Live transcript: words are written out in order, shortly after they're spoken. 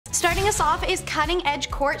Starting us off is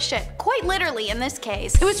cutting-edge courtship, quite literally in this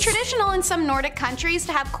case. It was traditional in some Nordic countries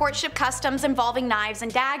to have courtship customs involving knives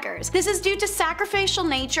and daggers. This is due to sacrificial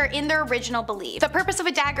nature in their original belief. The purpose of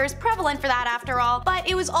a dagger is prevalent for that after all, but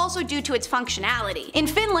it was also due to its functionality. In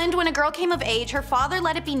Finland, when a girl came of age, her father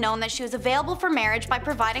let it be known that she was available for marriage by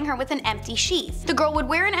providing her with an empty sheath. The girl would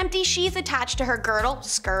wear an empty sheath attached to her girdle,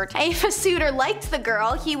 skirt. If a suitor liked the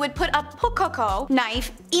girl, he would put a pukkoko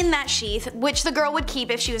knife in that sheath, which the girl would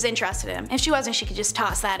keep if she was interested in him. If she wasn't, she could just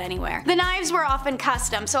toss that anywhere. The knives were often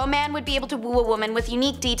custom, so a man would be able to woo a woman with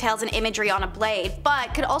unique details and imagery on a blade,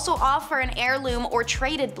 but could also offer an heirloom or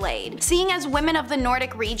traded blade. Seeing as women of the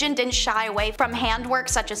Nordic region didn't shy away from handwork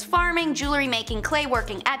such as farming, jewelry making, clay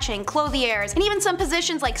working, etching, clothiers, and even some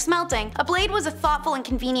positions like smelting, a blade was a thoughtful and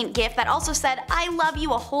convenient gift that also said, "I love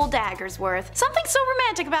you" a whole dagger's worth. Something so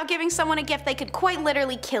romantic about giving someone a gift they could quite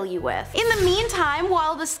literally kill you with. In the meantime,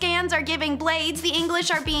 while the Scans are giving blades, the English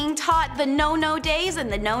are being taught the no-no days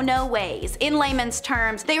and the no-no ways. In layman's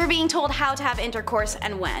terms, they were being told how to have intercourse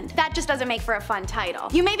and when. That just doesn't make for a fun title.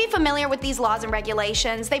 You may be familiar with these laws and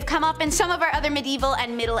regulations. They've come up in some of our other medieval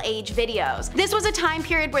and Middle Age videos. This was a time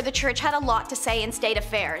period where the church had a lot to say in state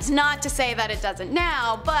affairs. Not to say that it doesn't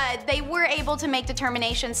now, but they were able to make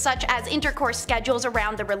determinations such as intercourse schedules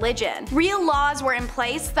around the religion. Real laws were in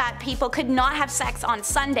place that people could not have sex on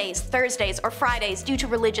Sundays, Thursdays, or Fridays due to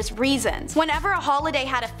religious reasons. Whenever a holiday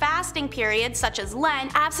had a fasting period, such as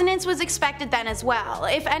Lent, abstinence was expected then as well.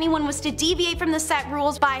 If anyone was to deviate from the set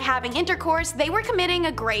rules by having intercourse, they were committing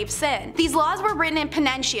a grave sin. These laws were written in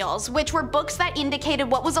penitentials, which were books that indicated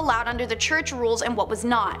what was allowed under the church rules and what was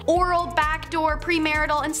not. Oral, backdoor,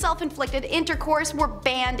 premarital, and self-inflicted intercourse were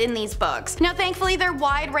banned in these books. Now thankfully their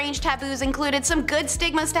wide-range taboos included some good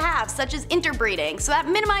stigmas to have, such as interbreeding, so that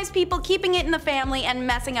minimized people keeping it in the family and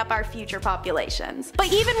messing up our future populations.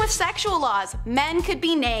 But even with sexual laws, men could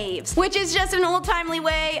be knaves, which is just an old-timely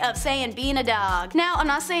way of saying being a dog. Now I'm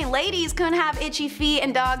not saying ladies couldn't have itchy feet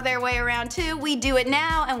and dog their way around too. We do it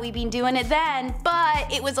now and we've been doing it then,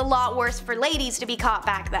 but it was a lot worse for ladies to be caught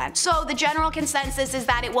back then. So the general consensus is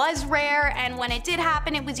that it was rare, and when it did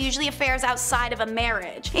happen it was usually affairs outside of a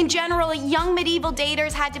marriage. In general, young medieval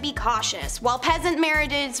daters had to be cautious. While peasant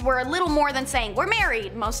marriages were a little more than saying we're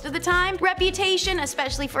married most of the time, reputation,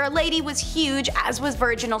 especially for a lady, was huge, as was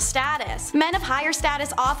virginal status. Men of higher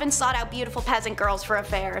status often sought out beautiful peasant girls for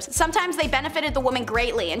affairs. Sometimes they benefited the woman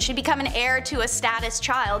greatly and she'd become an heir to a status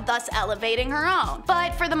child, thus elevating her own.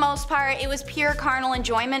 But for the most part, it was pure carnal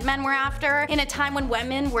enjoyment men were after, in a time when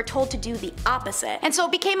women were told to do the opposite. And so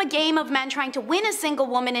it became a game of men trying to win a single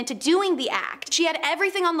woman into doing the act. She had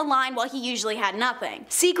everything on the line while he usually had nothing.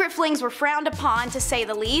 Secret flings were frowned upon, to say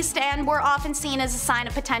the least, and were often seen as a sign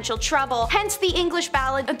of potential trouble, hence the English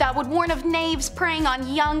ballad that would warn of knaves preying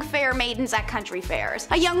on young fair maidens at country fairs.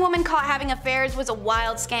 A young woman caught having affairs was a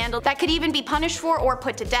wild scandal that could even be punished for or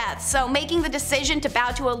put to death, so making the decision to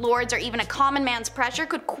bow to a lord's or even a common man's pressure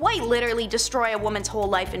could quite literally destroy a woman's whole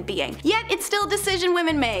life and being. Yet it's still a decision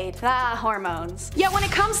women made. Ah, hormones. Yet when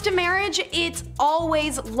it comes to marriage, it's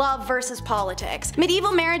always love versus politics.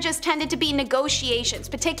 Medieval marriages tended to be negotiations,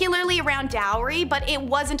 particularly around dowry, but it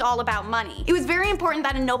wasn't all about money. It was very important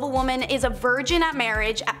that a noble woman is a virgin at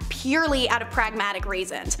marriage purely out of pragmatic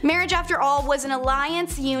reasons. Marriage, after all, was an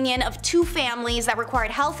alliance union of two families that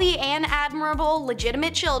required healthy and admirable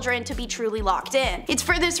legitimate children to be truly locked in. It's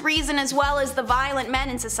for this reason, as well as the violent men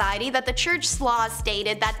in society, that the church's laws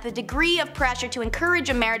stated that the degree of pressure to encourage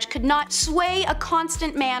a marriage could not sway a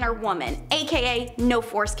constant man or woman, aka no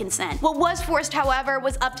forced consent. What was forced, however,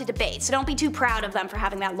 was up to debate, so don't be too proud of them for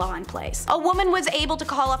having that law in place. A woman was able to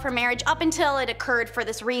call off her marriage up until it occurred for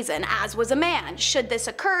this reason, as was a man. Should this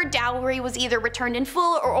occur, dowry was either returned in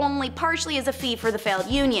full or only partially as a fee for the failed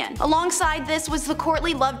union. Alongside this was the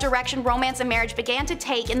courtly love direction romance and marriage began to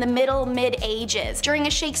take in the mid-ages, during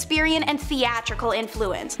a Shakespearean and theatrical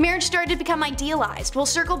influence. Marriage started to become idealized. We'll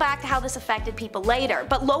circle back to how this affected people later,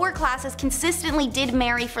 but lower classes consistently did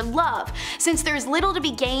marry for love, since there's little to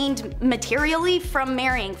be gained materially from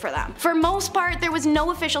marrying for them. For most part, there was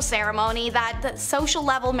no official ceremony. That the social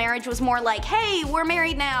level marriage was more like, hey, we're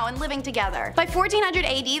married now and living together. By 1400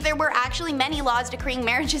 AD, there were actually many laws decreeing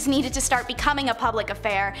marriages needed to start becoming a public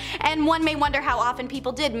affair, and one may wonder how often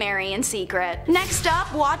people did marry in secret. Next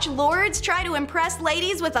up, watch lords try to impress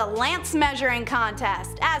ladies with a lance measuring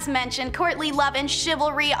contest. As mentioned, courtly love and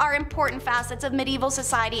chivalry are important facets of medieval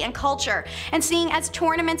society and culture, and seeing as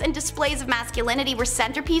tournaments and displays of masculinity were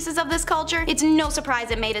centerpieces of this culture, it's no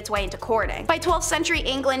surprise it made its way into courting. By 12th century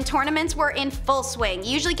England, tournaments were in full swing,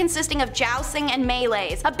 usually consisting of jousting and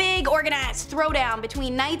melees, a big organized throwdown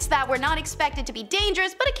between knights nights that were not expected to be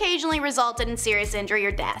dangerous but occasionally resulted in serious injury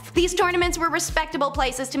or death. These tournaments were respectable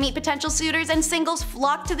places to meet potential suitors, and singles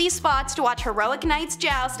flocked to these spots to watch heroic knights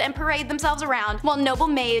joust and parade themselves around while noble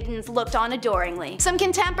maidens looked on adoringly. Some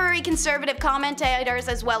contemporary conservative commentators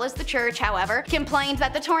as well as the church, however, complained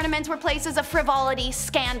that the tournaments were places of frivolity,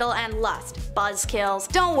 scandal, and lust. Buzzkills.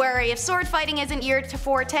 Don't worry, if sword fighting isn't your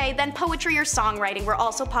forte, then poetry or songwriting were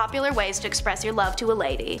also popular ways to express your love to a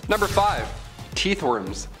lady. Number 5. Teeth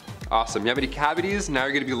worms. Awesome. You have any cavities? Now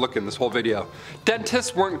you're going to be looking this whole video.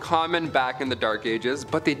 Dentists weren't common back in the Dark Ages,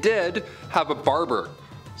 but they did have a barber.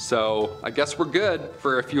 So I guess we're good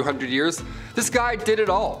for a few hundred years. This guy did it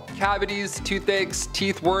all. Cavities, toothaches,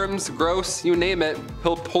 teeth worms, gross, you name it,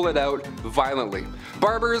 he'll pull it out violently.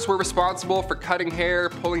 Barbers were responsible for cutting hair,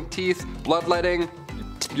 pulling teeth, bloodletting,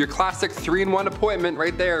 your classic 3-in-1 appointment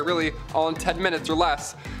right there, really, all in 10 minutes or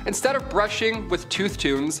less. Instead of brushing with tooth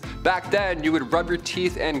tunes, back then you would rub your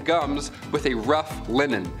teeth and gums with a rough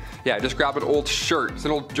linen. Yeah, just grab an old shirt. It's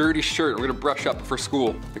an old dirty shirt we're gonna brush up for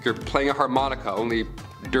school. Like you're playing a harmonica, only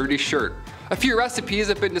dirty shirt. A few recipes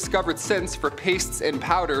have been discovered since for pastes and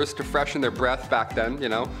powders to freshen their breath back then, you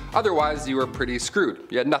know. Otherwise, you were pretty screwed.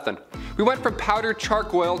 You had nothing. We went from powdered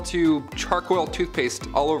charcoal to charcoal toothpaste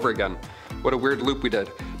all over again. What a weird loop we did.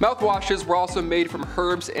 Mouthwashes were also made from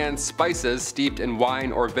herbs and spices steeped in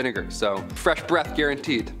wine or vinegar, so fresh breath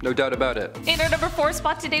guaranteed, no doubt about it. In our number 4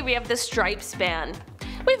 spot today, we have the stripes ban.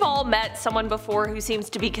 We've all met someone before who seems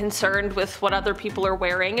to be concerned with what other people are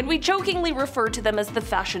wearing, and we jokingly refer to them as the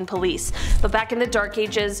fashion police. But back in the Dark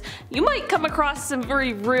Ages, you might come across some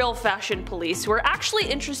very real fashion police who are actually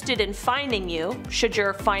interested in fining you, should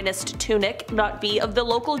your finest tunic not be of the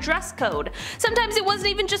local dress code. Sometimes it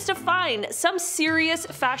wasn't even just a fine. Some serious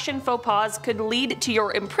fashion faux pas could lead to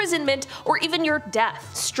your imprisonment or even your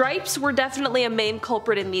death. Stripes were definitely a main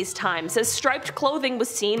culprit in these times, as striped clothing was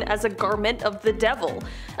seen as a garment of the devil.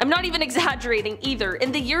 I'm not even exaggerating either.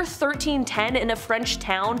 In the year 1310 in a French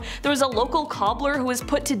town, there was a local cobbler who was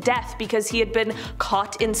put to death because he had been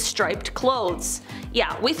caught in striped clothes.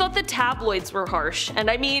 Yeah, we thought the tabloids were harsh,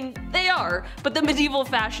 and I mean, they are, but the medieval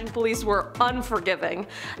fashion police were unforgiving.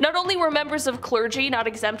 Not only were members of clergy not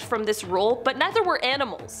exempt from this rule, but neither were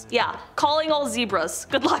animals. Yeah, calling all zebras.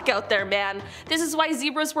 Good luck out there, man. This is why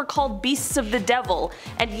zebras were called beasts of the devil,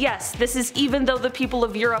 and yes, this is even though the people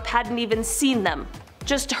of Europe hadn't even seen them.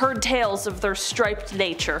 Just heard tales of their striped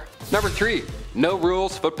nature. Number 3. No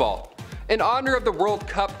rules football. In honor of the World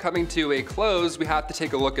Cup coming to a close, we have to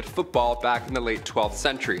take a look at football back in the late 12th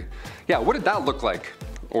century. Yeah, what did that look like?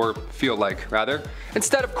 Or feel like, rather.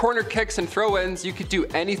 Instead of corner kicks and throw-ins, you could do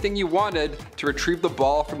anything you wanted to retrieve the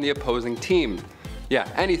ball from the opposing team. Yeah,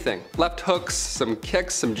 anything. Left hooks, some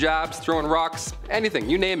kicks, some jabs, throwing rocks, anything,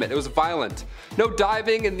 you name it. It was violent. No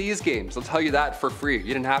diving in these games, I'll tell you that for free.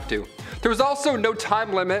 You didn't have to. There was also no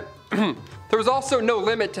time limit. There was also no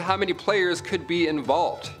limit to how many players could be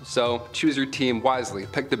involved, so choose your team wisely.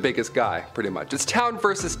 Pick the biggest guy, pretty much. It's town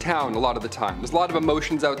versus town a lot of the time. There's a lot of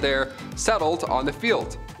emotions out there settled on the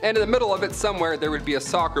field. And in the middle of it somewhere there would be a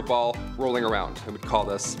soccer ball rolling around. I would call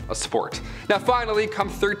this a sport. Now finally, come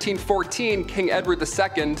 1314, King Edward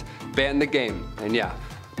II banned the game. And yeah,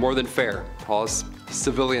 more than fair. All his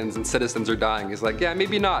civilians and citizens are dying. He's like, yeah,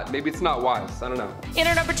 maybe not. Maybe it's not wise. I don't know. In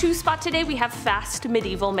our number 2 spot today, we have fast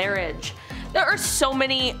medieval marriage. There are so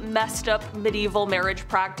many messed up medieval marriage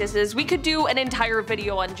practices. We could do an entire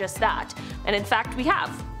video on just that. And in fact, we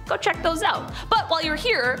have. Go check those out. But while you're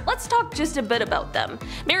here, let's talk just a bit about them.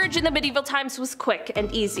 Marriage in the medieval times was quick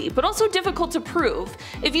and easy, but also difficult to prove.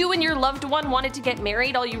 If you and your loved one wanted to get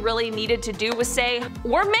married, all you really needed to do was say,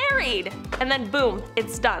 "We're married!" and then boom,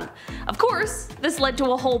 it's done. Of course, this led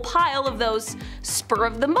to a whole pile of those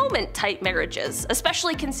spur-of-the-moment type marriages,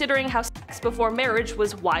 especially considering how sex before marriage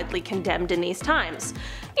was widely condemned in these times.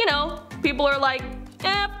 You know, people are like,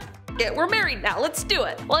 we're married now, let's do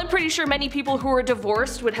it. Well, I'm pretty sure many people who were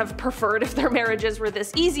divorced would have preferred if their marriages were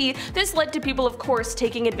this easy. This led to people, of course,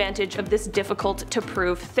 taking advantage of this difficult to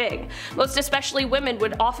prove thing. Most especially women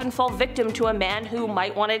would often fall victim to a man who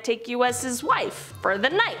might want to take you as his wife for the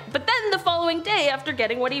night. But then the following day, after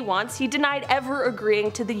getting what he wants, he denied ever agreeing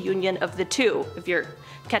to the union of the two, if you're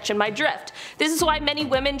catching my drift. This is why many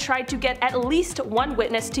women tried to get at least one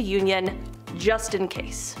witness to union just in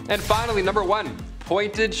case. And finally, number 1,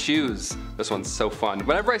 pointed shoes. This one's so fun.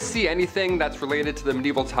 Whenever I see anything that's related to the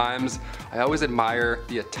medieval times, I always admire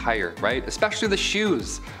the attire, right? Especially the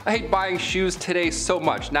shoes. I hate buying shoes today so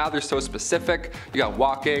much. Now they're so specific. You got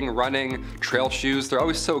walking, running, trail shoes. They're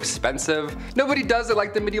always so expensive. Nobody does it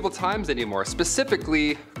like the medieval times anymore,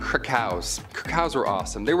 specifically krakows. Krakows were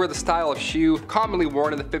awesome. They were the style of shoe commonly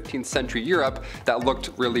worn in the 15th century Europe that looked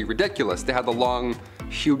really ridiculous. They had the long,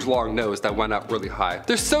 huge long nose that went up really high.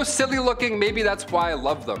 They're so silly looking, maybe that's why I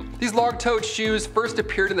love them. These long-toed shoes first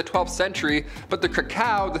appeared in the 12th century, but the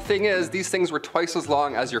krakow, the thing is, these things were twice as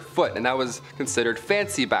long as your foot, and that was considered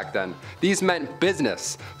fancy back then. These meant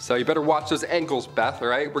business, so you better watch those ankles, Beth,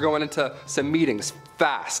 alright? We're going into some meetings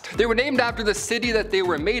fast. They were named after the city that they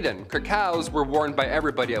were made in. Krakows were worn by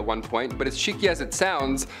everybody at one point, but as cheeky as it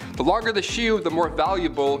sounds, the longer the shoe, the more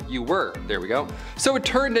valuable you were. There we go. So it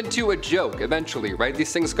turned into a joke eventually, right?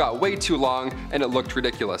 These things got way too long and it looked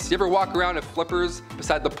ridiculous. You ever walk around in flippers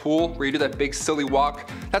beside the pool where you do that big silly walk?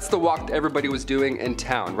 That's the walk that everybody was doing in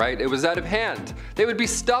town, right? It was out of hand. They would be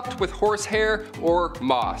stuffed with horsehair or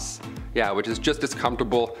moss. Yeah, which is just as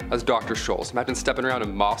comfortable as Dr. Scholl's. Imagine stepping around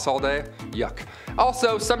in moss all day. Yuck.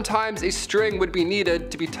 Also, sometimes a string would be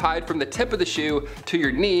needed to be tied from the tip of the shoe to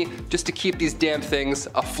your knee just to keep these damn things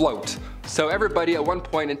afloat. So everybody at one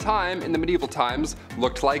point in time in the medieval times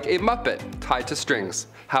looked like a Muppet tied to strings.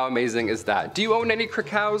 How amazing is that? Do you own any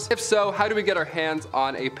krakows? If so, how do we get our hands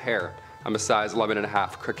on a pair? I'm a size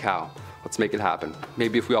 11.5 krakow. Let's make it happen.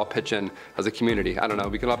 Maybe if we all pitch in as a community, I don't know,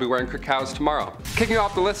 we can all be wearing krakows tomorrow. Kicking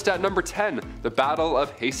off the list at number 10, the Battle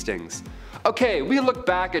of Hastings. Okay, we look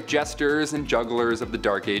back at jesters and jugglers of the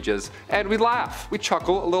Dark Ages, and we laugh. We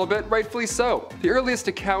chuckle a little bit, rightfully so. The earliest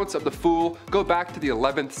accounts of the fool go back to the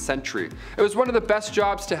 11th century. It was one of the best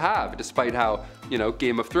jobs to have, despite how,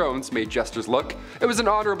 Game of Thrones made jesters look. It was an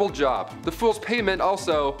honorable job. The fool's payment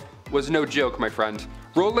also was no joke, my friend.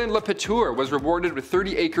 Roland Le Petour was rewarded with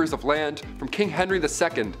 30 acres of land from King Henry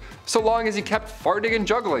II, so long as he kept farting and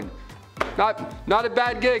juggling. Not a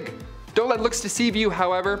bad gig. Don't let looks deceive you,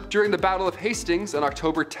 however. During the Battle of Hastings in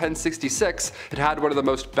October 1066, it had one of the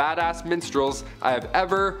most badass minstrels I have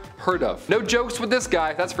ever heard of. No jokes with this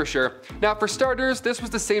guy, that's for sure. Now for starters, this was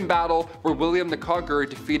the same battle where William the Conqueror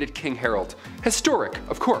defeated King Harold. Historic,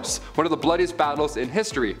 of course, one of the bloodiest battles in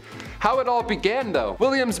history. How it all began though.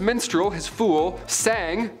 William's minstrel, his fool,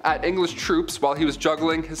 sang at English troops while he was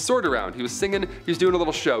juggling his sword around. He was singing, he was doing a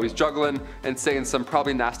little show, he's juggling and saying some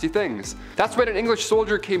probably nasty things. That's when an English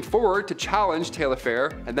soldier came forward to challenge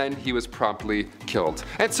Taillefer, and then he was promptly killed.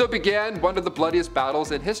 And so began one of the bloodiest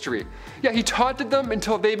battles in history. Yeah, he taunted them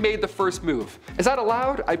until they made the first move. Is that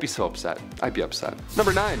allowed? I'd be so upset. I'd be upset.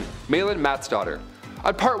 Number 9, Malin Matsdaughter.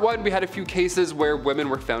 On part 1, we had a few cases where women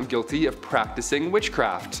were found guilty of practicing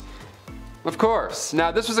witchcraft. Of course.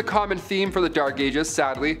 Now this was a common theme for the Dark Ages,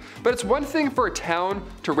 sadly, but it's one thing for a town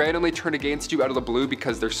to randomly turn against you out of the blue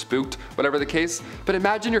because they're spooked, whatever the case, but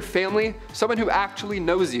imagine your family, someone who actually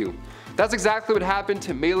knows you. That's exactly what happened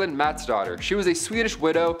to Malin Matsdaughter. She was a Swedish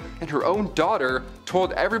widow, and her own daughter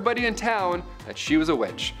told everybody in town that she was a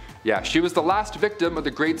witch. Yeah, she was the last victim of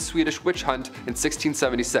the Great Swedish Witch Hunt in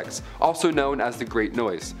 1676, also known as the Great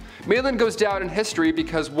Noise. Malin goes down in history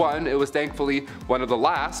because 1, it was thankfully one of the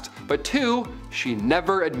last, but 2, she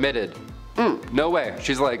never admitted. No way.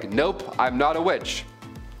 She's like, nope, I'm not a witch.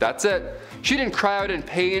 That's it. She didn't cry out in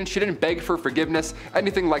pain, she didn't beg for forgiveness,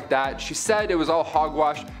 anything like that. She said it was all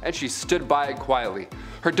hogwash and she stood by it quietly.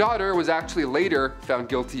 Her daughter was actually later found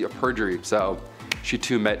guilty of perjury, so she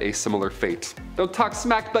too met a similar fate. Don't talk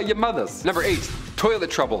smack about your mothers. Number 8, toilet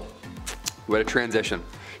trouble. What a transition.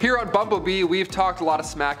 Here on BumbleBee, we've talked a lot of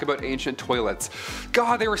smack about ancient toilets.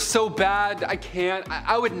 God, they were so bad, I can't.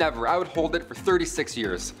 I would never. I would hold it for 36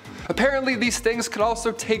 years. Apparently, these things could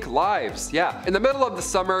also take lives. Yeah, in the middle of the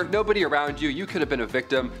summer, nobody around you, you could have been a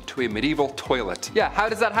victim to a medieval toilet. Yeah, how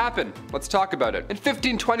does that happen? Let's talk about it. In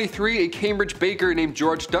 1523, a Cambridge baker named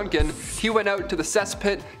George Duncan, he went out to the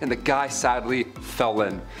cesspit and the guy sadly fell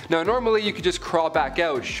in. Now, normally you could just crawl back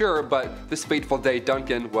out, sure, but this fateful day,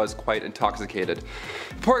 Duncan was quite intoxicated.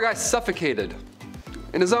 The poor guy suffocated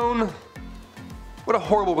in his own... What a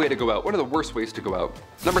horrible way to go out. One of the worst ways to go out.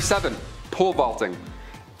 Number 7, pole vaulting.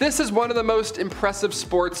 This is one of the most impressive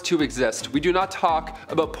sports to exist. We do not talk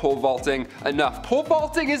about pole vaulting enough. Pole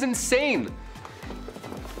vaulting is insane.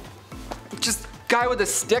 Just guy with a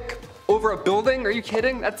stick over a building? Are you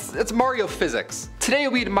kidding? That's Mario physics. Today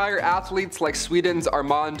we admire athletes like Sweden's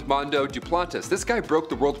Armand Mondo Duplantis. This guy broke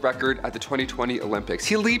the world record at the 2020 Olympics.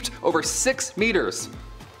 He leaped over 6 meters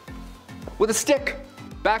with a stick.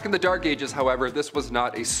 Back in the Dark Ages, however, this was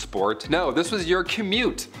not a sport. No, this was your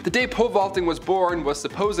commute. The day pole vaulting was born was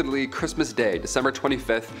supposedly Christmas Day, December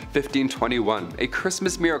 25th, 1521. A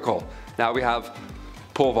Christmas miracle. Now we have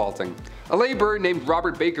pole vaulting. A laborer named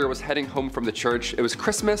Robert Baker was heading home from the church. It was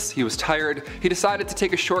Christmas, he was tired, he decided to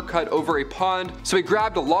take a shortcut over a pond, so he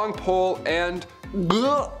grabbed a long pole and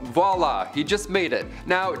voila, he just made it.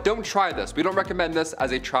 Now, don't try this. We don't recommend this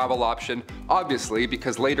as a travel option, obviously,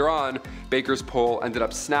 because later on, Baker's pole ended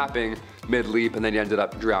up snapping mid-leap and then he ended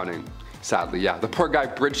up drowning. Sadly, yeah, the poor guy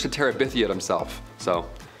bridged to Terabithia himself, so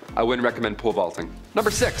I wouldn't recommend pole vaulting.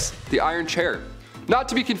 Number 6, the iron chair. Not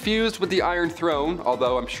to be confused with the Iron Throne,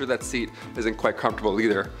 although I'm sure that seat isn't quite comfortable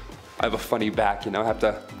either. I have a funny back, you know, I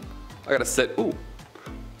gotta sit, ooh.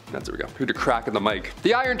 There we go. Heard a crack in the mic.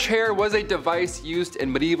 The iron chair was a device used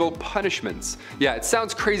in medieval punishments. Yeah, it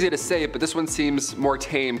sounds crazy to say, but this one seems more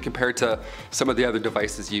tame compared to some of the other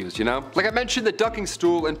devices used, you know? Like I mentioned the ducking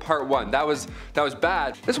stool in part 1. That was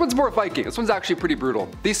bad. This one's more Viking. This one's actually pretty brutal.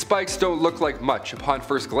 These spikes don't look like much upon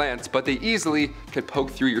first glance, but they easily can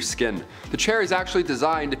poke through your skin. The chair is actually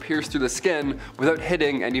designed to pierce through the skin without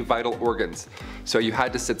hitting any vital organs. So you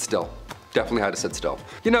had to sit still. Definitely had to sit still.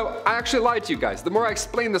 You know, I actually lied to you guys. The more I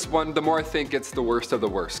explain this one, the more I think it's the worst of the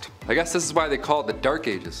worst. I guess this is why they call it the Dark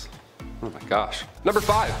Ages. Oh my gosh. Number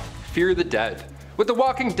 5, Fear the Dead. With The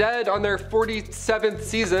Walking Dead on their 47th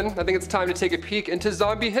season, I think it's time to take a peek into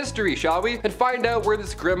zombie history, shall we? And find out where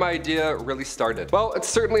this grim idea really started. Well, it's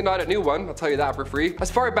certainly not a new one, I'll tell you that for free.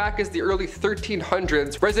 As far back as the early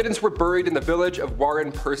 1300s, residents were buried in the village of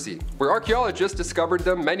Warren Percy, where archaeologists discovered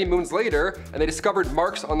them many moons later, and they discovered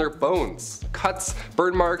marks on their bones. Cuts,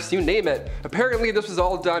 burn marks, you name it. Apparently this was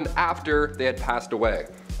all done after they had passed away.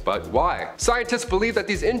 But why? Scientists believe that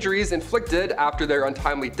these injuries inflicted after their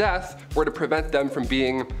untimely death were to prevent them from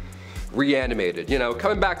being reanimated, you know,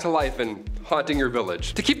 coming back to life and haunting your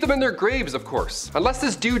village. To keep them in their graves, of course. Unless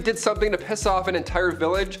this dude did something to piss off an entire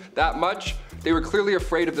village that much, they were clearly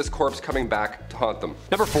afraid of this corpse coming back to haunt them.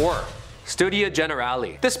 Number 4. Studia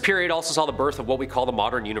Generale. This period also saw the birth of what we call the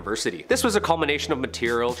modern university. This was a culmination of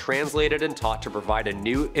material translated and taught to provide a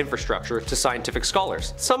new infrastructure to scientific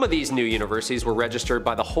scholars. Some of these new universities were registered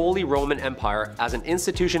by the Holy Roman Empire as an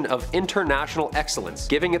institution of international excellence,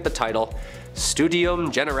 giving it the title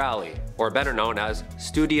Studium Generale, or better known as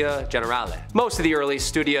Studia Generale. Most of the early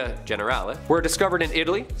Studia Generale were discovered in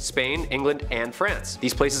Italy, Spain, England, and France.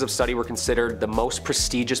 These places of study were considered the most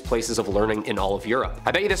prestigious places of learning in all of Europe.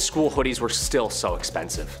 I bet you the school hoodies were still so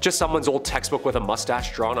expensive. Just someone's old textbook with a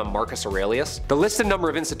mustache drawn on Marcus Aurelius. The listed number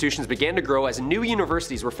of institutions began to grow as new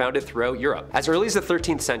universities were founded throughout Europe. As early as the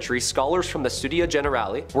 13th century, scholars from the Studia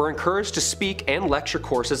Generale were encouraged to speak and lecture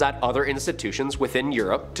courses at other institutions within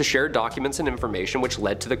Europe to share documents and information, which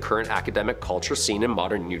led to the current academic culture seen in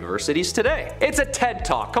modern universities today. It's a TED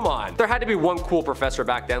Talk, come on. There had to be one cool professor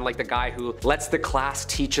back then, like the guy who lets the class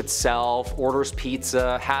teach itself, orders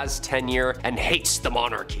pizza, has tenure, and hates the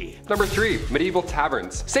monarchy. Number 3, medieval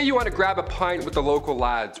taverns. Say you want to grab a pint with the local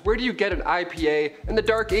lads. Where do you get an IPA in the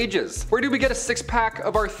Dark Ages? Where do we get a 6-pack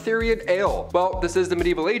of Arthurian ale? Well, this is the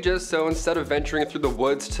medieval ages, so instead of venturing through the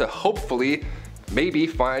woods to hopefully maybe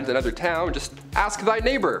find another town, just ask thy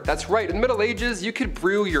neighbor. That's right, in the Middle Ages, you could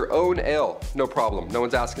brew your own ale. No problem, no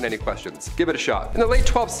one's asking any questions. Give it a shot. In the late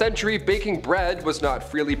 12th century, baking bread was not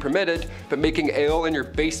freely permitted, but making ale in your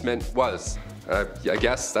basement was. I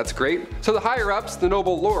guess that's great. So the higher ups, the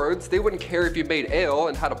noble lords, they wouldn't care if you made ale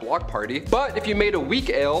and had a block party, but if you made a weak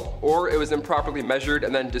ale, or it was improperly measured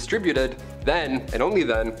and then distributed, then, and only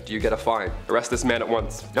then, do you get a fine. Arrest this man at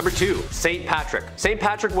once. Number 2, St. Patrick. St.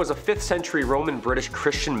 Patrick was a 5th century Roman British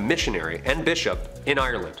Christian missionary and bishop in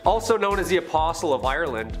Ireland. Also known as the Apostle of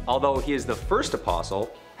Ireland, although he is the first apostle,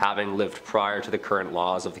 having lived prior to the current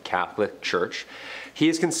laws of the Catholic Church. He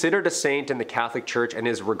is considered a saint in the Catholic Church and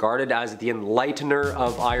is regarded as the enlightener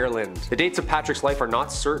of Ireland. The dates of Patrick's life are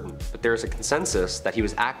not certain, but there is a consensus that he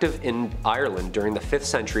was active in Ireland during the 5th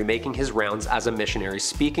century, making his rounds as a missionary,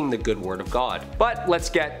 speaking the good word of God. But let's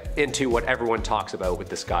get into what everyone talks about with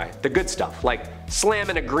this guy. The good stuff, like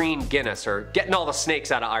slamming a green Guinness or getting all the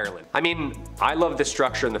snakes out of Ireland. I mean, I love the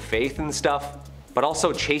structure and the faith and stuff, but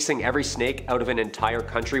also chasing every snake out of an entire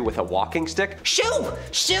country with a walking stick. Shoo!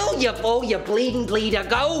 Shoo, you fool, you bleeding bleeder,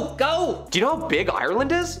 go, go! Do you know how big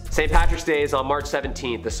Ireland is? St. Patrick's Day is on March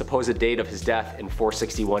 17th, the supposed date of his death in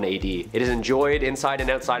 461 AD. It is enjoyed inside and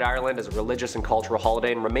outside Ireland as a religious and cultural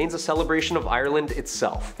holiday and remains a celebration of Ireland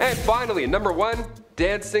itself. And finally, number 1,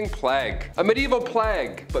 dancing plague. A medieval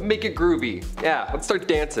plague, but make it groovy. Yeah, let's start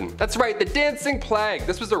dancing. That's right, the dancing plague.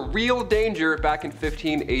 This was a real danger back in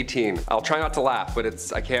 1518. I'll try not to laugh, but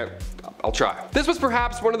I'll try. This was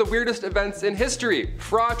perhaps one of the weirdest events in history.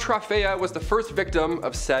 Fra Trofea was the first victim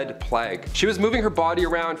of said plague. She was moving her body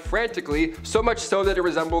around frantically, so much so that it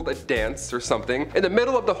resembled a dance or something, in the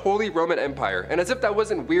middle of the Holy Roman Empire. And as if that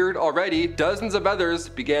wasn't weird already, dozens of others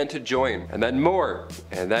began to join. And then more,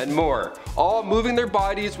 all moving their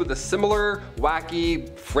bodies with a similar,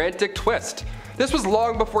 wacky, frantic twist. This was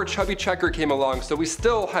long before Chubby Checker came along, so we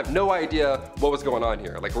still have no idea what was going on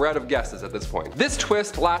here. Like, we're out of guesses at this point. This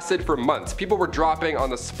twist lasted for months. People were dropping on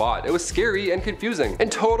the spot. It was scary and confusing. In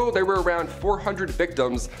total, there were around 400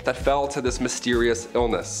 victims that fell to this mysterious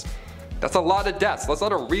illness. That's a lot of deaths. That's a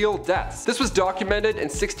lot of real deaths. This was documented in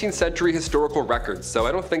 16th century historical records, so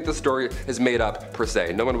I don't think the story is made up per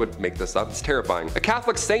se. No one would make this up. It's terrifying. A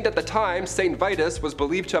Catholic saint at the time, Saint Vitus, was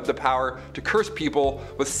believed to have the power to curse people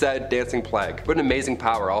with said dancing plague. What an amazing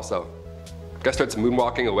power also. Guy starts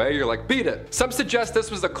moonwalking away, you're like, beat it. Some suggest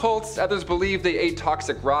this was a cult, others believe they ate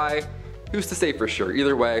toxic rye. Who's to say for sure?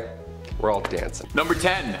 Either way, we're all dancing. Number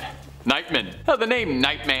 10. Nightman. Now, the name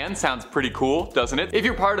Nightman sounds pretty cool, doesn't it? If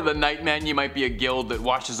you're part of the Nightmen, you might be a guild that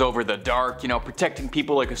watches over the dark, you know, protecting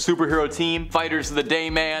people like a superhero team, fighters of the day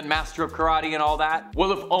man, master of karate and all that.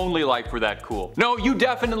 Well, if only life were that cool. No, you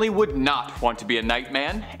definitely would not want to be a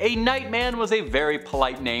Nightman. A Nightman was a very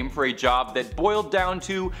polite name for a job that boiled down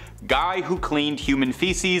to guy who cleaned human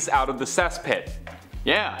feces out of the cesspit.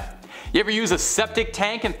 Yeah. You ever use a septic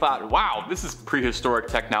tank and thought, wow, this is prehistoric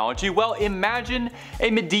technology? Well, imagine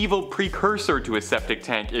a medieval precursor to a septic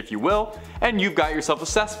tank, if you will, and you've got yourself a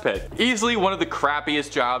cesspit. Easily one of the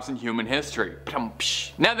crappiest jobs in human history.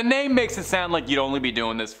 Now the name makes it sound like you'd only be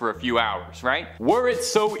doing this for a few hours, right? Were it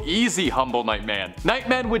so easy, humble Nightman.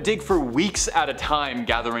 Nightmen would dig for weeks at a time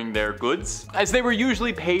gathering their goods, as they were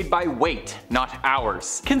usually paid by weight, not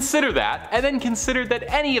hours. Consider that, and then consider that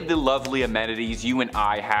any of the lovely amenities you and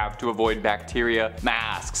I have to avoid bacteria,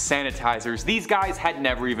 masks, sanitizers, these guys had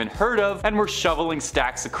never even heard of and were shoveling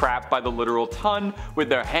stacks of crap by the literal ton with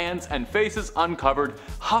their hands and faces uncovered,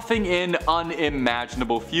 huffing in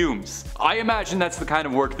unimaginable fumes. I imagine that's the kind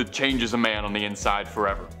of work that changes a man on the inside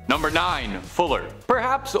forever. Number 9. Fuller.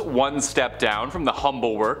 Perhaps one step down from the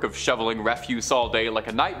humble work of shoveling refuse all day like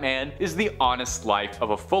a nightman is the honest life of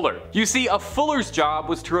a fuller. You see, a fuller's job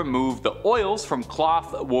was to remove the oils from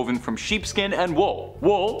cloth woven from sheepskin and wool.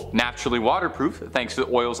 Wool, naturally waterproof thanks to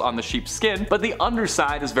the oils on the sheep's skin, but the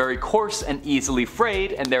underside is very coarse and easily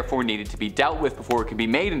frayed and therefore needed to be dealt with before it could be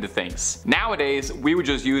made into things. Nowadays, we would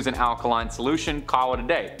just use an alkaline solution, call it a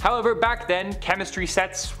day. However, back then, chemistry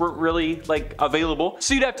sets weren't really available,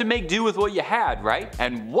 so you'd have to make do with what you had, right?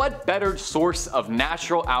 And what better source of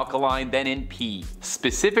natural alkaline than in pea?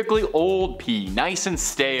 Specifically old pea, nice and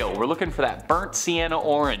stale. We're looking for that burnt sienna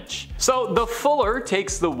orange. So the fuller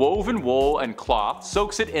takes the woven wool and cloth,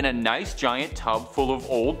 soaks it in a nice giant tub full of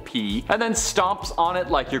old pea, and then stomps on it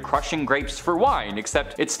like you're crushing grapes for wine,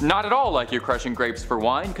 except it's not at all like you're crushing grapes for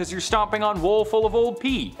wine because you're stomping on wool full of old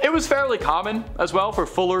pea. It was fairly common as well for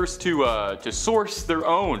fullers to source their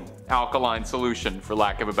own alkaline solution, for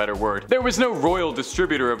lack of a better word. There was no royal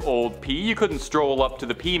distributor of old pea. You couldn't stroll up to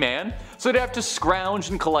the pea man, so they'd have to scrounge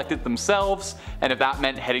and collect it themselves, and if that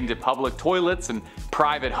meant heading to public toilets and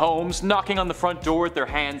private homes, knocking on the front door with their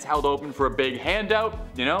hands held open for a big handout,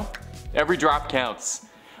 you know, every drop counts.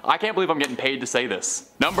 I can't believe I'm getting paid to say this.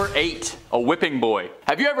 Number 8. A whipping boy.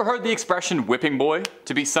 Have you ever heard the expression whipping boy?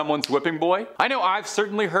 To be someone's whipping boy? I know I've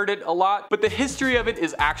certainly heard it a lot, but the history of it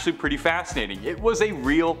is actually pretty fascinating. It was a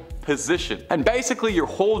real position. And basically your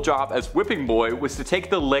whole job as whipping boy was to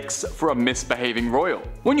take the licks for a misbehaving royal.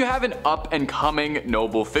 When you have an up and coming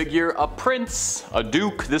noble figure, a prince, a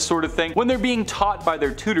duke, this sort of thing, when they're being taught by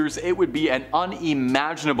their tutors, it would be an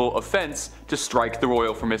unimaginable offense to strike the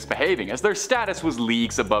royal for misbehaving, as their status was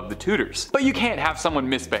leagues above the tutors. But you can't have someone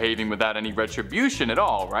misbehaving without any retribution at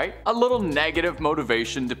all, right? A little negative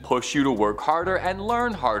motivation to push you to work harder and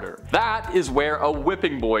learn harder. That is where a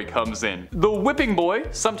whipping boy comes in. The whipping boy,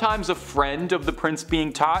 sometimes a friend of the prince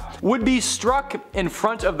being taught, would be struck in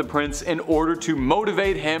front of the prince in order to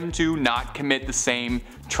motivate him to not commit the same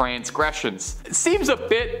transgressions. It seems a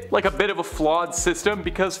bit of a flawed system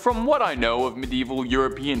because from what I know of medieval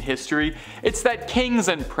European history, it's that kings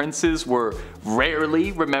and princes were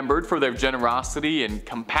rarely remembered for their generosity and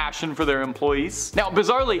compassion for their employees. Now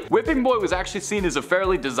bizarrely, whipping boy was actually seen as a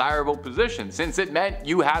fairly desirable position since it meant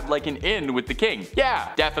you had like an in with the king.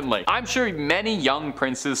 Yeah, definitely. I'm sure many young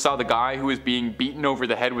princes saw the guy who was being beaten over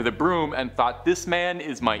the head with a broom and thought, this man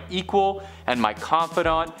is my equal and my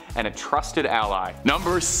confidant and a trusted ally.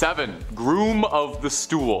 Number Number 7, Groom of the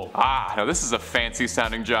Stool. Now this is a fancy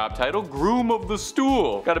sounding job title, Groom of the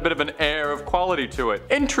Stool. Got a bit of an air of quality to it.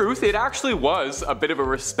 In truth, it actually was a bit of a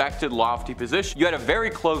respected, lofty position. You had a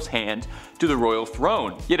very close hand to the royal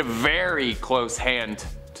throne. You had a very close hand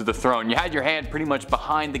to the throne. You had your hand pretty much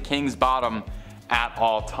behind the king's bottom at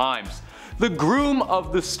all times. The groom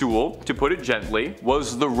of the stool, to put it gently,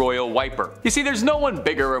 was the royal wiper. You see, there's no one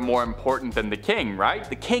bigger or more important than the king, right?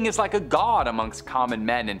 The king is like a god amongst common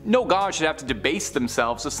men, and no god should have to debase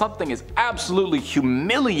themselves to something as absolutely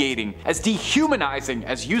humiliating, as dehumanizing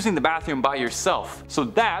as using the bathroom by yourself. So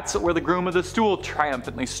that's where the groom of the stool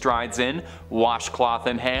triumphantly strides in, washcloth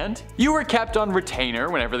in hand. You were kept on retainer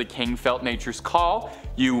whenever the king felt nature's call.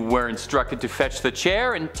 You were instructed to fetch the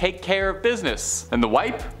chair and take care of business. And the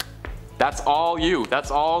wipe? That's all you.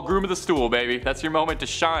 That's all groom of the stool, baby. That's your moment to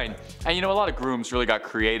shine. And you know, a lot of grooms really got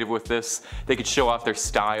creative with this. They could show off their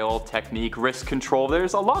style, technique, wrist control.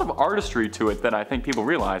 There's a lot of artistry to it that I think people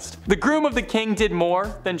realized. The groom of the king did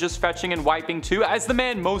more than just fetching and wiping too. As the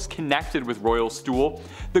man most connected with royal stool,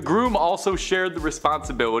 the groom also shared the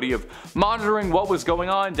responsibility of monitoring what was going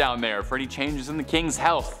on down there for any changes in the king's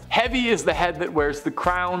health. Heavy is the head that wears the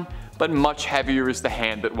crown, but much heavier is the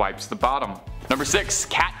hand that wipes the bottom. Number 6,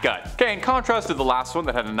 catgut. Okay, in contrast to the last one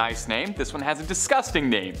that had a nice name, this one has a disgusting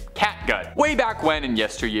name, catgut. Way back when in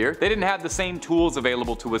yesteryear, they didn't have the same tools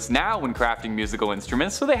available to us now when crafting musical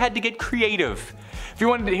instruments, so they had to get creative. If you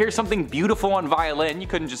wanted to hear something beautiful on violin, you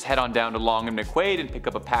couldn't just head on down to Long and McQuaid and pick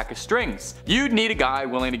up a pack of strings. You'd need a guy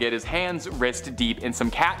willing to get his hands wrist deep in some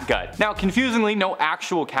catgut. Now, confusingly, no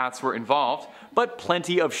actual cats were involved, but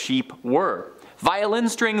plenty of sheep were. Violin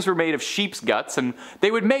strings were made of sheep's guts, and they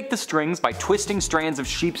would make the strings by twisting strands of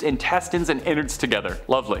sheep's intestines and innards together.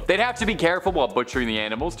 Lovely. They'd have to be careful while butchering the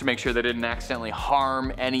animals to make sure they didn't accidentally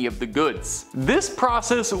harm any of the goods. This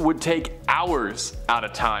process would take hours at a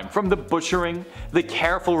time, from the butchering, the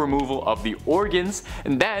careful removal of the organs,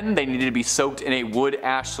 and then they needed to be soaked in a wood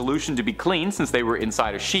ash solution to be clean since they were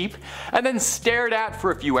inside a sheep, and then stared at for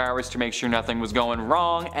a few hours to make sure nothing was going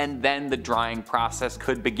wrong, and then the drying process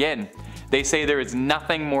could begin. They say there is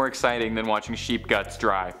nothing more exciting than watching sheep guts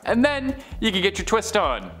dry. And then you can get your twist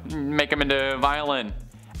on, make them into violin.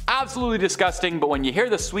 Absolutely disgusting, but when you hear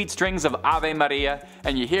the sweet strings of Ave Maria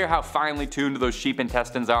and you hear how finely tuned those sheep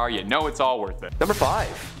intestines are, you know it's all worth it. Number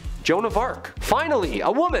 5. Joan of Arc. Finally,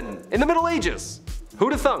 a woman in the Middle Ages.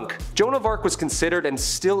 Who'da thunk? Joan of Arc was considered and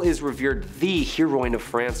still is revered the heroine of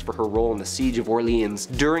France for her role in the Siege of Orleans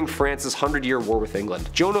during France's 100-year war with England.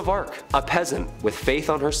 Joan of Arc, a peasant with faith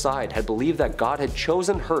on her side, had believed that God had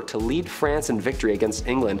chosen her to lead France in victory against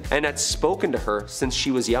England and had spoken to her since she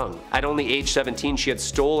was young. At only age 17, she had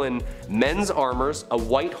stolen men's armors, a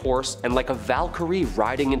white horse, and like a Valkyrie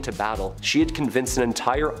riding into battle, she had convinced an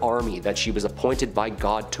entire army that she was appointed by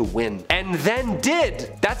God to win. And then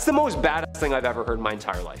did! That's the most badass thing I've ever heard in my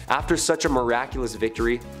entire life. After such a miraculous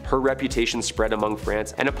victory, her reputation spread among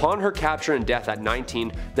France, and upon her capture and death at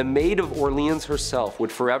 19, the Maid of Orleans herself would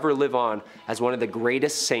forever live on as one of the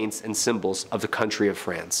greatest saints and symbols of the country of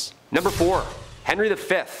France. Number 4. Henry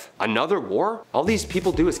V. Another war? All these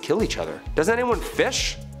people do is kill each other. Does anyone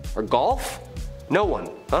fish? Or golf? No one,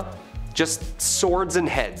 huh? Just swords and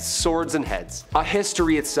heads, swords and heads. A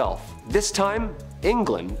history itself. This time,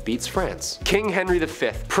 England beats France. King Henry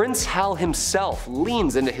V, Prince Hal himself,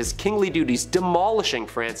 leans into his kingly duties, demolishing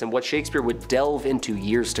France in what Shakespeare would delve into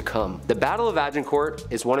years to come. The Battle of Agincourt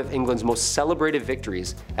is one of England's most celebrated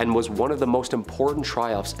victories and was one of the most important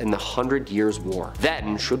triumphs in the 100 Years' War.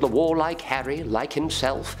 Then should the warlike Harry, like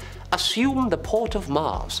himself, assume the port of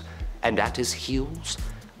Mars, and at his heels,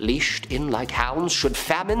 leashed in like hounds, should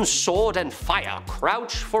famine, sword, and fire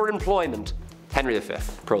crouch for employment. Henry V,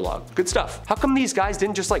 prologue. Good stuff. How come these guys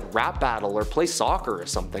didn't just like rap battle or play soccer or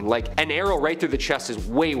something? Like, an arrow right through the chest is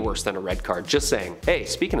way worse than a red card, just saying. Hey,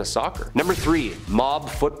 speaking of soccer. Number 3, mob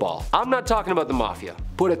football. I'm not talking about the mafia.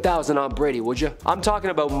 Put 1,000 on Brady, would you? I'm talking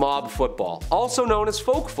about mob football, also known as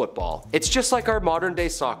folk football. It's just like our modern day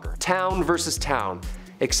soccer. Town versus town.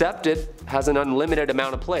 Except it has an unlimited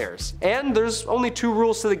amount of players. And there's only 2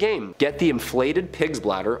 rules to the game. Get the inflated pig's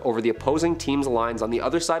bladder over the opposing team's lines on the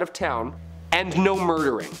other side of town, and no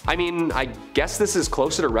murdering. I mean, I guess this is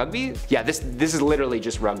closer to rugby? Yeah, this is literally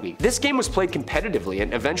just rugby. This game was played competitively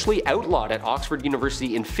and eventually outlawed at Oxford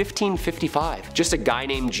University in 1555. Just a guy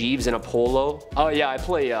named Jeeves in a polo. Oh yeah, I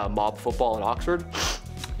play mob football at Oxford.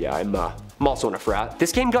 Yeah, I'm I'm also in a frat.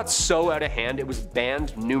 This game got so out of hand it was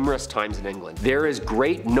banned numerous times in England. There is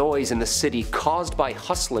great noise in the city caused by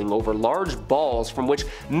hustling over large balls from which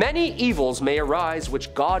many evils may arise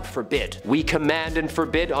which God forbid. We command and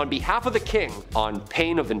forbid on behalf of the king, on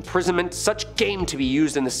pain of imprisonment, such game to be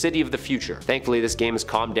used in the city of the future. Thankfully this game has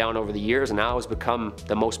calmed down over the years and now has become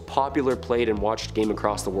the most popular played and watched game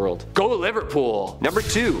across the world. Go Liverpool! Number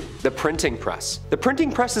 2. The printing press. The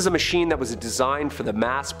printing press is a machine that was designed for the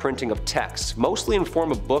mass printing of text, mostly in form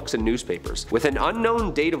of books and newspapers. With an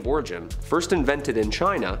unknown date of origin, first invented in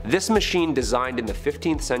China, this machine designed in the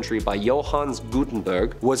 15th century by Johannes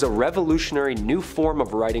Gutenberg was a revolutionary new form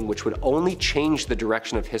of writing which would only change the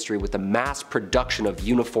direction of history with the mass production of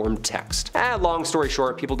uniform text. Long story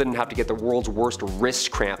short, people didn't have to get the world's worst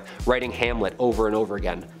wrist cramp writing Hamlet over and over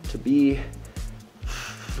again. To be,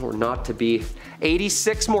 or not to be,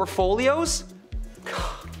 86 more folios?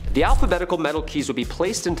 The alphabetical metal keys would be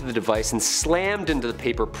placed into the device and slammed into the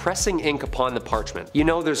paper, pressing ink upon the parchment. You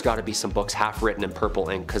know there's gotta be some books half written in purple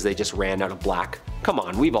ink because they just ran out of black. Come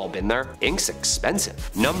on, we've all been there. Ink's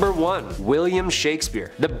expensive. Number 1. William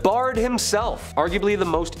Shakespeare. The Bard himself. Arguably the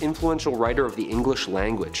most influential writer of the English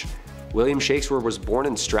language. William Shakespeare was born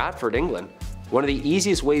in Stratford, England. One of the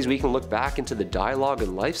easiest ways we can look back into the dialogue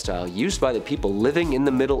and lifestyle used by the people living in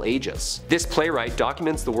the Middle Ages. This playwright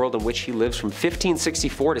documents the world in which he lives from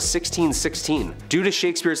 1564 to 1616. Due to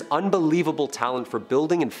Shakespeare's unbelievable talent for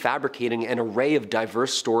building and fabricating an array of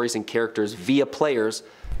diverse stories and characters via players,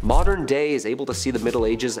 modern day is able to see the Middle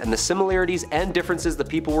Ages and the similarities and differences the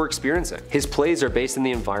people were experiencing. His plays are based in the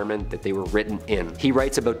environment that they were written in. He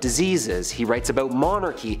writes about diseases, he writes about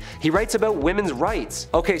monarchy, he writes about women's rights.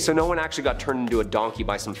 Okay, so no one actually got turned into a donkey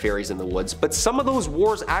by some fairies in the woods, but some of those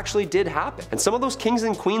wars actually did happen, and some of those kings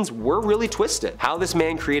and queens were really twisted. How this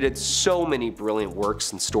man created so many brilliant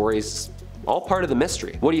works and stories, all part of the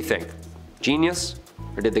mystery. What do you think? Genius?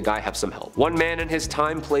 Or did the guy have some help? One man in his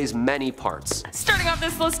time plays many parts. Starting off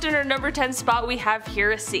this list in our number 10 spot, we have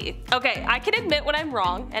heresy. Okay, I can admit when I'm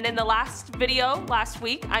wrong, and in the last video last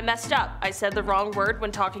week, I messed up. I said the wrong word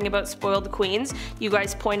when talking about spoiled queens. You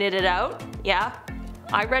guys pointed it out. Yeah,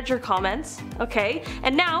 I read your comments, okay?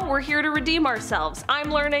 And now we're here to redeem ourselves.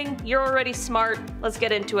 I'm learning, you're already smart, let's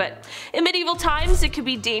get into it. In medieval times, it could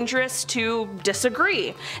be dangerous to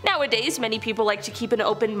disagree. Nowadays, many people like to keep an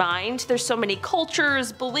open mind. There's so many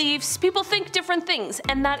cultures, beliefs, people think different things,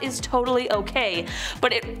 and that is totally okay.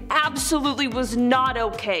 But it absolutely was not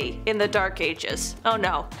okay in the Dark Ages. Oh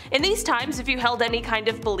no. In these times, if you held any kind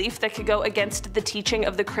of belief that could go against the teaching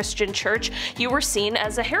of the Christian church, you were seen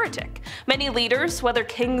as a heretic. Many leaders, whether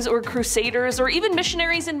kings or crusaders or even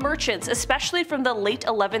missionaries and merchants, especially from the late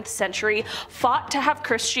 11th century, fought to have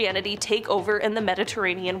Christianity take over in the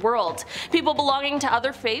Mediterranean world. People belonging to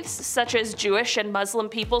other faiths, such as Jewish and Muslim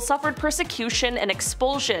people, suffered persecution and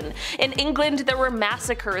expulsion. In England, there were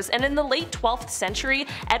massacres, and in the late 12th century,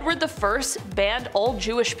 Edward I banned all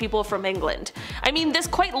Jewish people from England. I mean, this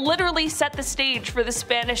quite literally set the stage for the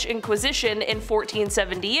Spanish Inquisition in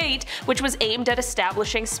 1478, which was aimed at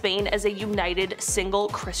establishing Spain as a united single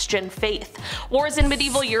Christian faith. Wars in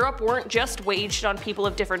medieval Europe weren't just waged on people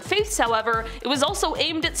of different faiths, however, it was also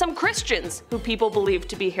aimed at some Christians who people believed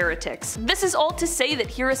to be heretics. This is all to say that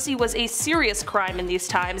heresy was a serious crime in these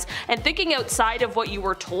times, and thinking outside of what you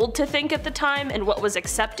were told to think at the time and what was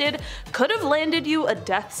accepted could have landed you a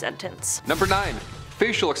death sentence. Number 9.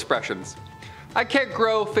 Facial expressions. I can't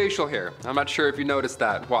grow facial hair. I'm not sure if you noticed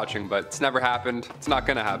that watching, but it's never happened. It's not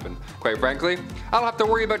gonna happen. Quite frankly, I don't have to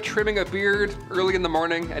worry about trimming a beard early in the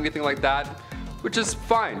morning, anything like that, which is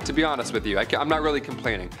fine, to be honest with you. I'm not really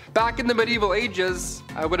complaining. Back in the medieval ages,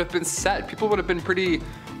 I would have been set. People would have been pretty,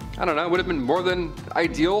 I don't know, would have been more than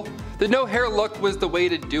ideal. The no hair look was the way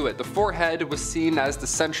to do it. The forehead was seen as the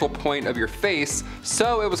central point of your face,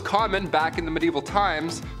 so it was common back in the medieval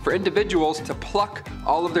times for individuals to pluck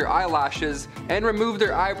all of their eyelashes and remove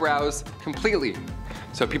their eyebrows completely.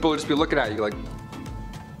 So people would just be looking at you like,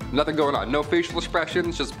 nothing going on, no facial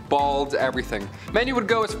expressions, just bald everything. Many would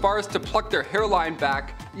go as far as to pluck their hairline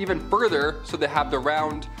back even further so they have the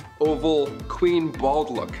round, oval, queen bald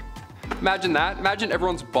look. Imagine that. Imagine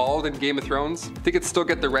everyone's bald in Game of Thrones. Think it'd still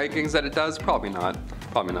get the rankings that it does? Probably not.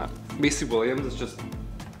 Probably not. Macy Williams is just...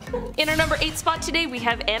 In our number 8 spot today, we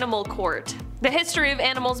have Animal Court. The history of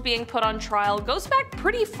animals being put on trial goes back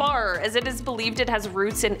pretty far, as it is believed it has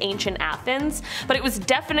roots in ancient Athens, but it was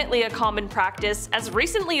definitely a common practice as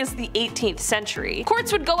recently as the 18th century.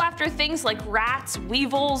 Courts would go after things like rats,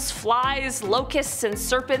 weevils, flies, locusts, and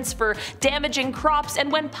serpents for damaging crops,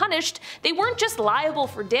 and when punished, they weren't just liable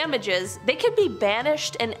for damages, they could be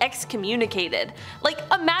banished and excommunicated. Like,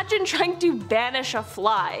 imagine trying to banish a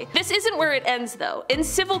fly. This isn't where it ends though. In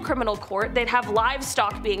civil criminal court, they'd have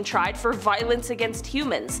livestock being tried for violence against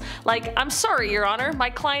humans. Like, I'm sorry, Your Honor, my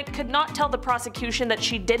client could not tell the prosecution that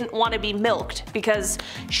she didn't want to be milked because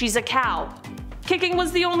she's a cow. Kicking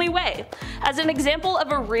was the only way. As an example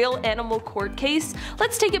of a real animal court case,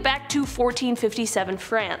 let's take it back to 1457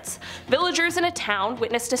 France. Villagers in a town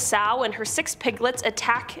witnessed a sow and her 6 piglets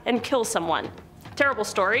attack and kill someone. Terrible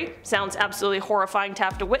story, sounds absolutely horrifying to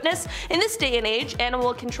have to witness. In this day and age,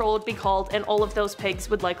 animal control would be called and all of those pigs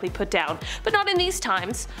would likely put down. But not in these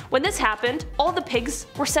times. When this happened, all the pigs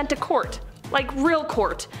were sent to court. Like real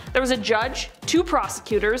court. There was a judge, 2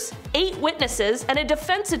 prosecutors, 8 witnesses, and a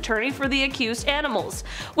defense attorney for the accused animals.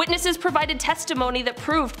 Witnesses provided testimony that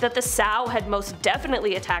proved that the sow had most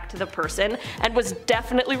definitely attacked the person and was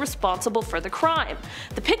definitely responsible for the crime.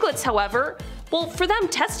 The piglets, however, well, for them,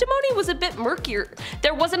 testimony was a bit murkier.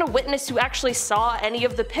 There wasn't a witness who actually saw any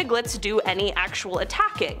of the piglets do any actual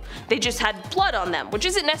attacking. They just had blood on them, which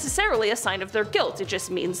isn't necessarily a sign of their guilt, it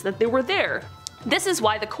just means that they were there. This is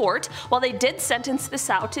why the court, while they did sentence the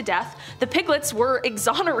sow to death, the piglets were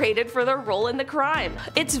exonerated for their role in the crime.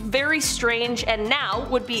 It's very strange and now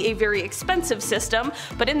would be a very expensive system,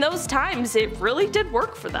 but in those times it really did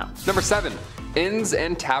work for them. Number 7. Inns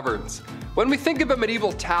and taverns. When we think of a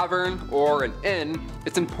medieval tavern or an inn,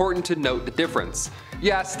 it's important to note the difference.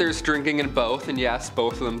 Yes, there's drinking in both, and yes,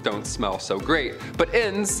 both of them don't smell so great. But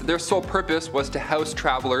inns, their sole purpose was to house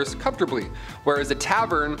travelers comfortably, whereas a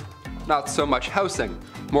tavern, not so much housing,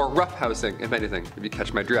 more rough housing, if anything, if you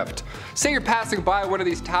catch my drift. Say you're passing by one of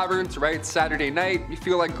these taverns, right, Saturday night, you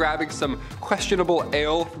feel like grabbing some questionable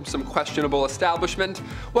ale from some questionable establishment,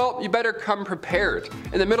 well, you better come prepared.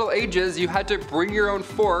 In the Middle Ages, you had to bring your own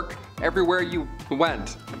fork everywhere you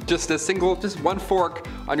went. Just one fork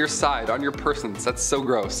on your side, on your persons. That's so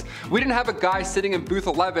gross. We didn't have a guy sitting in booth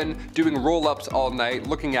 11 doing roll-ups all night,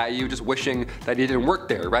 looking at you, just wishing that he didn't work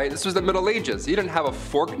there, right? This was the Middle Ages. You didn't have a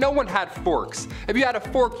fork. No one had forks. If you had a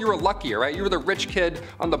fork, you were lucky, right? You were the rich kid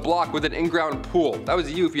on the block with an in-ground pool. That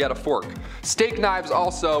was you if you had a fork. Steak knives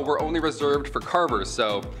also were only reserved for carvers,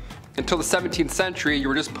 so until the 17th century, you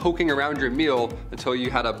were just poking around your meal until you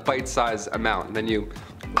had a bite-sized amount, and then you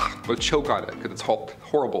would choke on it because it's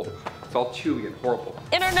horrible. It's all chewy and horrible.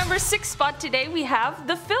 In our number 6 spot today, we have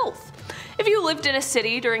the filth. If you lived in a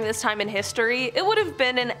city during this time in history, it would have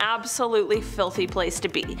been an absolutely filthy place to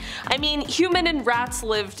be. I mean, human and rats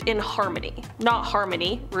lived in harmony. Not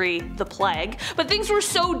harmony, re the plague, but things were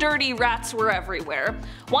so dirty rats were everywhere.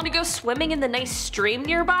 Want to go swimming in the nice stream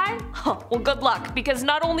nearby? Well, good luck, because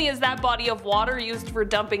not only is that body of water used for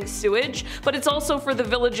dumping sewage, but it's also for the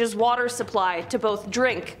village's water supply to both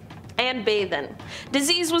drink and bathe in.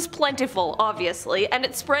 Disease was plentiful, obviously, and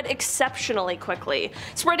it spread exceptionally quickly.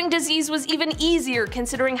 Spreading disease was even easier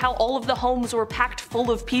considering how all of the homes were packed full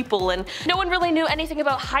of people and no one really knew anything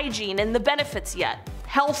about hygiene and the benefits yet.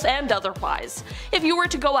 Health and otherwise. If you were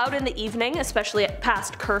to go out in the evening, especially at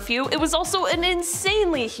past curfew, it was also an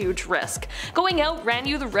insanely huge risk. Going out ran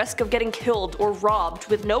you the risk of getting killed or robbed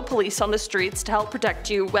with no police on the streets to help protect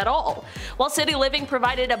you at all. While city living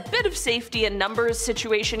provided a bit of safety in numbers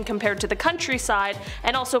situation compared to the countryside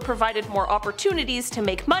and also provided more opportunities to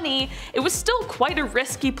make money, it was still quite a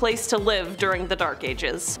risky place to live during the Dark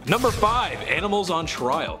Ages. Number 5. Animals on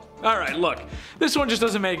trial. Alright, look, this one just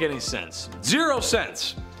doesn't make any sense. 0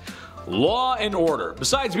 cents. Law and Order.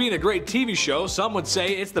 Besides being a great TV show, some would say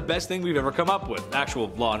it's the best thing we've ever come up with. Actual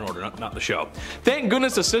Law and Order, not the show. Thank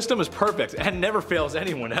goodness the system is perfect and never fails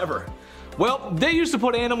anyone ever. Well, they used to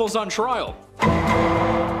put animals on trial.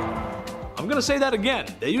 I'm gonna say that again.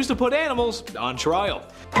 They used to put animals on trial.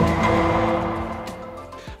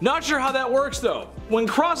 Not sure how that works though. When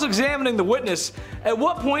cross-examining the witness, at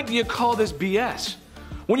what point do you call this BS?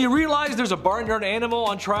 When you realize there's a barnyard animal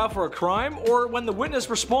on trial for a crime, or when the witness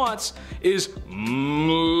response is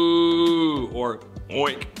moo or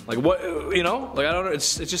oink. Like what, you know? Like I don't know,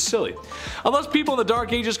 it's just silly. Unless people in the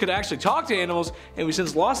Dark Ages could actually talk to animals, and we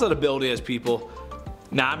since lost that ability as people.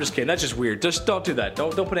 Nah, I'm just kidding, that's just weird. Just don't do that.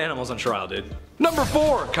 Don't put animals on trial, dude. Number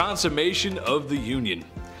 4, consummation of the Union.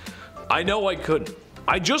 I know I couldn't.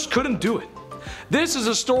 I just couldn't do it. This is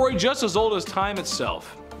a story just as old as time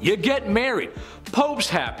itself. You get married, Pope's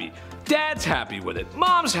happy, Dad's happy with it.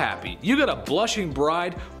 Mom's happy. You got a blushing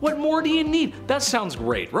bride. What more do you need? That sounds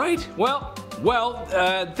great, right? Well,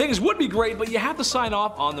 things would be great, but you have to sign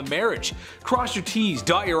off on the marriage. Cross your T's,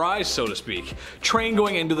 dot your I's, so to speak. Train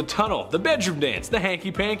going into the tunnel, the bedroom dance, the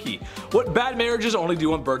hanky-panky. What bad marriages only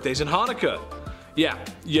do on birthdays and Hanukkah. Yeah,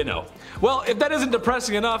 you know. Well, if that isn't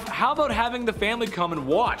depressing enough, how about having the family come and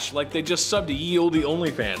watch, like they just subbed to Ye Olde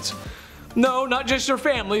OnlyFans? No, not just your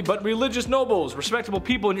family, but religious nobles, respectable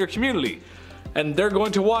people in your community. And they're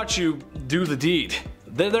going to watch you do the deed.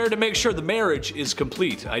 They're there to make sure the marriage is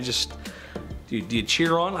complete. Do you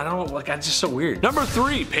cheer on? I don't know, like, it's just so weird. Number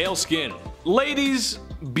 3, pale skin. Ladies,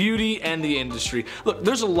 beauty, and the industry. Look,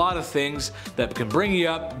 there's a lot of things that can bring you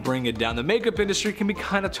up, bring you down. The makeup industry can be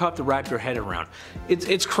kind of tough to wrap your head around.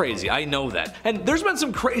 It's crazy, I know that. And there's been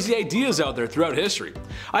some crazy ideas out there throughout history.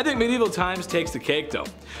 I think medieval times takes the cake though.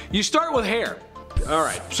 You start with hair.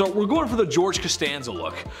 Alright, so we're going for the George Costanza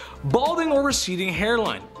look. Balding or receding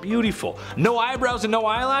hairline. Beautiful. No eyebrows and no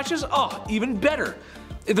eyelashes? Oh, even better.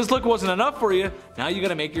 If this look wasn't enough for you, now you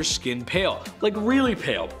gotta make your skin pale. Like really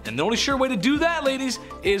pale. And the only sure way to do that, ladies,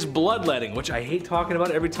 is bloodletting, which I hate talking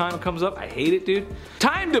about every time it comes up. I hate it, dude.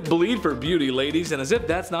 Time to bleed for beauty, ladies, and as if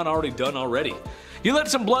that's not already done already. You let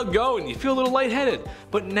some blood go and you feel a little lightheaded,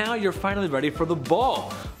 but now you're finally ready for the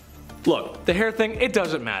ball. Look, the hair thing, it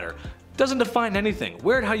doesn't matter. Doesn't define anything.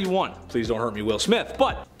 Wear it how you want. Please don't hurt me, Will Smith.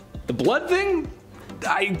 But the blood thing?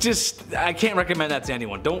 I can't recommend that to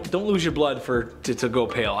anyone. Don't lose your blood to go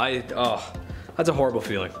pale. That's a horrible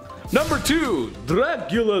feeling. Number 2,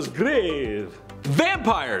 Dracula's grave.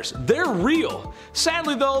 Vampires, they're real.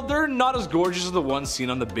 Sadly though, they're not as gorgeous as the ones seen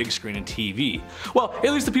on the big screen and TV. Well,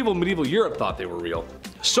 at least the people in medieval Europe thought they were real.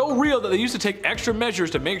 So real that they used to take extra measures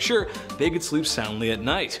to make sure they could sleep soundly at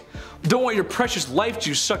night. Don't want your precious life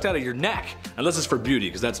juice sucked out of your neck, unless it's for beauty,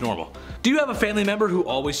 because that's normal. Do you have a family member who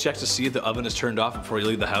always checks to see if the oven is turned off before you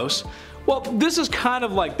leave the house? Well, this is kind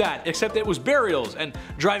of like that, except it was burials and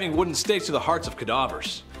driving wooden stakes to the hearts of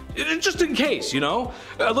cadavers. Just in case, you know?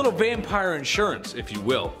 A little vampire insurance, if you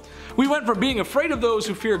will. We went from being afraid of those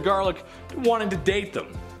who fear garlic to wanting to date them.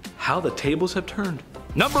 How the tables have turned.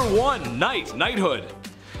 Number 1, knighthood.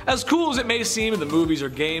 As cool as it may seem in the movies or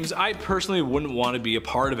games, I personally wouldn't want to be a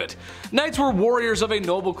part of it. Knights were warriors of a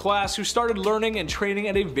noble class who started learning and training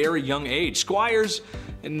at a very young age. Squires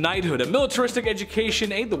and knighthood. A militaristic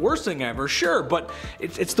education ain't the worst thing ever, sure, but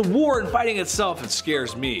it's the war and fighting itself that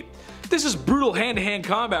scares me. This is brutal hand-to-hand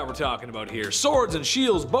combat we're talking about here. Swords and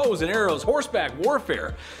shields, bows and arrows, horseback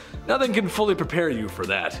warfare. Nothing can fully prepare you for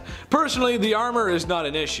that. Personally, the armor is not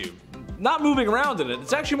an issue. Not moving around in it,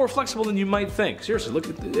 it's actually more flexible than you might think. Seriously, look,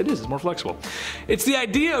 it's more flexible. It's the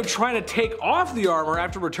idea of trying to take off the armor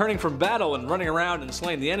after returning from battle and running around and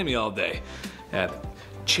slaying the enemy all day.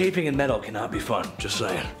 Chafing in metal cannot be fun, just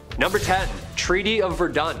saying. Number 10, Treaty of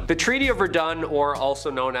Verdun. The Treaty of Verdun, or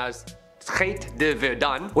also known as Traité de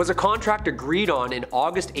Verdun, was a contract agreed on in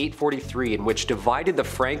August 843 in which divided the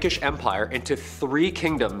Frankish Empire into 3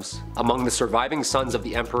 kingdoms among the surviving sons of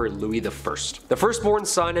the Emperor Louis I, the firstborn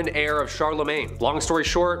son and heir of Charlemagne. Long story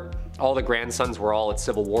short, all the grandsons were all at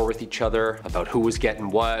civil war with each other about who was getting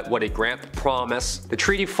what did Grant promise. The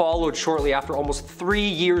treaty followed shortly after almost 3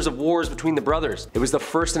 years of wars between the brothers. It was the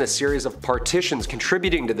first in a series of partitions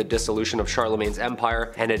contributing to the dissolution of Charlemagne's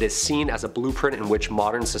empire, and it is seen as a blueprint in which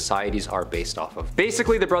modern societies are based off of.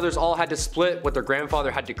 Basically, the brothers all had to split what their grandfather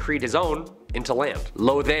had decreed his own into land.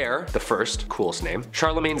 Lothair the First, coolest name,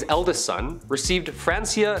 Charlemagne's eldest son, received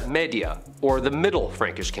Francia Media, or the Middle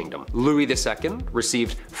Frankish Kingdom. Louis II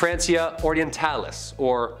received Francia Orientalis,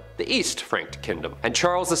 or the East Frank Kingdom. And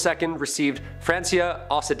Charles II received Francia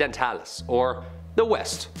Occidentalis, or the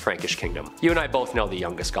West Frankish Kingdom. You and I both know the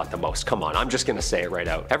youngest got the most. Come on, I'm just gonna say it right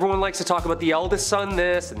out. Everyone likes to talk about the eldest son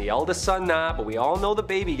this and the eldest son that, but we all know the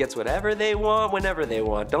baby gets whatever they want whenever they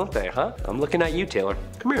want, don't they, huh? I'm looking at you, Taylor.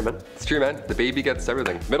 Come here, man. It's true, man. The baby gets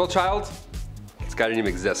everything. Middle child? This guy didn't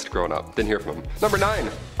even exist growing up. Didn't hear from him. Number 9,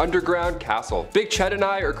 Underground Castle. Big Chet and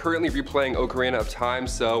I are currently replaying Ocarina of Time,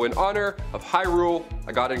 so in honor of Hyrule,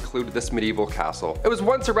 I gotta include this medieval castle. It was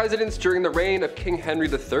once a residence during the reign of King Henry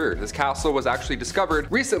III. This castle was actually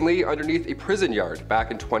discovered recently underneath a prison yard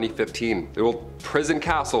back in 2015. The old prison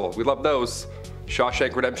castle, we love those.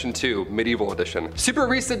 Shawshank Redemption 2, Medieval Edition. Super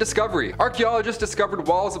recent discovery. Archaeologists discovered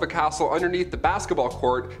walls of a castle underneath the basketball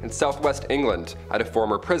court in southwest England at a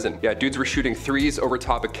former prison. Yeah, dudes were shooting threes over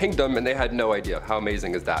top a kingdom and they had no idea. How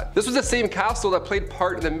amazing is that? This was the same castle that played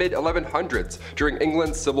part in the mid-1100s during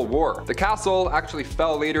England's Civil War. The castle actually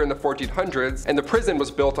fell later in the 1400s, and the prison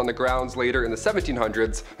was built on the grounds later in the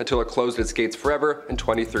 1700s until it closed its gates forever in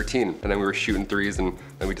 2013. And then we were shooting threes and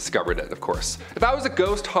then we discovered it, of course. If I was a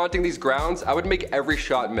ghost haunting these grounds, I would make every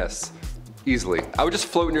shot miss. Easily. I would just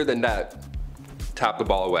float near the net, tap the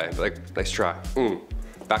ball away. Like, nice try.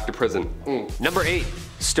 Back to prison. Number 8.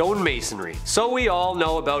 Stonemasonry. So we all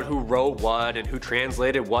know about who wrote what and who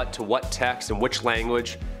translated what to what text and which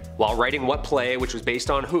language, while writing what play, which was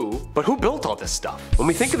based on who. But who built all this stuff? When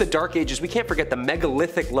we think of the Dark Ages, we can't forget the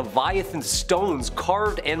megalithic Leviathan stones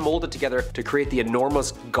carved and molded together to create the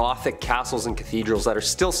enormous Gothic castles and cathedrals that are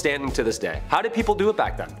still standing to this day. How did people do it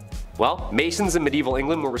back then? Well, masons in medieval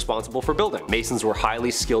England were responsible for building. Masons were highly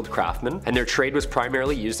skilled craftsmen, and their trade was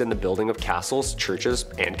primarily used in the building of castles, churches,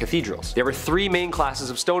 and cathedrals. There were 3 main classes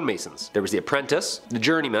of stonemasons. There was the apprentice, the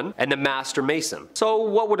journeyman, and the master mason. So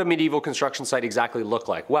what would a medieval construction site exactly look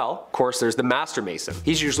like? Well, of course there's the master mason.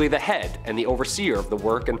 He's usually the head and the overseer of the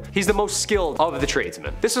work, and he's the most skilled of the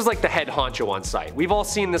tradesmen. This is like the head honcho on site. We've all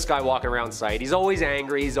seen this guy walking around site. He's always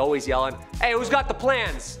angry, he's always yelling, "Hey, who's got the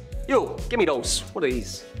plans? You, give me those. What are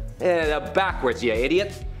these? Backwards, you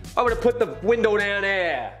idiot. I'm gonna put the window down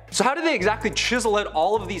there." So how did they exactly chisel out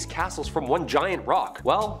all of these castles from one giant rock?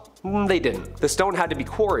 Well, they didn't. The stone had to be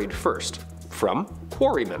quarried first from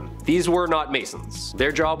quarrymen. These were not masons.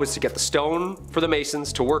 Their job was to get the stone for the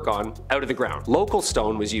masons to work on out of the ground. Local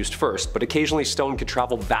stone was used first, but occasionally stone could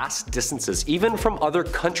travel vast distances, even from other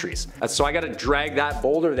countries. So I gotta drag that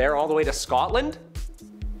boulder there all the way to Scotland?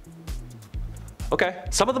 Okay.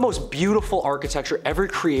 Some of the most beautiful architecture ever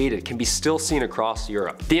created can be still seen across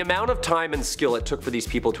Europe. The amount of time and skill it took for these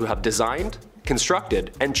people to have designed,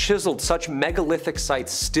 constructed, and chiseled such megalithic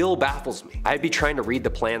sites still baffles me. I'd be trying to read the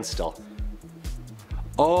plans still.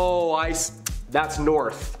 Oh, that's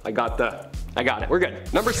north. I got it. We're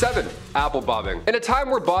good. Number 7, apple bobbing. In a time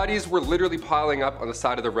where bodies were literally piling up on the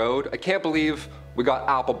side of the road, I can't believe we got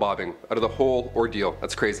apple bobbing out of the whole ordeal.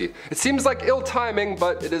 That's crazy. It seems like ill timing,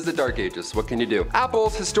 but it is the Dark Ages. What can you do?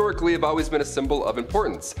 Apples historically have always been a symbol of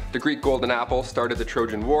importance. The Greek golden apple started the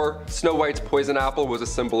Trojan War. Snow White's poison apple was a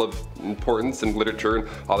symbol of importance in literature and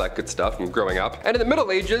all that good stuff from growing up. And in the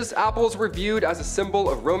Middle Ages, apples were viewed as a symbol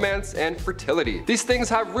of romance and fertility. These things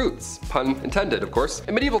have roots, pun intended, of course.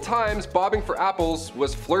 In medieval times, bobbing for apples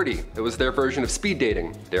was flirty. It was their version of speed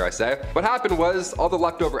dating, dare I say. What happened was all the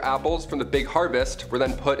leftover apples from the big harvest were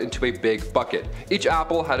then put into a big bucket. Each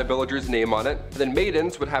apple had a villager's name on it, and then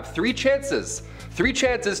maidens would have 3 chances. 3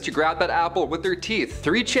 chances to grab that apple with their teeth.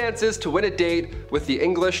 3 chances to win a date with the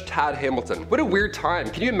English Tad Hamilton. What a weird time.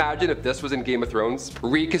 Can you imagine if this was in Game of Thrones?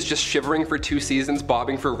 Reek is just shivering for 2 seasons,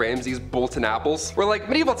 bobbing for Ramsay's Bolton apples. We're like,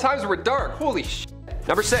 medieval times were dark, holy sh**.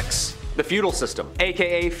 Number 6. The feudal system,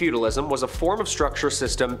 aka feudalism, was a form of structure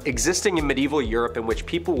system existing in medieval Europe in which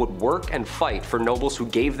people would work and fight for nobles who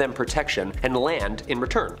gave them protection and land in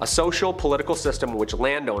return. A social political system in which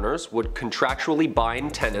landowners would contractually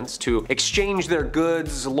bind tenants to exchange their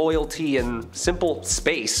goods, loyalty, and simple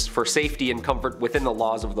space for safety and comfort within the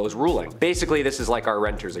laws of those ruling. Basically, this is like our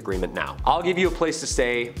renter's agreement now. I'll give you a place to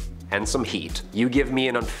stay and some heat. You give me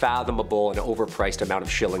an unfathomable and overpriced amount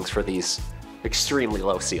of shillings for these extremely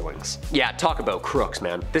low ceilings. Yeah, talk about crooks,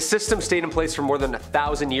 man. This system stayed in place for more than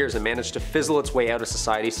 1,000 years and managed to fizzle its way out of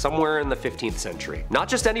society somewhere in the 15th century. Not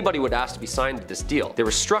just anybody would ask to be signed to this deal. There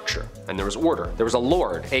was structure and there was order. There was a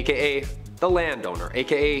lord, aka the landowner,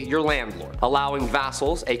 aka your landlord, allowing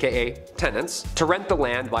vassals, aka tenants, to rent the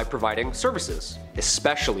land by providing services,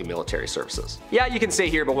 especially military services. Yeah, you can stay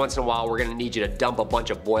here, but once in a while we're gonna need you to dump a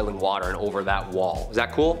bunch of boiling water and over that wall. Is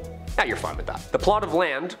that cool? Yeah, you're fine with that. The plot of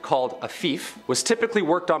land, called a fief, was typically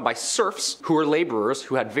worked on by serfs who were laborers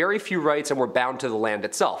who had very few rights and were bound to the land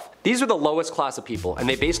itself. These were the lowest class of people, and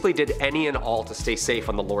they basically did any and all to stay safe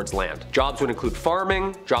on the lord's land. Jobs would include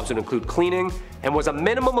farming, jobs would include cleaning, and was a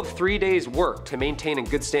minimum of 3 days work to maintain in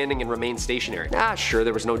good standing and remain stationary. Sure,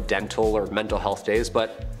 there was no dental or mental health days,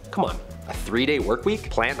 but come on, a 3-day work week?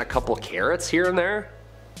 Plant a couple carrots here and there?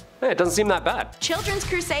 It doesn't seem that bad. Children's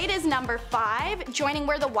Crusade is number 5. Joining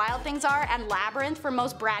Where the Wild Things Are and Labyrinth for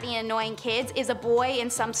most bratty and annoying kids is a boy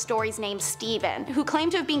in some stories named Stephen, who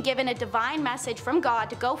claimed to have been given a divine message from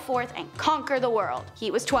God to go forth and conquer the world.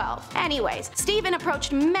 He was 12. Anyways, Stephen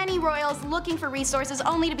approached many royals looking for resources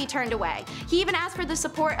only to be turned away. He even asked for the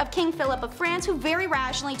support of King Philip of France, who very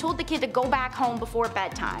rationally told the kid to go back home before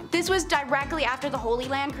bedtime. This was directly after the Holy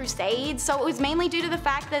Land Crusade, so it was mainly due to the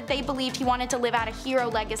fact that they believed he wanted to live out a hero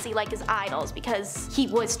legacy like his idols because he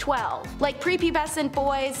was 12. Like prepubescent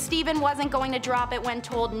boys, Stephen wasn't going to drop it when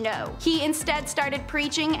told no. He instead started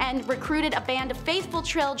preaching and recruited a band of faithful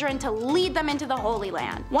children to lead them into the Holy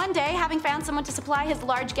Land. One day, having found someone to supply his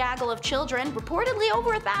large gaggle of children, reportedly over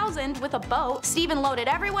 1,000, with a boat, Stephen loaded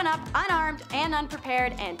everyone up unarmed and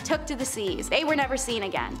unprepared and took to the seas. They were never seen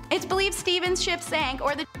again. It's believed Stephen's ship sank,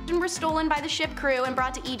 or the children were stolen by the ship crew and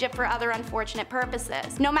brought to Egypt for other unfortunate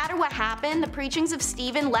purposes. No matter what happened, the preachings of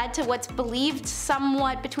Stephen led to what's believed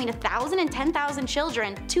somewhat between 1,000 and 10,000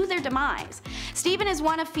 children to their demise. Stephen is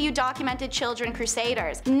one of few documented children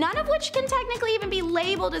crusaders, none of which can technically even be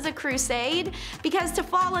labeled as a crusade, because to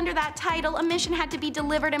fall under that title, a mission had to be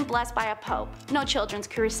delivered and blessed by a pope. No children's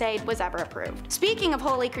crusade was ever approved. Speaking of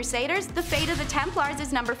holy crusaders, the fate of the Templars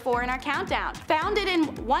is number 4 in our countdown. Founded in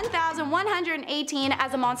 1118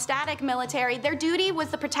 as a monastic military, their duty was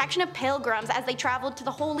the protection of pilgrims as they traveled to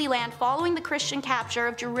the Holy Land following the Christian capture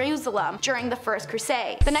of Jerusalem during the First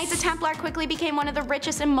Crusade. The Knights of Templar quickly became one of the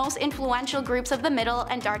richest and most influential groups of the Middle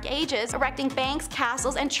and Dark Ages, erecting banks,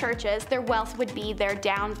 castles, and churches. Their wealth would be their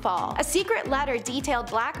downfall. A secret letter detailed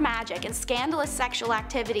black magic and scandalous sexual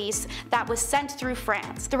activities that was sent through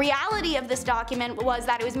France. The reality of this document was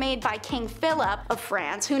that it was made by King Philip of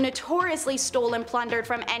France, who notoriously stole and plundered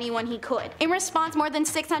from anyone he could. In response, more than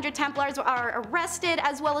 600 Templars are arrested,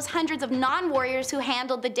 as well as hundreds of non-warriors who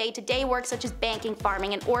handled the day-to-day work such as banking,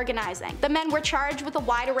 farming, and organizing. The men were charged with a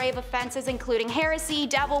wide array of offenses including heresy,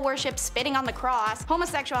 devil worship, spitting on the cross,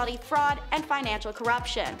 homosexuality, fraud, and financial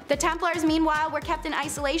corruption. The Templars, meanwhile, were kept in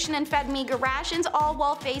isolation and fed meager rations, all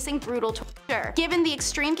while facing brutal torture. Given the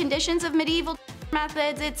extreme conditions of medieval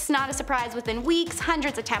methods, it's not a surprise within weeks,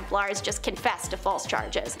 hundreds of Templars just confessed to false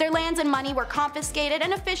charges. Their lands and money were confiscated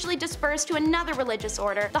and officially dispersed to another religious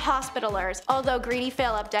order, the Hospitallers, although greedy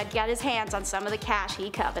Philip did get his hands on some of the cash he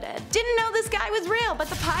coveted. Didn't know this guy was real, but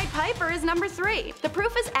the Pied Piper is number 3. The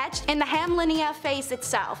proof is etched in the Hamlinia face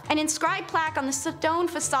itself, an inscribed plaque on the stone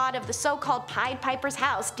facade of the so-called Pied Piper's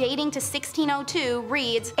house dating to 1602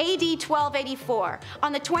 reads, AD 1284.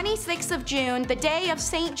 On the 26th of June, the day of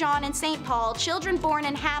St. John and St. Paul, children born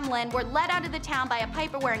in Hamelin were led out of the town by a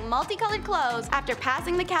piper wearing multicolored clothes. After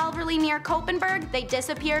passing the Calvary near Koppenberg, they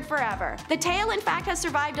disappeared forever. The tale, in fact, has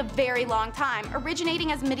survived a very long time.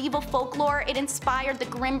 Originating as medieval folklore, it inspired the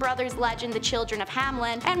Grimm brothers' legend, The Children of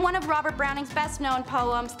Hamelin, and one of Robert Browning's best-known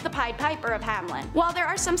poems, The Pied Piper of Hamelin. While there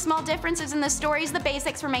are some small differences in the stories, the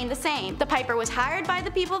basics remain the same. The piper was hired by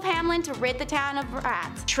the people of Hamelin to rid the town of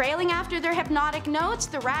rats. Trailing after their hypnotic notes,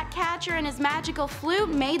 the rat catcher and his magical flute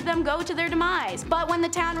made them go to their demise. But when the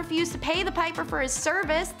town refused to pay the piper for his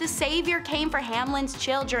service, the savior came for Hamelin's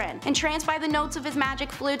children. Entranced by the notes of his magic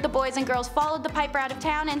flute, the boys and girls followed the piper out of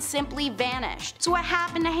town and simply vanished. So what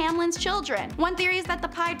happened to Hamelin's children? One theory is that the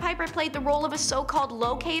Pied Piper played the role of a so-called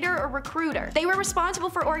locator or recruiter. They were responsible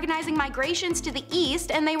for organizing migrations to the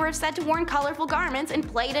east, and they were said to wear colorful garments and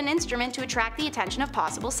played an instrument to attract the attention of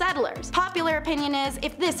possible settlers. Popular opinion is,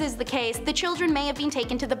 if this is the case, the children may have been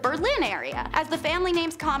taken to the Berlin area, as the family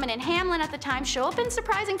names common in Hamelin at the time show up in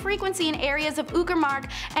surprising frequency in areas of Uckermark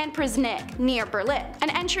and Prisnick, near Berlin.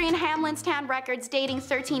 An entry in Hamelin's town records dating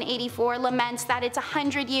 1384 laments that it's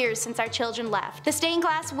 100 years since our children left. The stained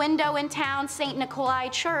glass window in town St. Nikolai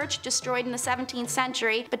Church, destroyed in the 17th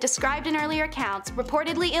century, but described in earlier accounts,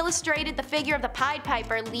 reportedly illustrated the figure of the Pied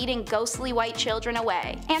Piper leading ghostly white children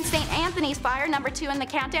away. And St. Anthony's fire, number 2 in the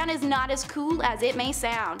countdown, is not as cool as it may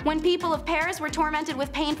sound. When people of Paris were tormented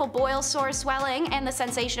with painful boils, sores, swelling, and the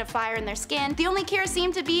sensation of fire in their skin, the only cure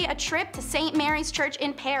seemed to be a trip to St. Mary's Church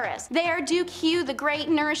in Paris. There, Duke Hugh the Great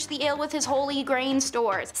nourished the ill with his holy grain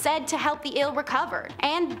stores, said to help the ill recover.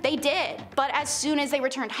 And they did. But as soon as they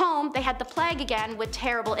returned home, they had the plague again with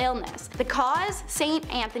terrible illness. The cause? St.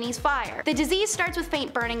 Anthony's fire. The disease starts with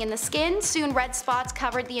faint burning in the skin. Soon red spots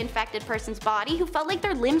covered the infected person's body, who felt like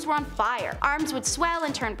their limbs were on fire. Arms would swell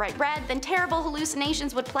and turn bright red, then terrible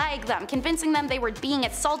hallucinations would plague them, convincing them they were being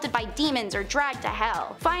assaulted by demons or dragged to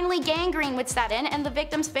hell. Finally, gangrene strain would set in and the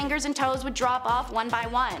victim's fingers and toes would drop off one by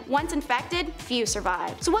one. Once infected, few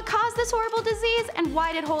survived. So what caused this horrible disease, and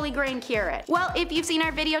why did holy grain cure it? Well, if you've seen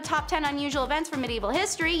our video Top 10 Unusual Events from Medieval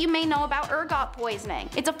History, you may know about ergot poisoning.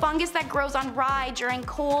 It's a fungus that grows on rye during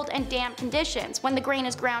cold and damp conditions. When the grain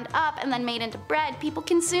is ground up and then made into bread, people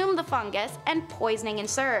consume the fungus and poisoning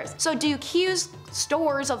ensues. So Duquesne's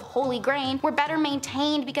stores of holy grain were better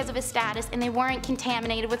maintained because of his status and they weren't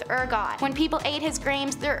contaminated with ergot. When people ate his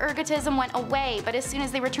grains, their ergotism went away, but as soon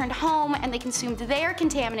as they returned home and they consumed their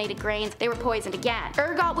contaminated grains, they were poisoned again.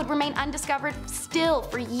 Ergot would remain undiscovered still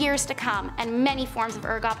for years to come, and many forms of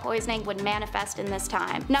ergot poisoning would manifest in this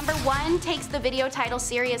time. Number 1 takes the video title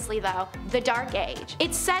seriously though, the Dark Age.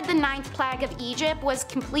 It's said the 9th plague of Egypt was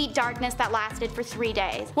complete darkness that lasted for 3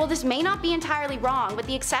 days. Well, this may not be entirely wrong, with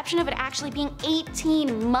the exception of it actually being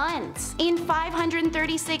 18 months. In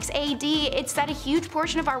 536 AD, it said a huge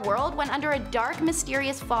portion of our world went under a dark,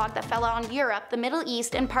 mysterious fog that fell on Europe, the Middle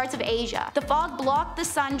East, and parts of Asia. The fog blocked the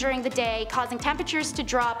sun during the day, causing temperatures to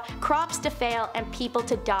drop, crops to fail, and people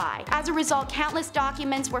to die. As a result, countless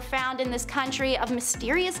documents were found in this country of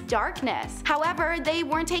mysterious darkness. However, they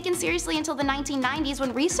weren't taken seriously until the 1990s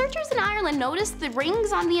when researchers in Ireland noticed the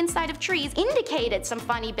rings on the inside of trees indicated some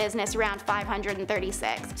funny business around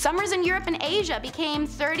 536. Summers in Europe and Asia became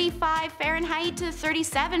 35 Fahrenheit to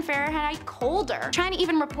 37 Fahrenheit colder, China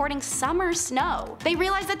even reporting summer snow. They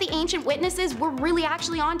realized that the ancient witnesses were really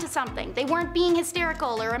actually onto something. They weren't being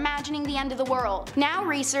hysterical or imagining the end of the world. Now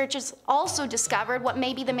researchers also discovered what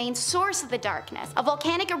may be the main source of the darkness. A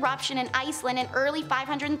volcanic eruption in Iceland in early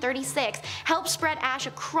 536 helped spread ash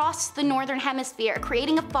across the northern hemisphere,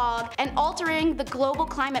 creating a fog and altering the global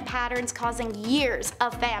climate patterns, causing years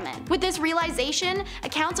of famine. With this realization,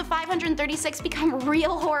 accounts of 536 become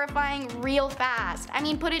real horrifying real fast. I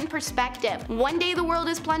mean, put it in perspective. One day the world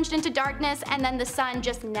is plunged into darkness and then the sun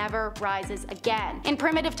just never rises again. In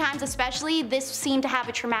primitive times especially, this seemed to have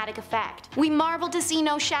a traumatic effect. We marvel to see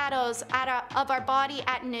no shadows of our body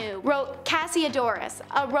at noon, wrote Cassiodorus,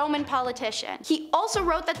 a Roman politician. He also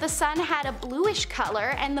wrote that the sun had a bluish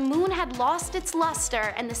color and the moon had lost its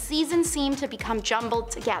luster and the seasons seemed to become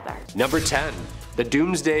jumbled together. Number 10. The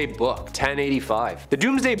Doomsday Book, 1085. The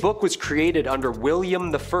Doomsday Book was created under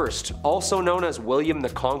William I, also known as William the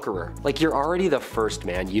Conqueror. Like, you're already the first,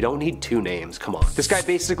 man. You don't need 2 names, come on. This guy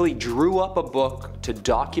basically drew up a book to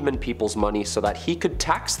document people's money so that he could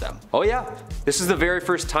tax them. Oh yeah, this is the very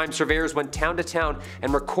first time surveyors went town to town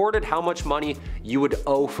and recorded how much money you would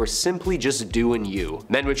owe for simply just doing you.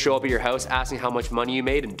 Men would show up at your house asking how much money you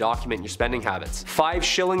made and document your spending habits. 5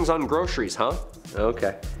 shillings on groceries, huh?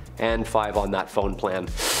 Okay. And 5 on that phone plan.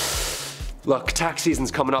 Look, tax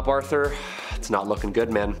season's coming up, Arthur. It's not looking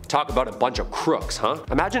good, man. Talk about a bunch of crooks, huh?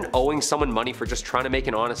 Imagine owing someone money for just trying to make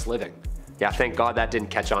an honest living. Yeah, thank God that didn't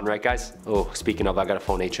catch on, right guys? Oh, speaking of, I gotta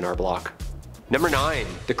phone H&R Block. Number 9.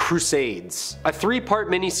 The Crusades. A 3-part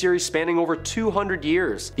miniseries spanning over 200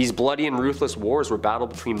 years. These bloody and ruthless wars were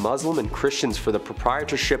battled between Muslim and Christians for the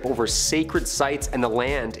proprietorship over sacred sites and the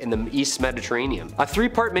land in the East Mediterranean. A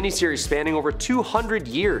 3-part miniseries spanning over 200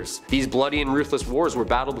 years. These bloody and ruthless wars were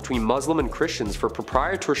battled between Muslim and Christians for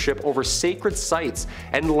proprietorship over sacred sites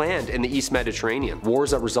and land in the East Mediterranean.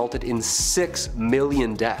 Wars that resulted in 6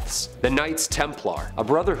 million deaths. The Knights Templar, a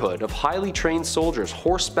brotherhood of highly trained soldiers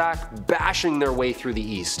horseback bashing their way through the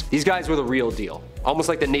East. These guys were the real deal, almost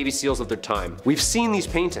like the Navy SEALs of their time. We've seen these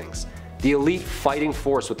paintings. The elite fighting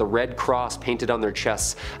force with the red cross painted on their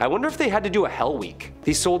chests. I wonder if they had to do a Hell Week.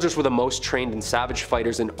 These soldiers were the most trained and savage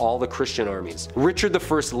fighters in all the Christian armies. Richard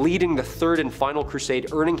I leading the 3rd and final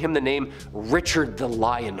crusade, earning him the name Richard the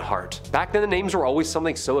Lionheart. Back then the names were always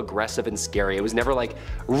something so aggressive and scary. It was never like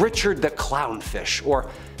Richard the Clownfish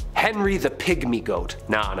or Henry the Pygmy Goat.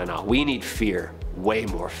 No, we need fear. Way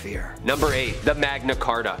more fear. Number 8. The Magna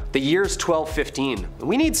Carta. The year's 1215.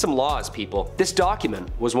 We need some laws, people. This document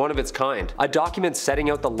was one of its kind. A document setting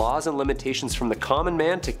out the laws and limitations from the common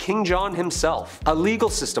man to King John himself. A legal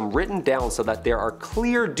system written down so that there are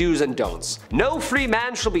clear do's and don'ts. No free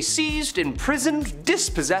man shall be seized, imprisoned,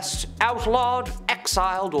 dispossessed, outlawed,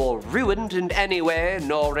 exiled, or ruined in any way,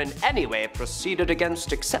 nor in any way proceeded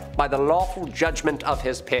against except by the lawful judgment of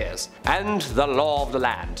his peers, and the law of the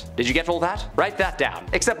land. Did you get all that? Write that down.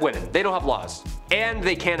 Except women. They don't have laws. And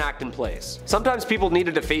they can't act in plays. Sometimes people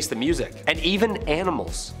needed to face the music. And even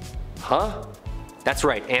animals. Huh? That's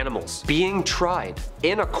right, animals. Being tried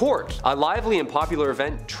in a court. A lively and popular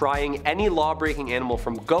event trying any law-breaking animal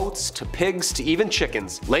from goats to pigs to even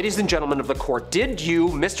chickens. Ladies and gentlemen of the court, did you,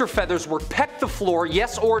 Mr. Feathersworth, peck the floor,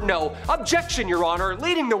 yes or no? Objection, Your Honor,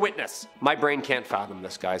 leading the witness. My brain can't fathom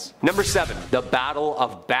this, guys. Number 7, the Battle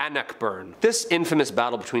of Bannockburn. This infamous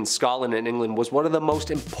battle between Scotland and England was one of the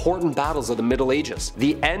most important battles of the Middle Ages.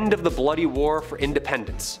 The end of the bloody war for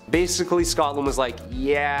independence. Basically, Scotland was like,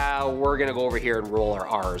 yeah, we're gonna go over here and roll our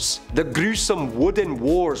R's. The gruesome wooden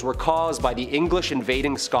wars were caused by the English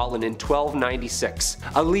invading Scotland in 1296.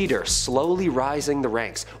 A leader slowly rising the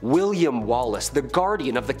ranks, William Wallace, the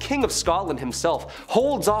guardian of the King of Scotland himself,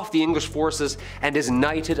 holds off the English forces and is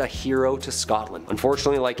knighted a hero to Scotland.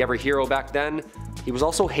 Unfortunately, like every hero back then, he was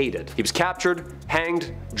also hated. He was captured,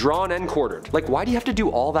 hanged, drawn, and quartered. Like, why do you have to do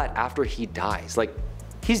all that after he dies? Like,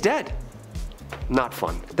 he's dead. Not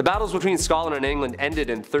fun. The battles between Scotland and England ended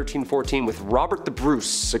in 1314 with Robert the Bruce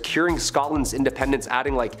securing Scotland's independence,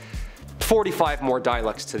 adding like 45 more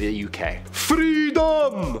dialects to the UK.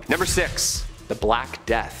 Freedom! Number 6, the Black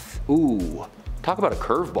Death. Ooh, talk about a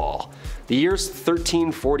curveball. The year's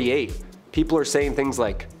 1348. People are saying things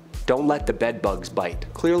like, don't let the bed bugs bite.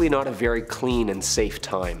 Clearly not a very clean and safe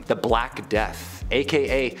time. The Black Death,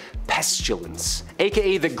 aka pestilence,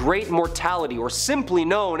 aka the Great Mortality, or simply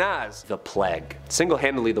known as the Plague.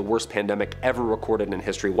 Single-handedly the worst pandemic ever recorded in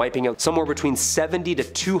history, wiping out somewhere between 70 to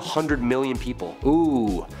 200 million people.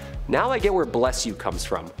 Ooh, now I get where bless you comes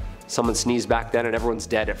from. Someone sneezed back then and everyone's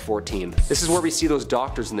dead at 14. This is where we see those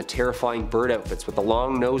doctors in the terrifying bird outfits with the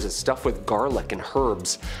long noses stuffed with garlic and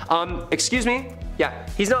herbs. Excuse me? Yeah,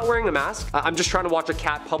 he's not wearing a mask. I'm just trying to watch a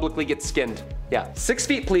cat publicly get skinned. Yeah, 6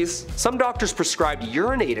 feet please. Some doctors prescribed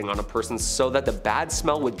urinating on a person so that the bad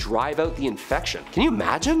smell would drive out the infection. Can you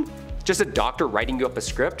imagine? Just a doctor writing you up a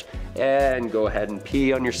script and go ahead and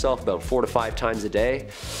pee on yourself about 4 to 5 times a day.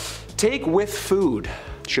 Take with food.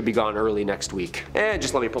 Should be gone early next week. And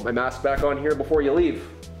just let me put my mask back on here before you leave.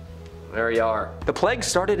 There you are. The plague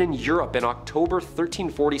started in Europe in October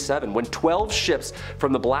 1347 when 12 ships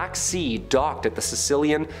from the Black Sea docked at the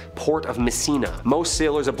Sicilian port of Messina. Most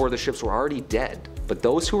sailors aboard the ships were already dead, but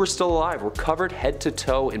those who were still alive were covered head to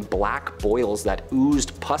toe in black boils that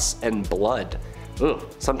oozed pus and blood. Ugh.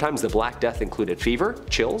 Sometimes the Black Death included fever,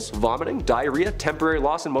 chills, vomiting, diarrhea, temporary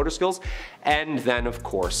loss in motor skills, and then of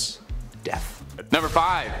course, death. Number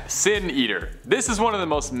 5, Sin Eater. This is one of the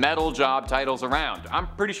most metal job titles around. I'm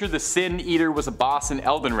pretty sure the Sin Eater was a boss in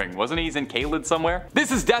Elden Ring, wasn't he? He's in Caelid somewhere.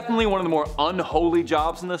 This is definitely one of the more unholy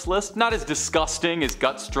jobs in this list. Not as disgusting as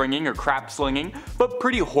gut stringing or crap slinging, but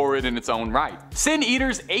pretty horrid in its own right. Sin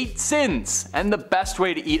Eaters ate sins, and the best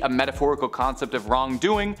way to eat a metaphorical concept of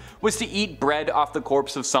wrongdoing was to eat bread off the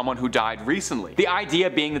corpse of someone who died recently. The idea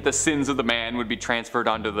being that the sins of the man would be transferred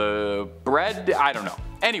onto the bread? I don't know.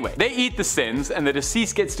 Anyway, they eat the sins, and the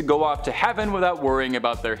deceased gets to go off to heaven without worrying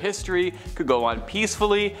about their history, could go on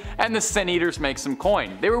peacefully, and the Sin Eaters make some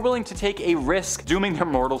coin. They were willing to take a risk, dooming their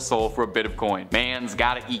mortal soul for a bit of coin. Man's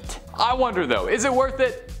gotta eat. I wonder though, is it worth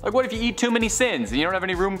it? Like, what if you eat too many sins and you don't have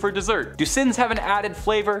any room for dessert? Do sins have an added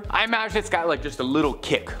flavor? I imagine it's got like just a little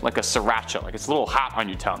kick, like a sriracha, like it's a little hot on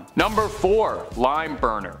your tongue. Number 4, lime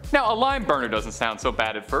burner. Now, a lime burner doesn't sound so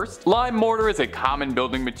bad at first. Lime mortar is a common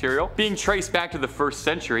building material, being traced back to the 1st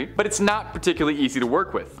century, but it's not particularly easy to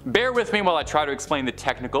work with. Bear with me while I try to explain the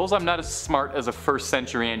technicals. I'm not as smart as a 1st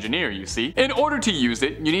century engineer, you see. In order to use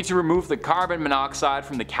it, you need to remove the carbon monoxide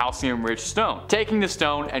from the calcium-rich stone, taking the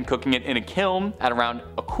stone and cooking it in a kiln at around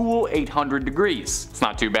a cool 800 degrees. It's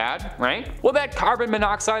not too bad, right? Well, that carbon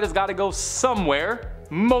monoxide has got to go somewhere,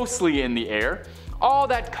 mostly in the air. All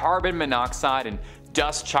that carbon monoxide and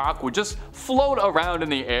dust chalk would just float around in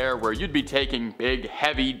the air where you'd be taking big,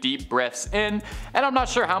 heavy, deep breaths in, and I'm not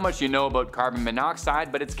sure how much you know about carbon monoxide,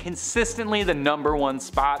 but it's consistently the #1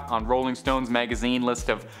 spot on Rolling Stone's magazine list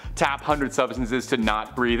of top 100 substances to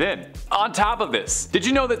not breathe in. On top of this, did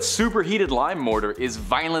you know that superheated lime mortar is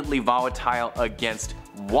violently volatile against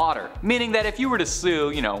water? Meaning that if you were to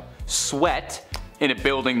sweat in a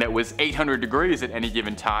building that was 800 degrees at any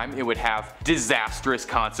given time, it would have disastrous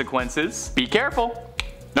consequences. Be careful.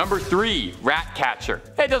 Number 3, rat catcher.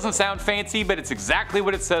 It doesn't sound fancy, but it's exactly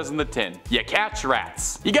what it says in the tin. You catch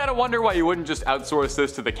rats. You gotta wonder why you wouldn't just outsource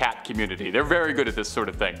this to the cat community. They're very good at this sort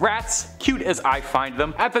of thing. Rats, cute as I find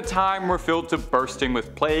them, at the time were filled to bursting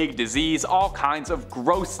with plague, disease, all kinds of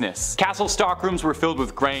grossness. Castle stockrooms were filled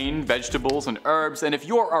with grain, vegetables, and herbs, and if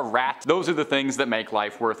you're a rat, those are the things that make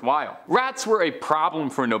life worthwhile. Rats were a problem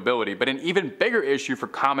for nobility, but an even bigger issue for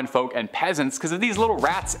common folk and peasants, because if these little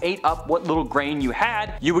rats ate up what little grain you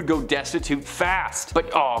had, you would go destitute fast.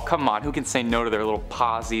 But oh, come on, who can say no to their little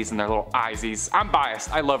pawsies and their little eyesies? I'm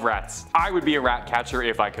biased, I love rats. I would be a rat catcher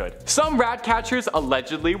if I could. Some rat catchers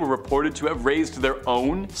allegedly were reported to have raised their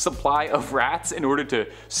own supply of rats in order to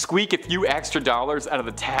squeak a few extra dollars out of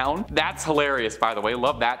the town. That's hilarious, by the way,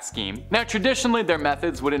 love that scheme. Now traditionally their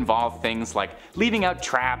methods would involve things like leaving out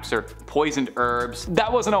traps or poisoned herbs.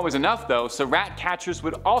 That wasn't always enough though, so rat catchers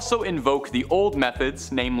would also invoke the old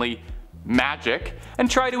methods, namely magic,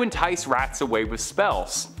 and try to entice rats away with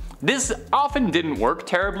spells. This often didn't work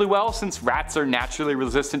terribly well since rats are naturally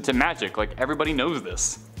resistant to magic, like everybody knows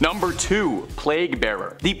this. Number 2. Plague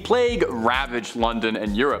Bearer. The plague ravaged London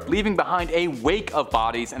and Europe, leaving behind a wake of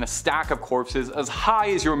bodies and a stack of corpses as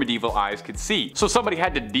high as your medieval eyes could see. So somebody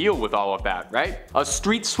had to deal with all of that, right? A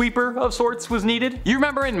street sweeper of sorts was needed. You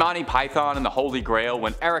remember in Monty Python and the Holy Grail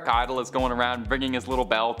when Eric Idle is going around ringing his little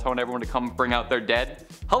bell telling everyone to come bring out their dead?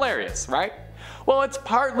 Hilarious, right? Well, it's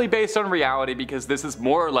partly based on reality because this is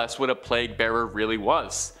more or less what a plague bearer really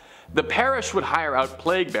was. The parish would hire out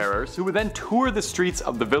plague bearers who would then tour the streets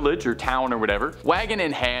of the village or town or whatever, wagon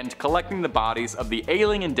in hand, collecting the bodies of the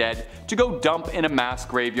ailing and dead to go dump in a mass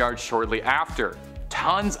graveyard shortly after.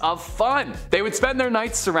 Tons of fun! They would spend their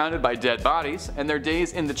nights surrounded by dead bodies and their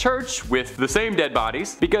days in the church with the same dead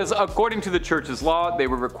bodies because according to the church's law they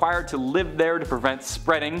were required to live there to prevent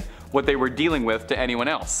spreading what they were dealing with to anyone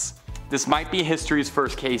else. This might be history's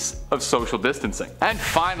first case of social distancing. And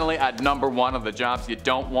finally, at number 1 of the jobs you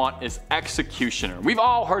don't want is executioner. We've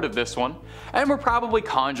all heard of this one, and we're probably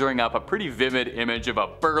conjuring up a pretty vivid image of a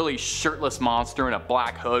burly shirtless monster in a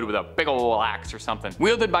black hood with a big ol' axe or something,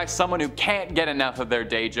 wielded by someone who can't get enough of their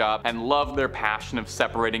day job and love their passion of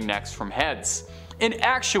separating necks from heads. In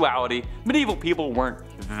actuality, medieval people weren't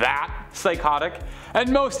that psychotic,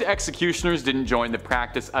 and most executioners didn't join the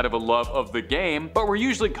practice out of a love of the game, but were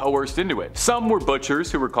usually coerced into it. Some were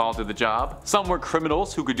butchers who were called to the job, some were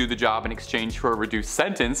criminals who could do the job in exchange for a reduced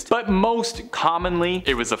sentence, but most commonly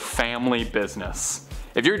it was a family business.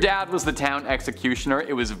 If your dad was the town executioner,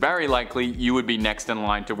 it was very likely you would be next in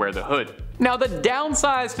line to wear the hood. Now the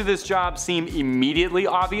downsides to this job seem immediately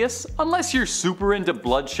obvious. Unless you're super into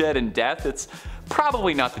bloodshed and death, it's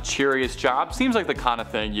probably not the cheeriest job. Seems like the kind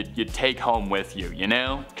of thing you'd take home with you, you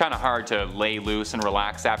know? Kinda hard to lay loose and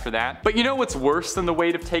relax after that. But you know what's worse than the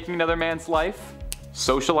weight of taking another man's life?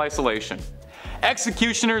 Social isolation.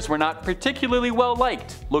 Executioners were not particularly well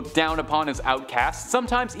liked, looked down upon as outcasts,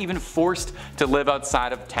 sometimes even forced to live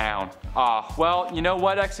outside of town. Well, you know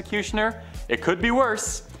what, executioner? It could be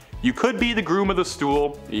worse. You could be the groom of the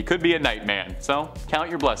stool, you could be a nightman, so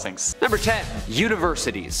count your blessings. Number 10.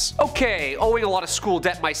 Universities. Okay, owing a lot of school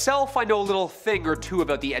debt myself, I know a little thing or two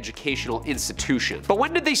about the educational institution. But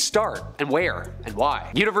when did they start? And where? And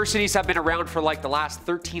why? Universities have been around for like the last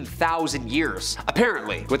 13,000 years.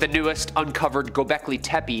 Apparently, with the newest uncovered Göbekli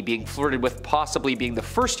Tepe being flirted with possibly being the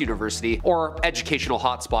first university or educational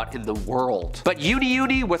hotspot in the world. But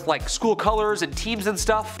uni with like school colors and teams and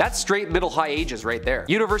stuff, that's straight middle high ages right there.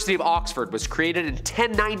 University of Oxford was created in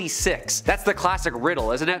 1096. That's the classic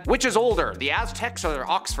riddle, isn't it? Which is older, the Aztecs or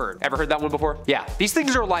Oxford? Ever heard that one before? Yeah, these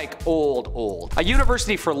things are like old. A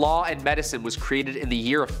university for law and medicine was created in the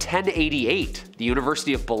year of 1088, the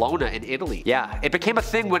University of Bologna in Italy. Yeah, it became a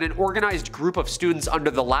thing when an organized group of students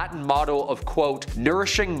under the Latin motto of quote,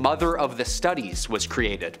 nourishing mother of the studies was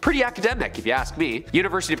created. Pretty academic if you ask me.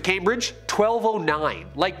 University of Cambridge, 1209.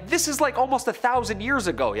 Like this is like almost 1,000 years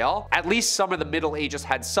ago, y'all. At least some of the Middle Ages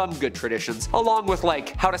had some good traditions, along with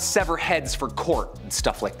like how to sever heads for court and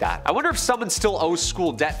stuff like that. I wonder if someone still owes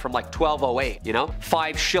school debt from like 1208, you know?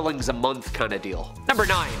 5 shillings a month kind of deal. Number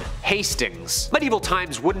 9. Hastings. Medieval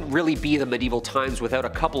times wouldn't really be the medieval times without a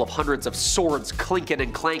couple of hundreds of swords clinking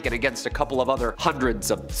and clanking against a couple of other hundreds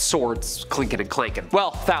of swords clinking and clanking. Well,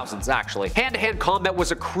 thousands actually. Hand-to-hand combat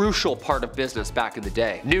was a crucial part of business back in the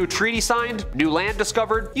day. New treaty signed, new land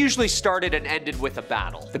discovered, usually started and ended with a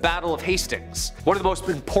battle. The Battle of Hastings. One of the most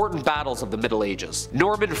important battles of the Middle Ages.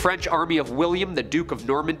 Norman-French army of William, the Duke of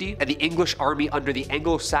Normandy, and the English army under the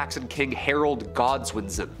Anglo-Saxon king Harold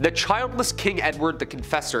Godwinson. The childless King Edward the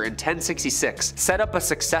Confessor in 1066 set up a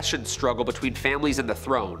succession struggle between families and the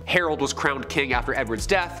throne. Harold was crowned king after Edward's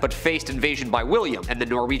death, but faced invasion by William and the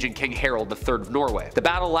Norwegian King Harold III of Norway. The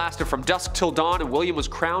battle lasted from dusk till dawn and William was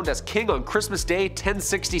crowned as king on Christmas Day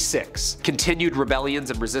 1066. Continued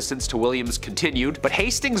rebellions and resistance to William's continued, but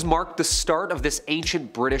Hastings marked the start of this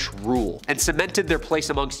ancient British rule, and cemented their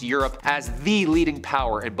place amongst Europe as the leading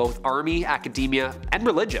power in both army, academia, and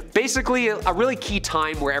religion. Basically, a really key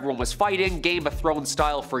time where everyone was fighting, Game of Thrones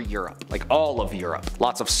style for Europe. Like all of Europe.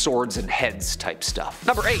 Lots of swords and heads type stuff.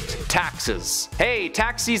 Number 8. Taxes. Hey,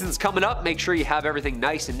 tax season's coming up. Make sure you have everything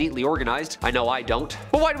nice and neatly organized. I know I don't.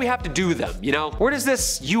 But why do we have to do them, you know? Where does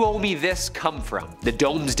this "you owe me this" come from? The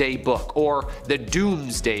Domesday Book, or the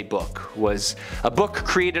Doomsday Book, was a book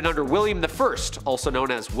created under William I, also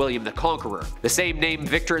known as William the Conqueror, the same name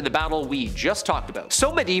victor in the battle we just talked about.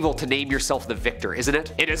 So medieval to name yourself the victor, isn't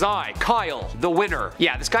it? It is I, Kyle, the winner.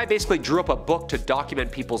 Yeah, this guy basically drew up a book to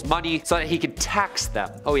document people's money so that he could tax them.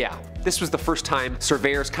 Oh yeah, this was the first time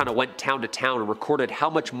surveyors kind of went town to town and recorded how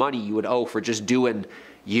much money you would owe for just doing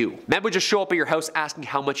you. Men would just show up at your house asking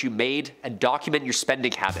how much you made and document your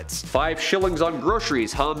spending habits. 5 shillings on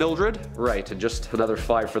groceries, huh, Mildred? Right, and just another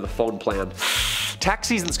 5 for the phone plan. Tax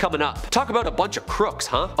season's coming up. Talk about a bunch of crooks,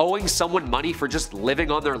 huh? Owing someone money for just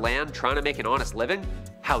living on their land, trying to make an honest living?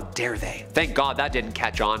 How dare they? Thank God that didn't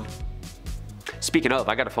catch on. Speaking of,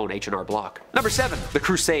 I got a phone H&R Block. Number 7. The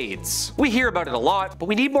Crusades. We hear about it a lot, but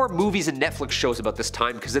we need more movies and Netflix shows about this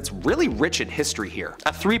time because it's really rich in history here.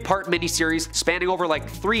 A 3-part miniseries spanning over like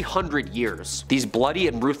 300 years. These bloody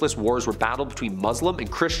and ruthless wars were battled between Muslim and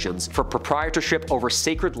Christians for proprietorship over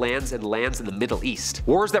sacred lands and lands in the Middle East.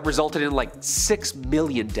 Wars that resulted in like 6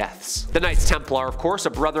 million deaths. The Knights Templar, of course,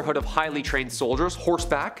 a brotherhood of highly trained soldiers,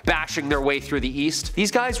 horseback, bashing their way through the East. These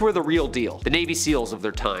guys were the real deal, the Navy SEALs of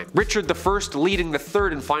their time. Richard I leading the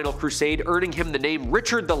 3rd and final crusade, earning him the name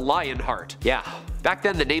Richard the Lionheart. Yeah, back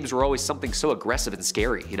then the names were always something so aggressive and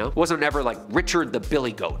scary, you know? It wasn't ever like Richard the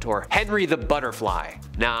Billy Goat or Henry the Butterfly.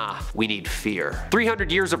 Nah, we need fear.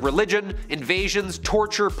 300 years of religion, invasions,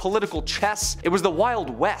 torture, political chess. It was the Wild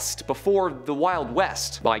West before the Wild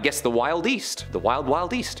West. Well, I guess the Wild East. The Wild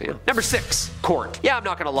Wild East, yeah. Number 6. Court. Yeah, I'm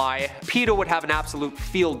not gonna lie. PETA would have an absolute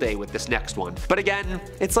field day with this next one. But again,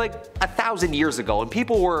 it's like 1,000 years ago and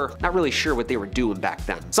people were not really sure what they were doing back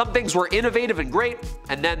then. Some things were innovative and great,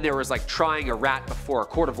 and then there was like trying a rat before a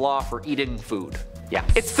court of law for eating food. Yeah.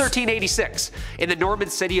 It's 1386 in the Norman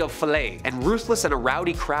city of Falaise, and ruthless and a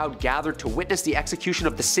rowdy crowd gathered to witness the execution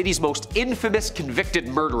of the city's most infamous convicted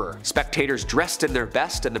murderer. Spectators dressed in their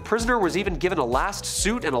best, and the prisoner was even given a last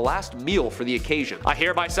suit and a last meal for the occasion. I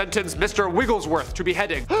hereby sentence Mr. Wigglesworth to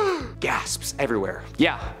beheading. Gasps everywhere.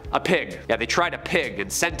 Yeah, a pig. Yeah, they tried a pig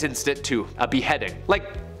and sentenced it to a beheading.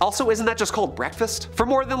 Like, also, isn't that just called breakfast? For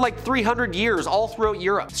more than like 300 years all throughout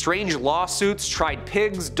Europe, strange lawsuits tried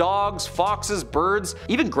pigs, dogs, foxes, birds,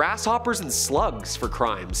 even grasshoppers and slugs for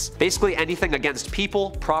crimes. Basically anything against people,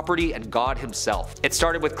 property, and God himself. It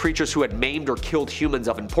started with creatures who had maimed or killed humans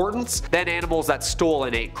of importance, then animals that stole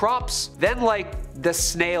and ate crops, then like the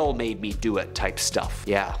snail made me do it type stuff.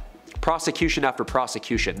 Yeah. Prosecution after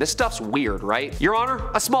prosecution. This stuff's weird, right? Your Honor,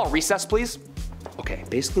 a small recess, please. Okay,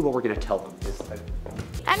 basically what we're gonna tell them is that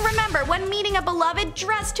And remember, when meeting a beloved,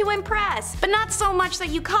 dress to impress, but not so much that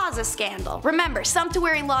you cause a scandal. Remember,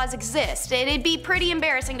 sumptuary laws exist. It'd be pretty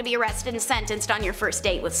embarrassing to be arrested and sentenced on your first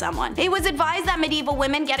date with someone. It was advised that medieval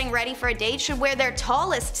women getting ready for a date should wear their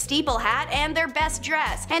tallest steeple hat and their best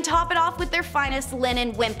dress, and top it off with their finest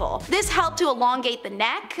linen wimple. This helped to elongate the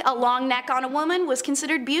neck. A long neck on a woman was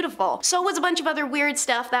considered beautiful. So was a bunch of other weird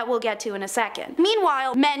stuff that we'll get to in a second.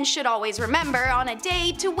 Meanwhile, men should always remember on a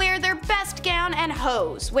date to wear their best gown and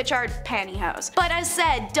hose, which are pantyhose. But as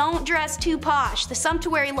said, don't dress too posh. The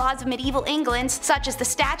sumptuary laws of medieval England, such as the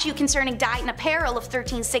statute concerning diet and apparel of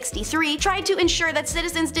 1363, tried to ensure that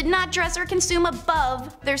citizens did not dress or consume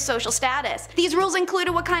above their social status. These rules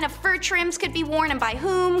included what kind of fur trims could be worn and by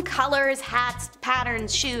whom, colors, hats,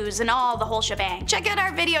 patterns, shoes, and all the whole shebang. Check out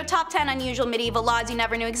our video Top 10 Unusual Medieval Laws You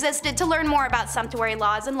Never Knew Existed to learn more about sumptuary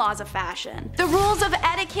laws and laws of fashion. The rules of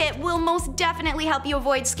etiquette will most definitely help you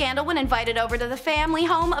avoid scandal when invited over to the family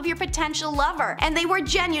home of your potential lover, and they were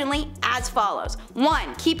genuinely as follows.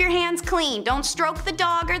 1. Keep your hands clean. Don't stroke the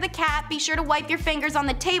dog or the cat. Be sure to wipe your fingers on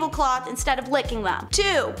the tablecloth instead of licking them.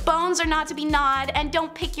 2. Bones are not to be gnawed, and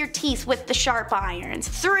don't pick your teeth with the sharp irons.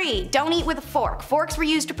 3. Don't eat with a fork. Forks were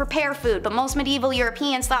used to prepare food, but most medieval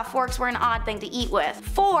Europeans thought forks were an odd thing to eat with.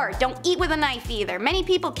 4. Don't eat with a knife either. Many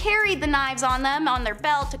people carried the knives on them on their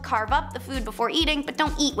belt to carve up the food before eating, but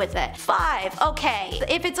don't eat with it. 5. Okay,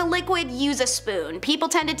 if it's a liquid, use a spoon. People People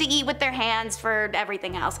tended to eat with their hands for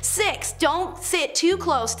everything else. 6. Don't sit too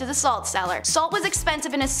close to the salt cellar. Salt was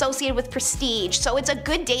expensive and associated with prestige, so it's a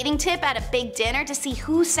good dating tip at a big dinner to see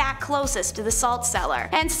who sat closest to the salt cellar.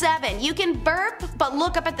 And 7. You can burp, but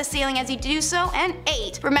look up at the ceiling as you do so. And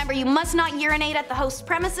 8. Remember, you must not urinate at the host's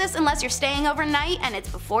premises unless you're staying overnight and it's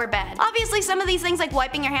before bed. Obviously, some of these things like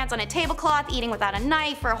wiping your hands on a tablecloth, eating without a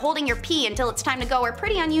knife, or holding your pee until it's time to go are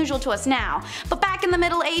pretty unusual to us now. But back in the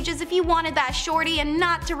Middle Ages, if you wanted that shorty and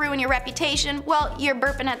not to ruin your reputation, well, you're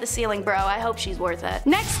burping at the ceiling, bro. I hope she's worth it.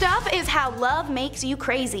 Next up is how love makes you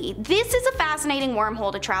crazy. This is a fascinating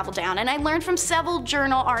wormhole to travel down, and I learned from several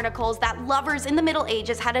journal articles that lovers in the Middle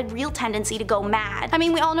Ages had a real tendency to go mad. I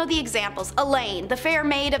mean, we all know the examples. Elaine, the fair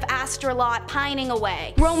maid of Astrolot, pining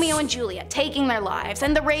away. Romeo and Juliet taking their lives,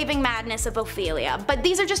 and the raving madness of Ophelia. But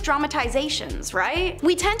these are just dramatizations, right?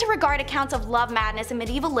 We tend to regard accounts of love madness in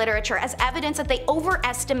medieval literature as evidence that they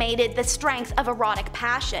overestimated the strength of erotic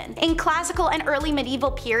passion. In classical and early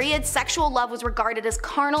medieval periods, sexual love was regarded as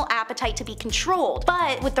carnal appetite to be controlled.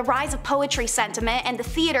 But with the rise of poetry sentiment and the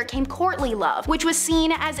theater came courtly love, which was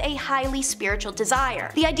seen as a highly spiritual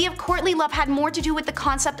desire. The idea of courtly love had more to do with the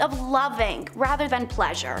concept of loving rather than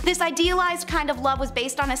pleasure. This idealized kind of love was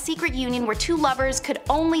based on a secret union where two lovers could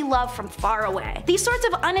only love from far away. These sorts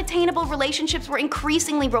of unattainable relationships were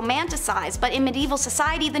increasingly romanticized, but in medieval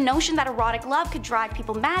society, the notion that erotic love could drive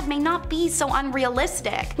people mad may not be so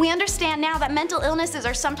unrealistic. We understand now that mental illnesses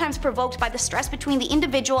are sometimes provoked by the stress between the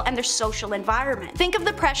individual and their social environment. Think of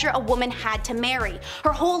the pressure a woman had to marry.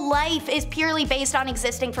 Her whole life is purely based on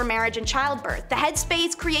existing for marriage and childbirth. The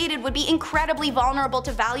headspace created would be incredibly vulnerable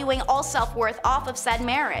to valuing all self-worth off of said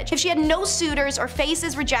marriage. If she had no suitors or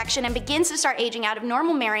faces rejection and begins to start aging out of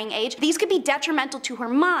normal marrying age, these could be detrimental to her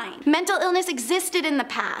mind. Mental illness existed in the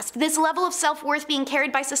past. This level of self-worth being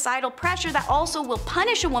carried by societal pressure that also will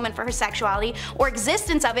punish a woman for her sexuality or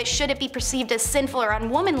existence of it should it be perceived as sinful or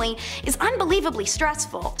unwomanly is unbelievably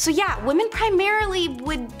stressful. So yeah, women primarily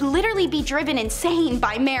would literally be driven insane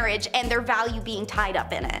by marriage and their value being tied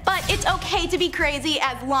up in it. But it's okay to be crazy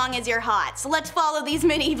as long as you're hot, so let's follow these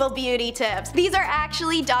medieval beauty tips. These are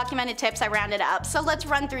actually documented tips I rounded up, so let's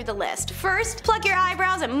run through the list. First, pluck your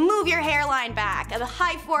eyebrows and move your hairline back. A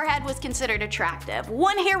high forehead was considered attractive.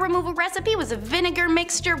 One hair removal recipe was a vinegar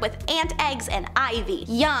mixture with ant eggs and ivy.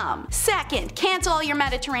 Yum. Second, cancel all your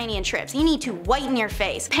Mediterranean trips. You need to whiten your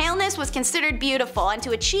face. Paleness was considered beautiful, and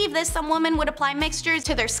to achieve this, some women would apply mixtures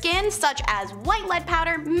to their skin such as white lead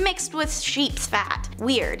powder mixed with sheep's fat.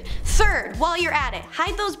 Weird. Third, while you're at it,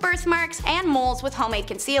 hide those birthmarks and moles with homemade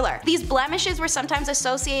concealer. These blemishes were sometimes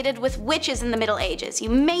associated with witches in the Middle Ages. You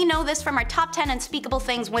may know this from our top 10 unspeakable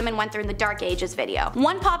things women went through in the Dark Ages video.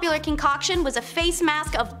 One popular concoction was a face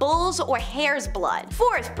mask of bull's or hare's blood.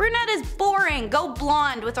 Fourth, brunette is boring. Go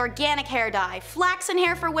blonde with organic hair dye. Flaxen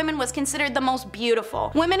hair for women was considered the most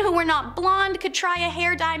beautiful. Women who were not blonde could try a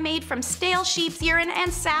hair dye made from stale sheep's urine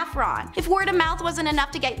and saffron. If word of mouth wasn't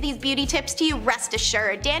enough to get these beauty tips to you, rest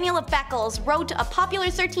assured, Daniel of Beccles wrote a popular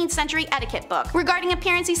 13th century etiquette book. Regarding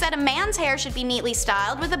appearance, he said a man's hair should be neatly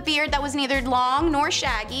styled with a beard that was neither long nor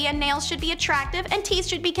shaggy, and nails should be attractive and teeth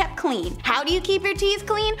should be kept clean. How do you keep your teeth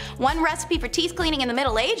clean? One recipe for teeth cleaning in the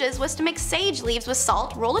Middle Ages was to mix sage leaves with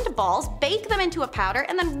salt, roll into balls, bake them into a powder,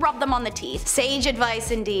 and then rub them on the teeth. Sage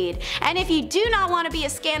advice indeed. And if you do not want to be a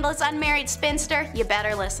scandalous unmarried spinster, you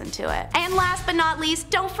better listen to it. And last but not least,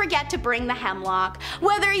 don't forget to bring the hemlock.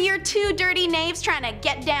 Whether you're two dirty knaves trying to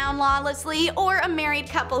get down lawlessly, or a married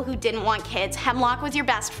couple who didn't want kids, hemlock was your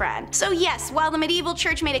best friend. So yes, while the medieval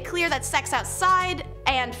church made it clear that sex outside,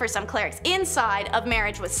 and for some clerics inside, of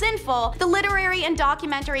marriage was sinful, the literary and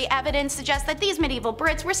documentary evidence suggests that these medieval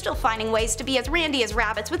Brits were still finding ways to be as randy as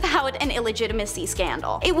rabbits without an illegitimacy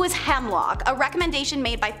scandal. It was hemlock, a recommendation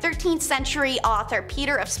made by 13th century author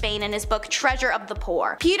Peter of Spain in his book Treasure of the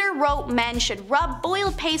Poor. Peter wrote men should rub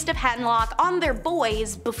boiled paste of hemlock on their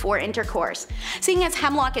boys before intercourse. Seeing as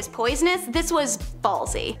hemlock is poisonous, this was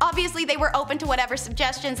ballsy. Obviously they were open to whatever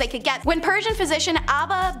suggestions they could get. When Persian physician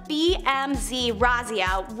Abba BMZ Razia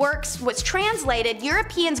works was translated,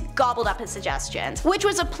 Europeans gobbled up his suggestions, which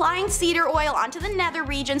was applying cedar oil onto the nether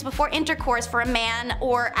regions before intercourse for a man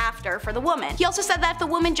or after for the woman. He also said that if the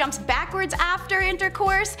woman jumps backwards after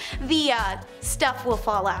intercourse, the stuff will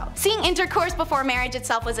fall out. Seeing intercourse before marriage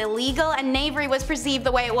itself was illegal and knavery was perceived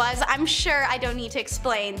the way it was, I'm sure I don't need to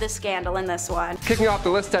explain the scandal in this one. Kicking off the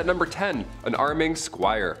list at number 10, an arming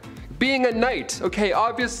squire. Being a knight. Okay,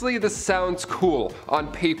 obviously this sounds cool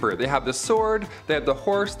on paper. They have the sword, they have the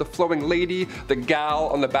horse, the flowing lady, the gal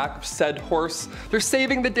on the back of said horse. They're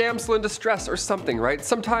saving the damsel in distress or something, right?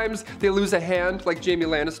 Sometimes they lose a hand like Jaime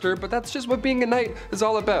Lannister, but that's just what being a knight is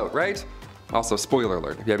all about, right? Also, spoiler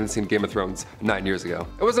alert, if you haven't seen Game of Thrones 9 years ago.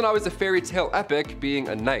 It wasn't always a fairy tale epic being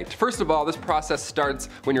a knight. First of all, this process starts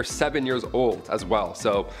when you're 7 years old as well.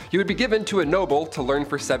 So you would be given to a noble to learn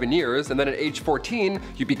for 7 years, and then at age 14,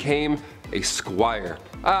 you became a squire.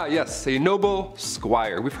 Ah yes, a noble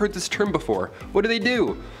squire. We've heard this term before. What do they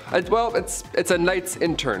do? Well, it's a knight's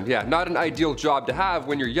intern. Yeah, not an ideal job to have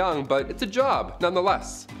when you're young, but it's a job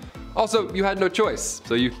nonetheless. Also, you had no choice,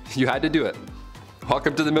 so you had to do it.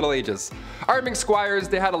 Welcome to the Middle Ages. Arming squires,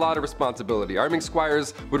 they had a lot of responsibility. Arming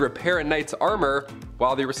squires would repair a knight's armor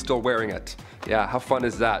while they were still wearing it. Yeah, how fun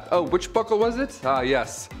is that? Oh, which buckle was it? Ah,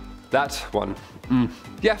 yes, that one.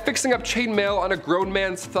 Yeah, fixing up chainmail on a grown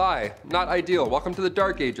man's thigh. Not ideal. Welcome to the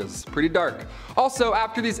Dark Ages. Pretty dark. Also,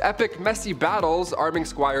 after these epic, messy battles, arming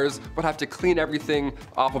squires would have to clean everything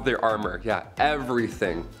off of their armor. Yeah,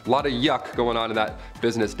 everything. A lot of yuck going on in that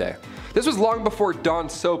business day. This was long before Dawn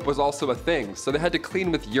soap was also a thing, so they had to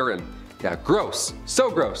clean with urine. Yeah, gross.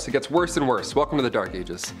 So gross. It gets worse and worse. Welcome to the Dark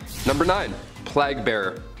Ages. Number 9, Plague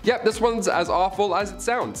Bearer. Yep, this one's as awful as it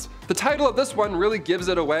sounds. The title of this one really gives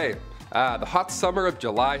it away. The hot summer of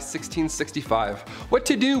July 1665. What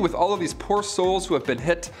to do with all of these poor souls who have been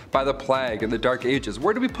hit by the plague in the Dark Ages?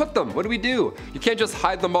 Where do we put them? What do we do? You can't just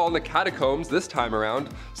hide them all in the catacombs this time around.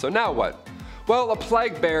 So now what? Well, a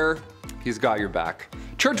plague bearer, he's got your back.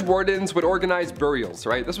 Church wardens would organize burials,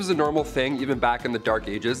 right? This was a normal thing even back in the Dark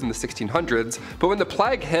Ages in the 1600s, but when the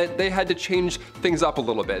plague hit, they had to change things up a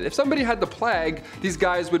little bit. If somebody had the plague, these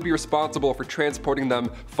guys would be responsible for transporting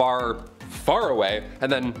them far away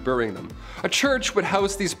and then burying them. A church would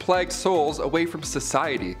house these plagued souls away from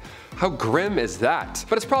society. How grim is that?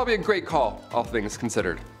 But it's probably a great call, all things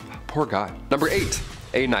considered. Poor guy. Number 8,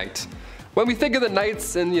 a knight. When we think of the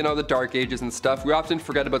knights in, the Dark Ages and stuff, we often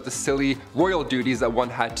forget about the silly royal duties that one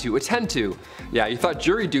had to attend to. Yeah, you thought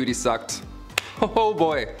jury duty sucked. Oh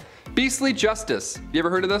boy. Beastly justice. You ever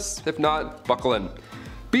heard of this? If not, buckle in.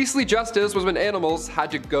 Beastly justice was when animals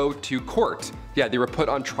had to go to court. Yeah, they were put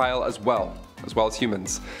on trial as well as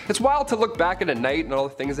humans. It's wild to look back at a knight and all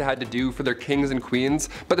the things they had to do for their kings and queens,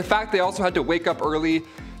 but the fact they also had to wake up early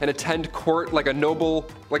and attend court like a noble,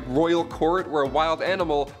 royal court where a wild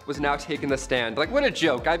animal was now taking the stand. Like, what a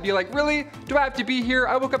joke. I'd be like, really? Do I have to be here?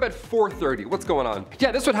 I woke up at 4:30. What's going on?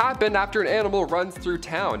 Yeah, this would happen after an animal runs through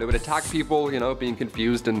town. It would attack people, being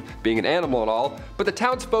confused and being an animal and all, but the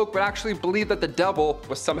townsfolk would actually believe that the devil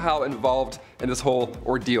was somehow involved in this whole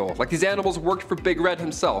ordeal. Like these animals worked for Big Red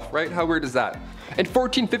himself, right? How weird is that? In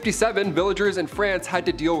 1457, villagers in France had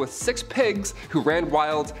to deal with 6 pigs who ran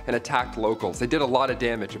wild and attacked locals. They did a lot of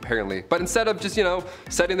damage apparently, but instead of just,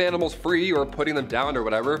 setting the animals free or putting them down or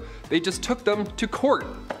whatever, they just took them to court.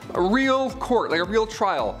 A real court, like a real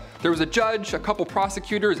trial. There was a judge, a couple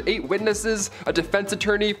prosecutors, 8 witnesses, a defense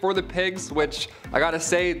attorney for the pigs, which I gotta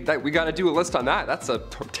say that we gotta do a list on that. That's a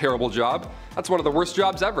terrible job. That's one of the worst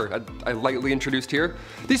jobs ever, I lightly introduced here.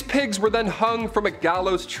 These pigs were then hung from a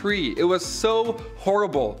gallows tree. It was so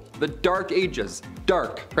horrible. The Dark Ages.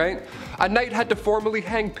 Dark, right? A knight had to formally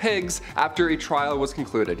hang pigs after a trial was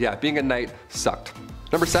concluded. Yeah, being a knight sucked.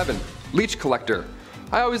 Number 7, leech collector.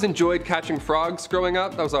 I always enjoyed catching frogs growing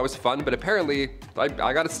up. That was always fun, but apparently I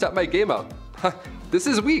gotta step my game up. This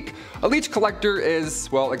is weak. A leech collector is,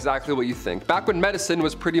 well, exactly what you think. Back when medicine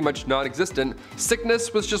was pretty much non-existent,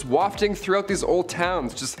 sickness was just wafting throughout these old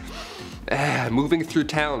towns, just moving through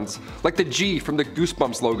towns. Like the G from the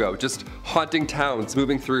Goosebumps logo, just haunting towns,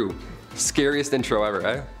 moving through. Scariest intro ever,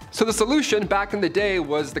 eh? So the solution back in the day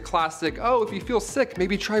was the classic, oh, if you feel sick,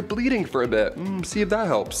 maybe try bleeding for a bit, see if that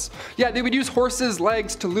helps. Yeah, they would use horses'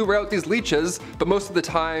 legs to lure out these leeches, but most of the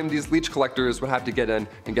time these leech collectors would have to get in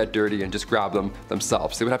and get dirty and just grab them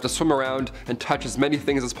themselves. They would have to swim around and touch as many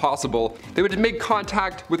things as possible. They would make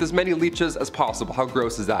contact with as many leeches as possible. How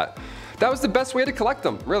gross is that? That was the best way to collect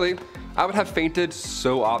them, really. I would have fainted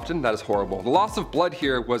so often, that is horrible. The loss of blood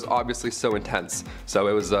here was obviously so intense, so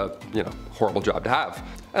it was a, horrible job to have.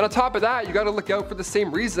 And on top of that, you gotta look out for the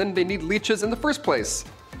same reason they need leeches in the first place.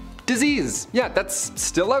 Disease. Yeah, that's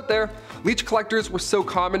still out there. Leech collectors were so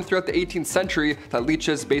common throughout the 18th century that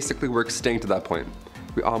leeches basically were extinct at that point.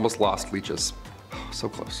 We almost lost leeches. So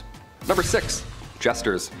close. Number 6,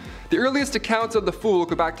 jesters. The earliest accounts of the fool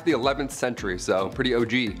go back to the 11th century, so pretty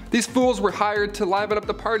OG. These fools were hired to liven up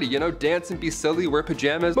the party, dance and be silly, wear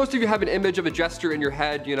pajamas. Most of you have an image of a jester in your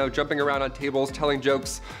head, jumping around on tables, telling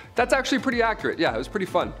jokes. That's actually pretty accurate. Yeah, it was pretty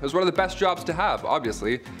fun. It was one of the best jobs to have,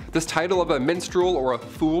 obviously. This title of a minstrel, or a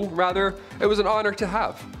fool rather, it was an honor to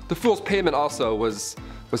have. The fool's payment also was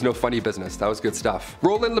no funny business. That was good stuff.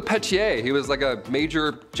 Roland Le Petier, he was like a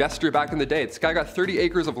major jester back in the day. This guy got 30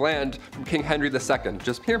 acres of land from King Henry II.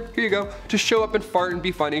 Just here you go. Just show up and fart and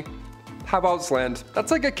be funny. have all this land. That's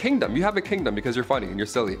like a kingdom. You have a kingdom because you're funny and you're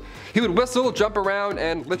silly. He would whistle, jump around,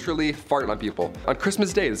 and literally fart on people. On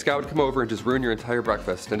Christmas Day, this guy would come over and just ruin your entire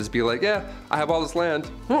breakfast and just be like, yeah, I have all this land.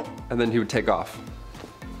 And then he would take off.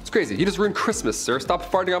 It's crazy. You just ruined Christmas, sir. Stop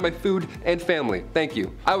farting on my food and family. Thank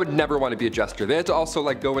you. I would never want to be a jester. They had to also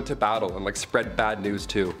like go into battle and like spread bad news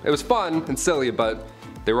too. It was fun and silly, but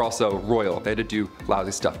they were also royal. They had to do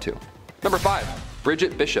lousy stuff too. Number 5,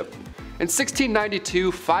 Bridget Bishop. In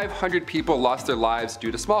 1692, 500 people lost their lives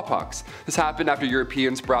due to smallpox. This happened after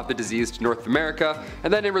Europeans brought the disease to North America,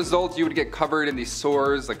 and then in result you would get covered in these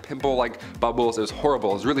sores, like pimple-like bubbles. It was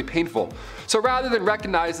horrible, it was really painful. So rather than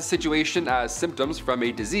recognize the situation as symptoms from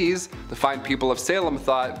a disease, the fine people of Salem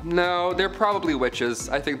thought, no, they're probably witches.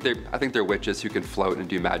 I think they're witches who can float and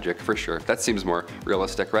do magic, for sure. That seems more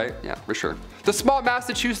realistic, right? Yeah, for sure. The small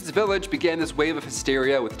Massachusetts village began this wave of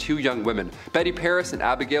hysteria with 2 young women, Betty Paris and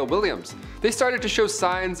Abigail Williams. They started to show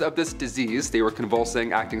signs of this disease. They were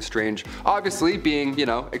convulsing, acting strange, obviously being,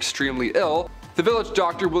 extremely ill. The village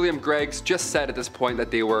doctor, William Greggs, just said at this point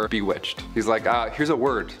that they were bewitched. He's like, here's a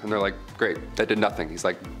word. And they're like, great, that did nothing. He's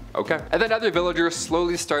like, okay. And then other villagers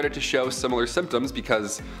slowly started to show similar symptoms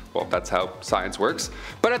because, well, that's how science works.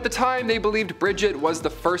 But at the time, they believed Bridget was the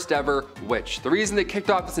first ever witch. The reason they kicked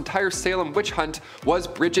off this entire Salem witch hunt was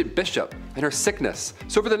Bridget Bishop and her sickness.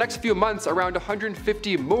 So over the next few months, around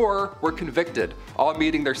 150 more were convicted, all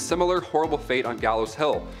meeting their similar horrible fate on Gallows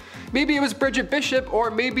Hill. Maybe it was Bridget Bishop, or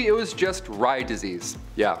maybe it was just rye disease.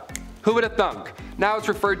 Yeah. Who would have thunk? Now it's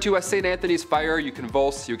referred to as St. Anthony's fire. You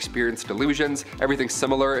convulse, you experience delusions, everything's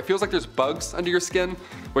similar. It feels like there's bugs under your skin,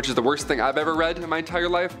 which is the worst thing I've ever read in my entire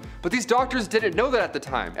life. But these doctors didn't know that at the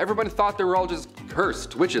time. Everyone thought they were all just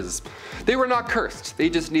cursed witches. They were not cursed, they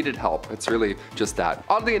just needed help. It's really just that.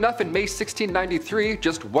 Oddly enough, in May 1693,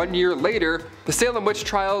 just 1 year later, the Salem witch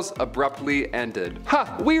trials abruptly ended.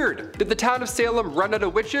 Huh, weird. Did the town of Salem run out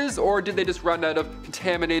of witches, or did they just run out of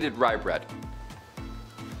contaminated rye bread?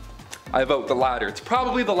 I vote the latter. It's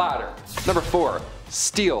probably the latter. Number 4,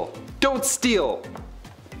 steal. Don't steal.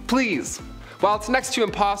 Please. While it's next to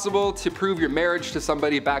impossible to prove your marriage to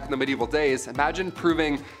somebody back in the medieval days, imagine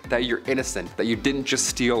proving that you're innocent, that you didn't just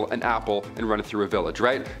steal an apple and run it through a village,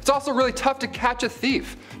 right? It's also really tough to catch a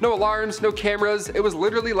thief. No alarms, no cameras. It was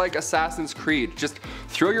literally like Assassin's Creed. Just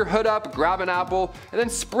throw your hood up, grab an apple, and then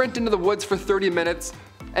sprint into the woods for 30 minutes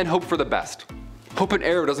and hope for the best. Hope an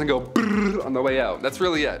arrow doesn't go brrr on the way out. That's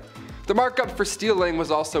really it. The markup for stealing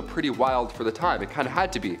was also pretty wild for the time. It kind of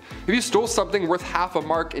had to be. If you stole something worth half a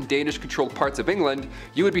mark in Danish-controlled parts of England,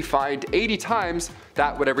 you would be fined 80 times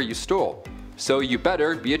that whatever you stole. So you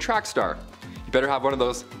better be a track star. You better have one of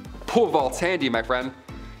those pole vaults handy, my friend.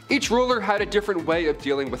 Each ruler had a different way of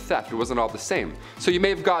dealing with theft. It wasn't all the same. So you may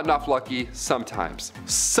have gotten off lucky sometimes.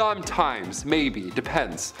 Sometimes, maybe,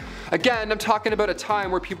 depends. Again, I'm talking about a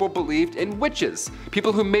time where people believed in witches.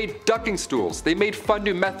 People who made ducking stools. They made fun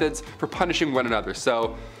new methods for punishing one another.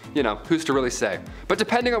 So, who's to really say? But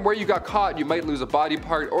depending on where you got caught, you might lose a body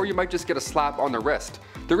part or you might just get a slap on the wrist.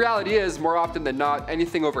 The reality is, more often than not,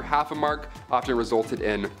 anything over half a mark often resulted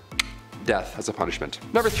in death as a punishment.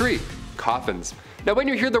 Number 3, coffins. Now when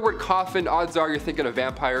you hear the word coffin, odds are you're thinking of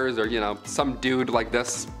vampires or, some dude like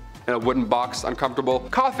this in a wooden box, uncomfortable.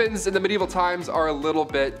 Coffins in the medieval times are a little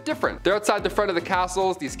bit different. They're outside the front of the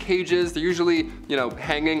castles, these cages. They're usually,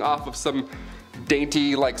 hanging off of some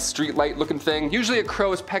dainty, like streetlight looking thing. Usually a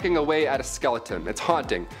crow is pecking away at a skeleton. It's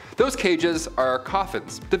haunting. Those cages are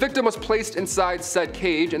coffins. The victim was placed inside said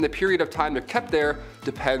cage and the period of time they're kept there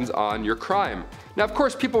depends on your crime. Now of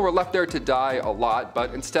course people were left there to die a lot,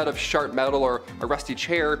 but instead of sharp metal or a rusty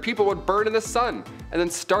chair, people would burn in the sun and then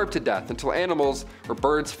starve to death until animals or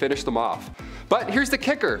birds finished them off. But here's the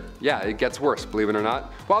kicker. Yeah, it gets worse, believe it or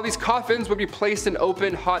not. While these coffins would be placed in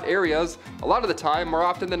open, hot areas, a lot of the time, more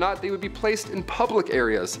often than not, they would be placed in public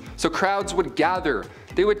areas. So crowds would gather,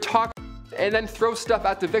 they would talk and then throw stuff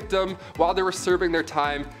at the victim while they were serving their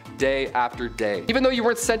time day after day. Even though you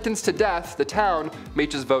weren't sentenced to death, the town may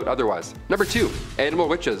just vote otherwise. Number 2, animal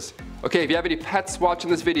witches. Okay, if you have any pets watching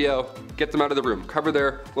this video, get them out of the room. Cover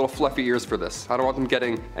their little fluffy ears for this. I don't want them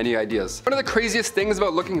getting any ideas. One of the craziest things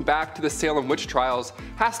about looking back to the Salem witch trials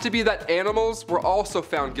has to be that animals were also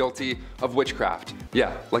found guilty of witchcraft.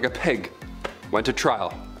 Yeah, like a pig went to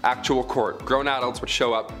trial. Actual court. Grown adults would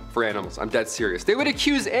show up for animals. I'm dead serious. They would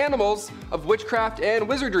accuse animals of witchcraft and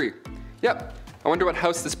wizardry. Yep. I wonder what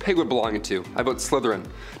house this pig would belong into. I vote Slytherin.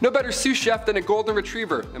 No better sous chef than a golden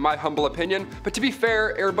retriever, in my humble opinion. But to be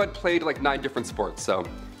fair, Airbud played like 9 different sports, so,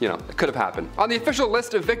 it could have happened. On the official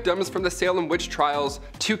list of victims from the Salem witch trials,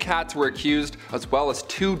 2 cats were accused, as well as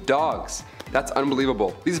 2 dogs. That's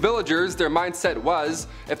unbelievable. These villagers, their mindset was,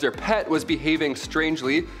 if their pet was behaving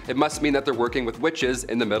strangely, it must mean that they're working with witches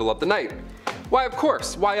in the middle of the night. Why, of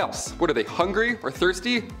course, why else? What, are they hungry or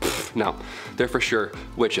thirsty? Pfft, no, they're for sure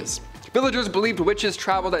witches. Villagers believed witches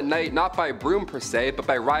traveled at night not by broom per se, but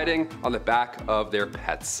by riding on the back of their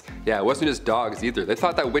pets. Yeah, it wasn't just dogs either. They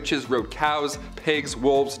thought that witches rode cows, pigs,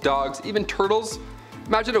 wolves, dogs, even turtles.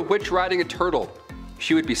 Imagine a witch riding a turtle.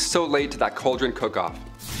 She would be so late to that cauldron cook-off.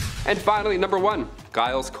 And finally, number 1,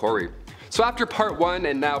 Giles Corey. So after part 1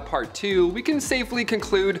 and now part 2, we can safely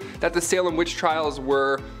conclude that the Salem witch trials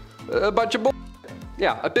were a bunch of bull.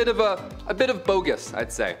 Yeah, a bit of bogus,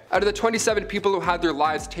 I'd say. Out of the 27 people who had their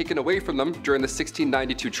lives taken away from them during the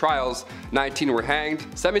 1692 trials, 19 were hanged,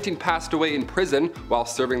 17 passed away in prison while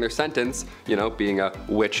serving their sentence, you know, being a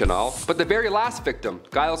witch and all. But the very last victim,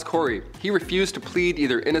 Giles Corey, he refused to plead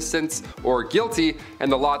either innocence or guilty,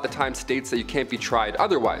 and the law at the time states that you can't be tried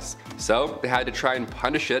otherwise. So they had to try and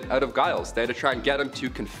punish it out of Giles. They had to try and get him to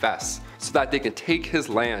confess, so that they can take his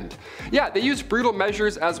land. Yeah, they used brutal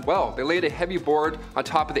measures as well. They laid a heavy board on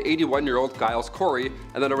top of the 81-year-old Giles Corey,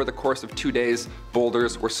 and then over the course of 2 days,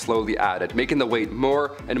 boulders were slowly added, making the weight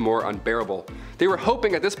more and more unbearable. They were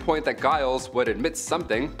hoping at this point that Giles would admit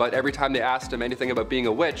something, but every time they asked him anything about being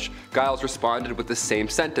a witch, Giles responded with the same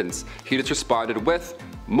sentence. He just responded with,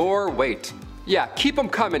 "More weight." Yeah, keep them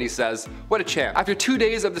coming, he says. What a champ. After 2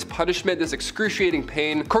 days of this punishment, this excruciating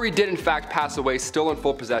pain, Corey did in fact pass away still in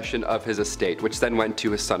full possession of his estate, which then went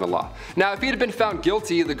to his son-in-law. Now, if he had been found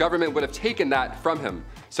guilty, the government would have taken that from him.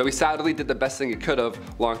 So he sadly did the best thing he could have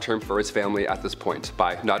long-term for his family at this point,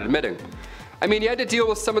 by not admitting. I mean, he had to deal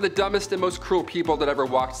with some of the dumbest and most cruel people that ever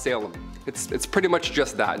walked Salem. It's pretty much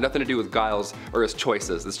just that, nothing to do with Giles or his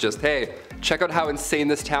choices. It's just, hey, check out how insane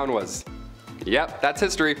this town was. Yep, that's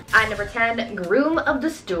history. At number 10, Groom of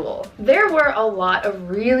the Stool. There were a lot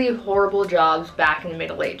of really horrible jobs back in the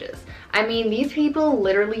Middle Ages. I mean, these people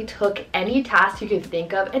literally took any task you could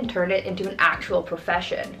think of and turned it into an actual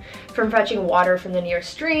profession. From fetching water from the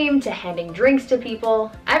nearest stream to handing drinks to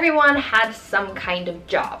people, everyone had some kind of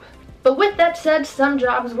job. But with that said, some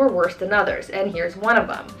jobs were worse than others, and here's one of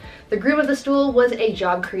them. The Groom of the Stool was a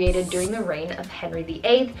job created during the reign of Henry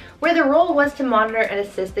VIII, where the role was to monitor and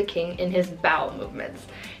assist the king in his bowel movements.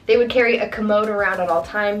 They would carry a commode around at all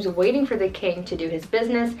times, waiting for the king to do his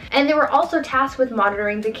business, and they were also tasked with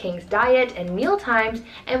monitoring the king's diet and meal times,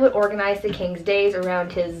 and would organize the king's days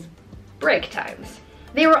around his break times.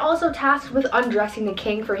 They were also tasked with undressing the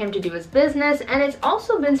king for him to do his business, and it's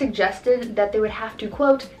also been suggested that they would have to,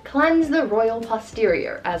 quote, cleanse the royal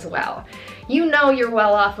posterior as well. You know you're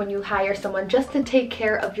well off when you hire someone just to take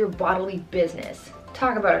care of your bodily business.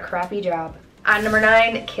 Talk about a crappy job. At number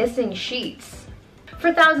 9, kissing sheets.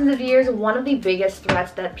 For thousands of years, one of the biggest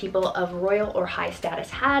threats that people of royal or high status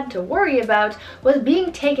had to worry about was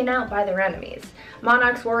being taken out by their enemies.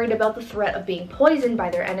 Monarchs worried about the threat of being poisoned by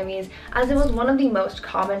their enemies, as it was one of the most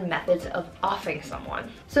common methods of offing someone.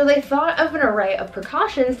 So they thought of an array of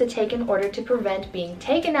precautions to take in order to prevent being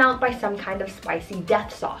taken out by some kind of spicy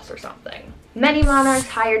death sauce or something. Many monarchs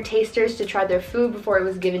hired tasters to try their food before it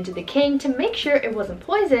was given to the king to make sure it wasn't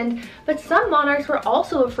poisoned, but some monarchs were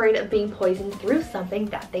also afraid of being poisoned through something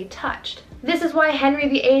that they touched. This is why Henry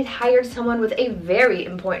VIII hired someone with a very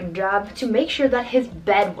important job to make sure that his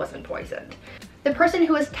bed wasn't poisoned. The person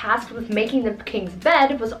who was tasked with making the king's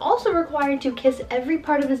bed was also required to kiss every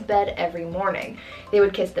part of his bed every morning. They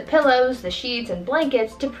would kiss the pillows, the sheets, and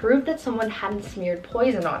blankets to prove that someone hadn't smeared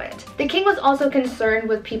poison on it. The king was also concerned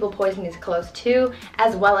with people poisoning his clothes too,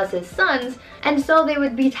 as well as his sons, and so they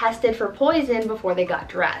would be tested for poison before they got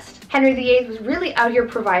dressed. Henry VIII was really out here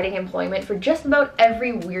providing employment for just about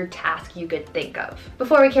every weird task you could think of.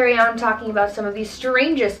 Before we carry on talking about some of the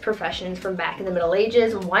strangest professions from back in the Middle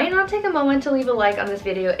Ages, why not take a moment to leave a like on this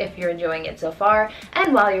video if you're enjoying it so far,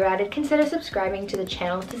 and while you're at it, consider subscribing to the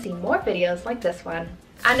channel to see more videos like this one.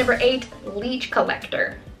 At number 8, leech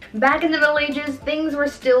collector. Back in the Middle Ages, things were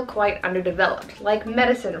still quite underdeveloped, like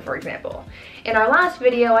medicine for example. In our last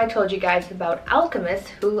video, I told you guys about alchemists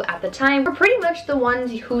who, at the time, were pretty much the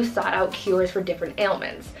ones who sought out cures for different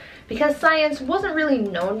ailments. Because science wasn't really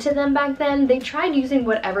known to them back then, they tried using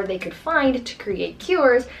whatever they could find to create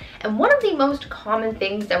cures, and one of the most common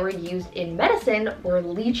things that were used in medicine were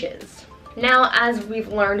leeches. Now, as we've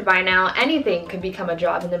learned by now, anything could become a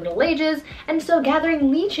job in the Middle Ages, and so gathering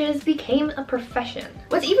leeches became a profession.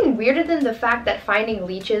 What's even weirder than the fact that finding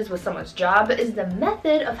leeches was someone's job is the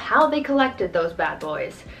method of how they collected those bad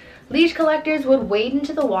boys. Leech collectors would wade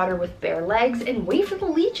into the water with bare legs and wait for the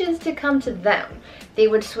leeches to come to them. They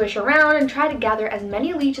would swish around and try to gather as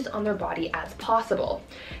many leeches on their body as possible.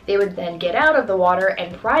 They would then get out of the water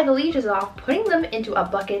and pry the leeches off, putting them into a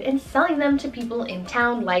bucket and selling them to people in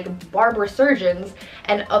town like barber surgeons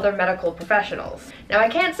and other medical professionals. Now, I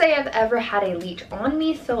can't say I've ever had a leech on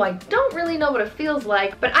me, so I don't really know what it feels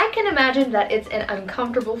like, but I can imagine that it's an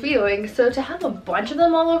uncomfortable feeling, so to have a bunch of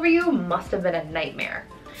them all over you must have been a nightmare.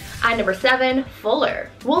 Number 7,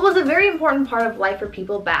 fuller. Wool was a very important part of life for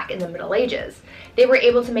people back in the Middle Ages. They were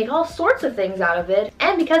able to make all sorts of things out of it,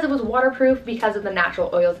 and because it was waterproof because of the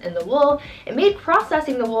natural oils in the wool, it made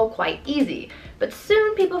processing the wool quite easy. But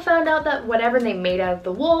soon people found out that whatever they made out of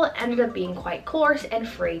the wool ended up being quite coarse and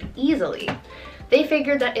frayed easily. They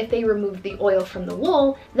figured that if they removed the oil from the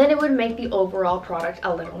wool, then it would make the overall product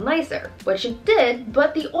a little nicer, which it did,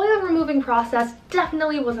 but the oil removing process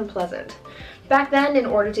definitely wasn't pleasant. Back then, in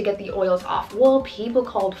order to get the oils off wool, people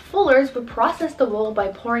called fullers would process the wool by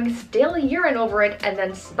pouring stale urine over it and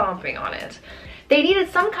then stomping on it. They needed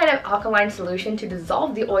some kind of alkaline solution to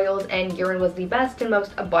dissolve the oils, and urine was the best and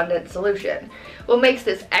most abundant solution. What makes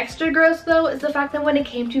this extra gross though is the fact that when it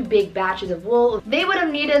came to big batches of wool, they would have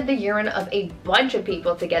needed the urine of a bunch of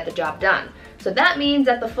people to get the job done. So that means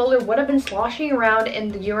that the fuller would have been sloshing around in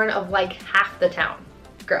the urine of like half the town.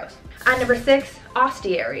 Gross. Number 6,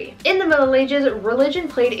 ostiary. In the Middle Ages, religion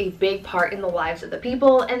played a big part in the lives of the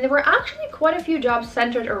people, and there were actually quite a few jobs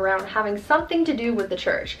centered around having something to do with the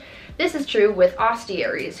church. This is true with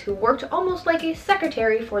ostiaries, who worked almost like a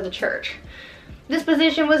secretary for the church. This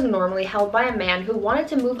position was normally held by a man who wanted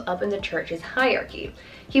to move up in the church's hierarchy.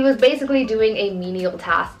 He was basically doing a menial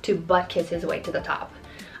task to butt kiss his way to the top.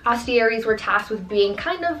 Ostiaries were tasked with being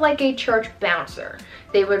kind of like a church bouncer.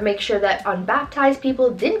 They would make sure that unbaptized people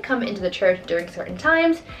didn't come into the church during certain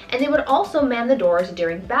times, and they would also man the doors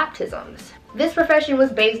during baptisms. This profession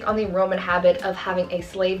was based on the Roman habit of having a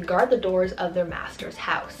slave guard the doors of their master's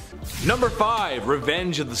house. Number 5,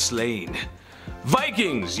 Revenge of the Slain.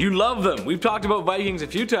 Vikings, you love them. We've talked about Vikings a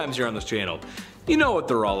few times here on this channel. You know what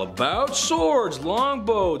they're all about. Swords,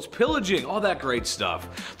 longbows, pillaging, all that great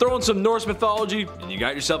stuff. Throw in some Norse mythology and you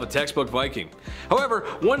got yourself a textbook Viking. However,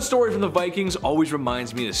 one story from the Vikings always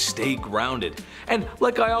reminds me to stay grounded. And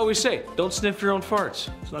like I always say, don't sniff your own farts.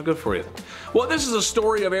 It's not good for you. Well, this is a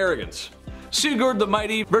story of arrogance. Sigurd the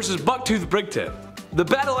Mighty versus Bucktooth Brigtooth. The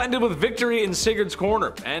battle ended with victory in Sigurd's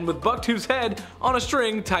corner, and with Bucktooth's head on a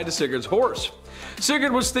string tied to Sigurd's horse.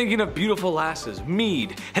 Sigurd was thinking of beautiful lasses,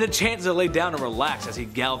 mead, and a chance to lay down and relax as he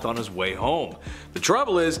galloped on his way home. The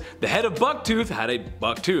trouble is, the head of Bucktooth had a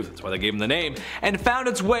buck tooth, that's why they gave him the name, and found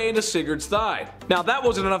its way into Sigurd's thigh. Now that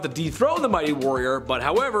wasn't enough to dethrone the mighty warrior, but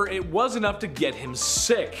however, it was enough to get him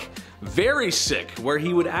sick. Very sick, where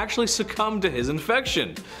he would actually succumb to his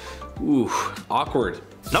infection. Ooh, awkward.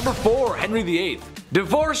 Number 4, Henry VIII.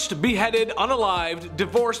 Divorced, beheaded, unalived,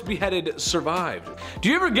 divorced, beheaded, survived. Do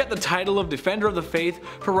you ever get the title of Defender of the Faith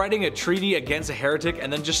for writing a treaty against a heretic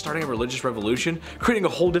and then just starting a religious revolution, creating a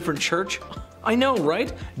whole different church? I know,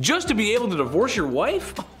 right? Just to be able to divorce your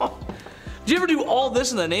wife? Did you ever do all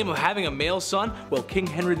this in the name of having a male son? Well, King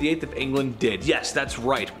Henry VIII of England did. Yes, that's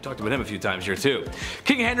right. We talked about him a few times here too.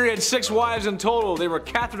 King Henry had 6 wives in total. They were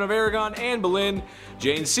Catherine of Aragon, Anne Boleyn,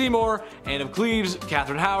 Jane Seymour, Anne of Cleves,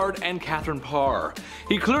 Catherine Howard, and Catherine Parr.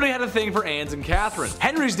 He clearly had a thing for Anne's and Catherine.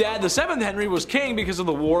 Henry's dad, the 7th Henry, was king because of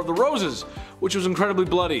the War of the Roses, which was incredibly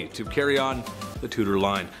bloody to carry on the Tudor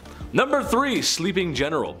line. Number 3, Sleeping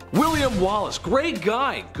General. William Wallace, great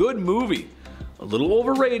guy, good movie. A little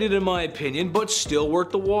overrated in my opinion, but still worth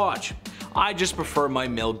the watch. I just prefer my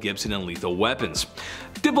Mel Gibson and Lethal Weapons.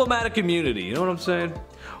 Diplomatic immunity, you know what I'm saying?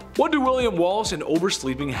 What do William Wallace and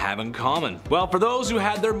oversleeping have in common? Well, for those who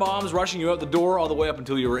had their moms rushing you out the door all the way up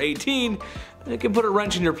until you were 18, it can put a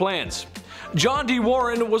wrench in your plans. John D.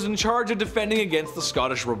 Warren was in charge of defending against the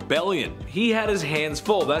Scottish Rebellion. He had his hands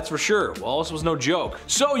full, that's for sure. Wallace was no joke.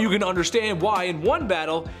 So you can understand why in one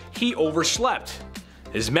battle he overslept.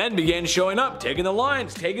 His men began showing up, taking the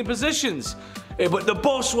lines, taking positions. But the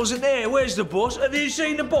boss wasn't there. Where's the boss? Have you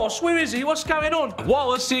seen the boss? Where is he? What's going on?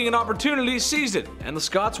 Wallace, seeing an opportunity, seized it, and the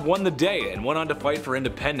Scots won the day and went on to fight for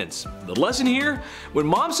independence. The lesson here, when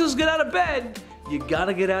mom says get out of bed, you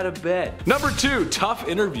gotta get out of bed. Number 2, tough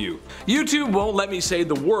interview. YouTube won't let me say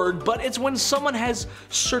the word, but it's when someone has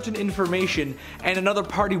certain information and another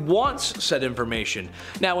party wants said information.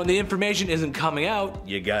 Now when the information isn't coming out,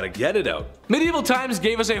 you gotta get it out. Medieval times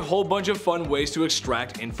gave us a whole bunch of fun ways to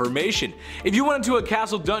extract information. If you went into a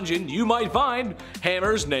castle dungeon, you might find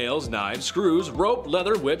hammers, nails, knives, screws, rope,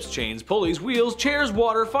 leather, whips, chains, pulleys, wheels, chairs,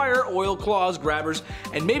 water, fire, oil, claws, grabbers,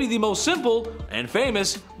 and maybe the most simple and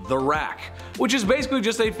famous, the rack, which is basically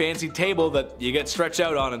just a fancy table that you get stretched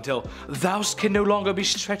out on until thou can no longer be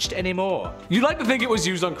stretched anymore. You'd like to think it was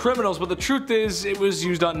used on criminals, but the truth is it was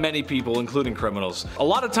used on many people, including criminals. A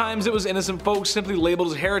lot of times it was innocent folks simply labeled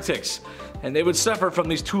as heretics, and they would suffer from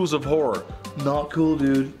these tools of horror. Not cool,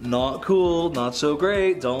 dude. Not cool. Not so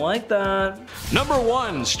great. Don't like that. Number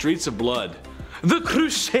 1, Streets of Blood. The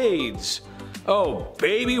Crusades. Oh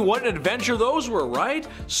baby, what an adventure those were, right?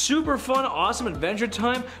 Super fun, awesome adventure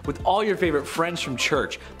time with all your favorite friends from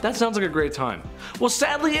church. That sounds like a great time. Well,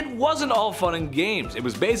 sadly it wasn't all fun and games. It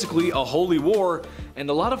was basically a holy war, and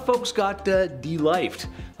a lot of folks got de-lifed.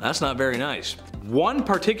 That's not very nice. One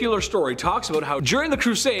particular story talks about how during the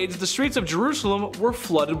Crusades, the streets of Jerusalem were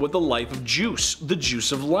flooded with the life of juice, the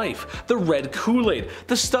juice of life, the red Kool-Aid,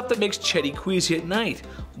 the stuff that makes Chetty queasy at night.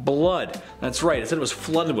 Blood. That's right, it said it was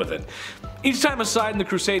flooded with it. Each time a side in the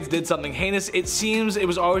Crusades did something heinous, it seems it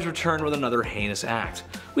was always returned with another heinous act.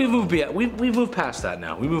 We've moved past that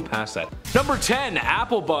now. We moved past that. Number 10,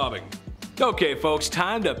 apple bobbing. Okay folks,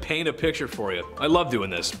 time to paint a picture for you. I love doing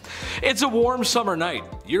this. It's a warm summer night.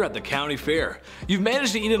 You're at the county fair. You've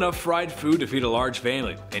managed to eat enough fried food to feed a large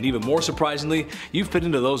family, and even more surprisingly, you've fit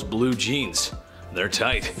into those blue jeans. They're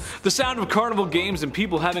tight. The sound of carnival games and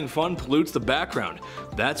people having fun pollutes the background.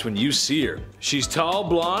 That's when you see her. She's tall,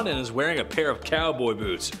 blonde, and is wearing a pair of cowboy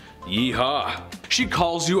boots. Yeehaw. She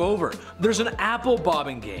calls you over. There's an apple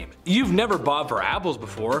bobbing game. You've never bobbed for apples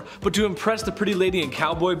before, but to impress the pretty lady in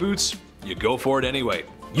cowboy boots, you go for it anyway.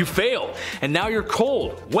 You fail, and now you're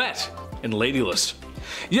cold, wet, and ladyless.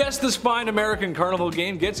 Yes, this fine American carnival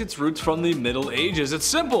game gets its roots from the Middle Ages. It's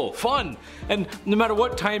simple, fun, and no matter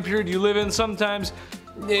what time period you live in, sometimes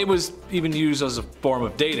it was even used as a form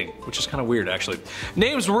of dating, which is kind of weird actually.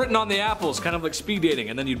 Names were written on the apples, kind of like speed dating,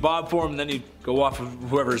 and then you'd bob for them and then you'd go off of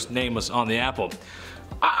whoever's name was on the apple.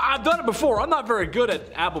 I've done it before. I'm not very good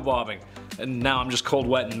at apple bobbing. And now I'm just cold,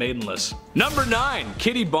 wet, and maidenless. Number 9,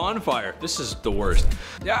 Kitty Bonfire. This is the worst.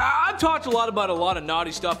 I've talked a lot about a lot of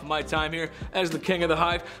naughty stuff in my time here as the king of the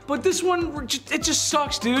hive, but this one, it just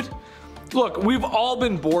sucks, dude. Look, we've all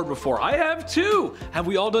been bored before. I have too. Have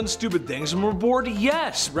we all done stupid things when we're bored?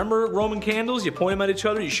 Yes. Remember Roman candles? You point them at each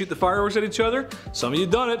other, you shoot the fireworks at each other? Some of you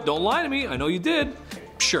done it. Don't lie to me. I know you did.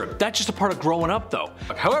 Sure, that's just a part of growing up though.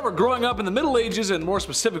 However, growing up in the Middle Ages, and more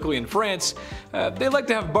specifically in France, they like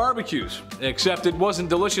to have barbecues. Except it wasn't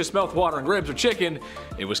delicious mouth-watering ribs or chicken,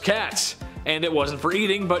 it was cats. And it wasn't for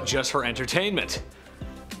eating, but just for entertainment.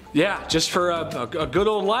 Yeah, just for a good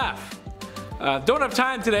old laugh. Don't have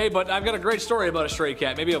time today, but I've got a great story about a stray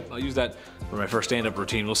cat. Maybe I'll use that for my first stand-up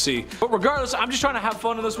routine, we'll see. But regardless, I'm just trying to have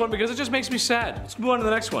fun in this one because it just makes me sad. Let's move on to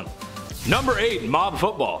the next one. Number 8, mob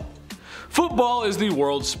football. Football is the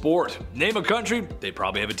world sport. Name a country, they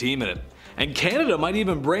probably have a team in it. And Canada might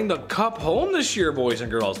even bring the cup home this year, boys and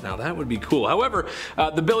girls. Now that would be cool. However,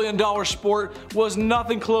 the billion-dollar sport was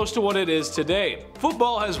nothing close to what it is today.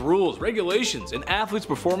 Football has rules, regulations, and athletes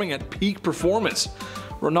performing at peak performance.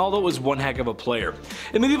 Ronaldo was one heck of a player.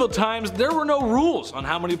 In medieval times, there were no rules on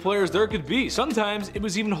how many players there could be. Sometimes it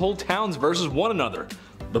was even whole towns versus one another.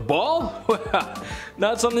 The ball? Well,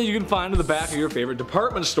 not something you can find in the back of your favorite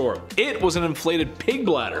department store. It was an inflated pig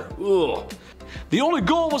bladder. Ugh. The only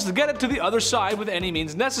goal was to get it to the other side with any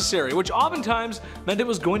means necessary, which oftentimes meant it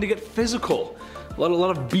was going to get physical. A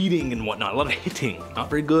lot of beating and whatnot, a lot of hitting. Not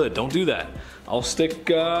very good, don't do that. I'll stick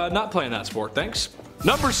not playing that sport, thanks.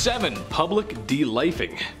 Number 7, public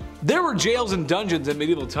de-lifing. There were jails and dungeons in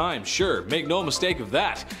medieval times, sure, make no mistake of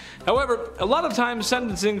that. However, a lot of times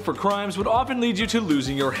sentencing for crimes would often lead you to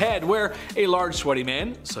losing your head, where a large sweaty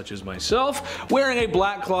man, such as myself, wearing a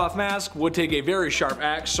black cloth mask would take a very sharp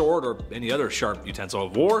axe, sword, or any other sharp utensil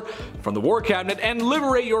of war from the war cabinet and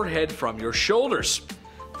liberate your head from your shoulders.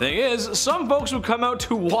 Thing is, some folks would come out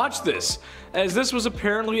to watch this, as this was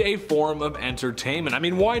apparently a form of entertainment. I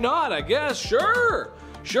mean, why not, I guess, sure.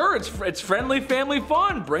 Sure, it's friendly family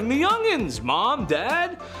fun. Bring the youngins, mom,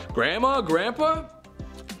 dad, grandma, grandpa.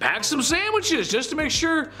 Pack some sandwiches just to make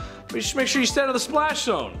sure you stay out of the splash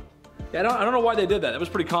zone. Yeah, I don't know why they did that. That was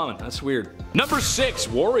pretty common. That's weird. Number 6,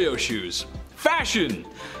 Wario shoes. Fashion!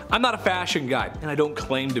 I'm not a fashion guy, and I don't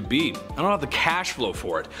claim to be. I don't have the cash flow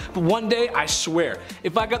for it. But one day, I swear,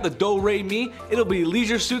 if I got the do-re-mi, it'll be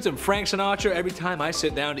leisure suits and Frank Sinatra every time I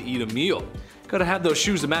sit down to eat a meal. Gotta have those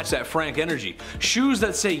shoes to match that Frank energy. Shoes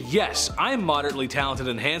that say, yes, I'm moderately talented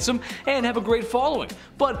and handsome, and have a great following,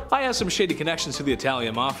 but I have some shady connections to the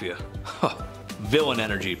Italian Mafia. Villain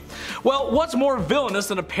energy. Well, what's more villainous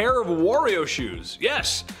than a pair of Wario shoes?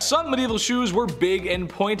 Yes, some medieval shoes were big and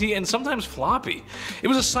pointy and sometimes floppy. It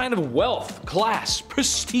was a sign of wealth, class,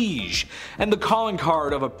 prestige, and the calling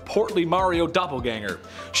card of a portly Mario doppelganger.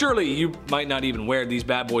 Surely you might not even wear these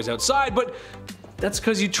bad boys outside, but that's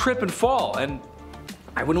because you trip and fall, and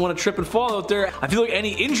I wouldn't want to trip and fall out there. I feel like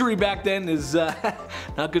any injury back then is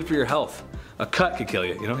not good for your health. A cut could kill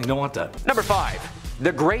you, you don't want that. Number 5.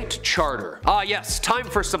 The Great Charter. Ah yes, time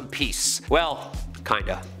for some peace. Well,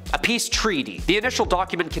 kinda. A peace treaty, the initial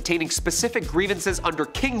document containing specific grievances under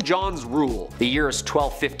King John's rule. The year is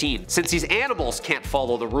 1215. Since these animals can't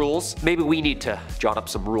follow the rules, maybe we need to jot up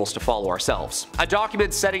some rules to follow ourselves. A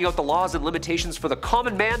document setting out the laws and limitations for the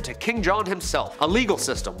common man to King John himself. A legal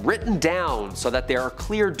system written down so that there are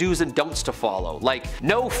clear do's and don'ts to follow, like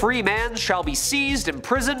no free man shall be seized,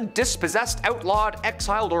 imprisoned, dispossessed, outlawed,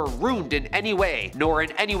 exiled, or ruined in any way, nor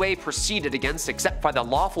in any way proceeded against except by the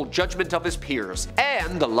lawful judgment of his peers,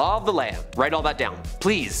 and the law of the land. Write all that down.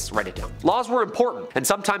 Please write it down. Laws were important, and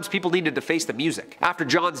sometimes people needed to face the music. After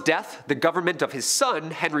John's death, the government of his son,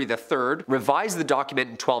 Henry III, revised the document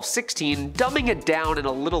in 1216, dumbing it down in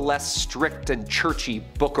a little less strict and churchy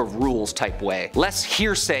book of rules type way. Less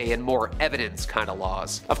hearsay and more evidence kind of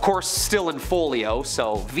laws. Of course, still in folio,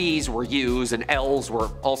 so V's were U's and L's were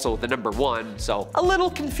also the number 1, so a little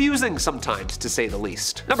confusing sometimes to say the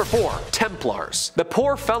least. Number 4. Templars. The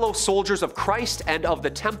poor fellow soldiers of Christ and of the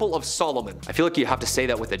Temple of Solomon. I feel like you have to say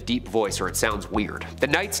that with a deep voice or it sounds weird. The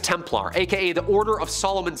Knights Templar, aka the Order of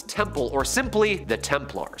Solomon's Temple, or simply the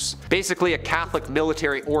Templars. Basically a Catholic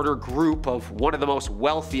military order group of one of the most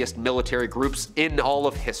wealthiest military groups in all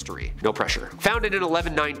of history. No pressure. Founded in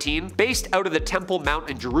 1119, based out of the Temple Mount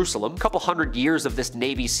in Jerusalem, a couple hundred years of this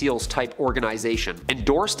Navy SEALs type organization.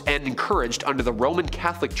 Endorsed and encouraged under the Roman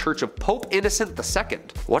Catholic Church of Pope Innocent II.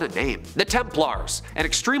 What a name. The Templars, an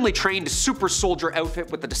extremely trained super soldier outfit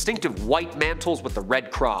with the distinctive white mantles with the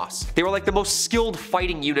red cross. They were like the most skilled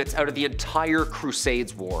fighting units out of the entire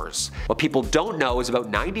Crusades wars. What people don't know is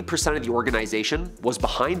about 90% of the organization was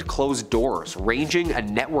behind closed doors, ranging a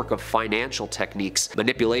network of financial techniques,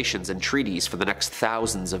 manipulations, and treaties for the next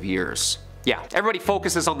thousands of years. Yeah, everybody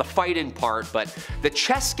focuses on the fighting part, but the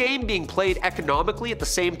chess game being played economically at the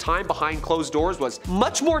same time behind closed doors was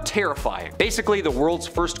much more terrifying. Basically, the world's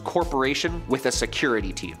first corporation with a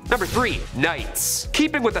security team. Number 3. Knights.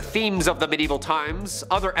 Keeping with the themes of the medieval times,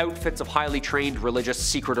 other outfits of highly trained religious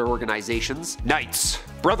secret organizations. Knights.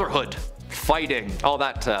 Brotherhood. Fighting, all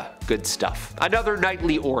that good stuff. Another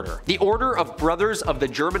knightly order. The Order of Brothers of the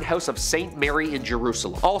German House of St. Mary in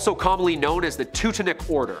Jerusalem. Also commonly known as the Teutonic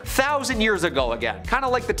Order. 1,000 years ago again. Kind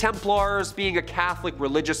of like the Templars being a Catholic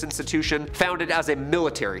religious institution founded as a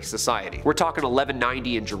military society. We're talking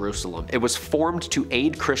 1190 in Jerusalem. It was formed to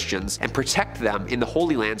aid Christians and protect them in the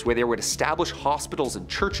Holy Lands where they would establish hospitals and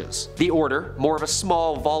churches. The order, more of a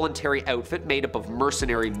small voluntary outfit made up of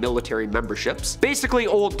mercenary military memberships. Basically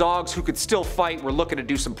old dogs who could still fight were looking to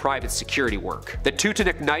do some private security work. The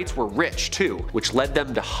Teutonic Knights were rich too, which led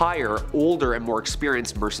them to hire older and more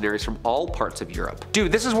experienced mercenaries from all parts of Europe.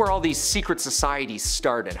 Dude, this is where all these secret societies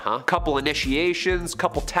started, huh? Couple initiations,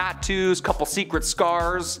 couple tattoos, couple secret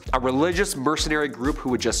scars. A religious mercenary group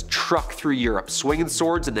who would just truck through Europe, swinging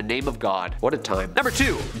swords in the name of God. What a time. Number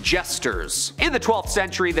 2. Jesters. In the 12th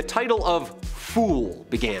century, the title of fool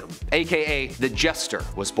began, aka the jester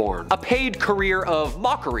was born. A paid career of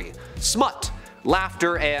mockery, smut,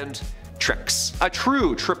 laughter, and tricks. A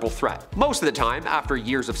true triple threat. Most of the time, after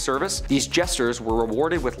years of service, these jesters were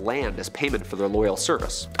rewarded with land as payment for their loyal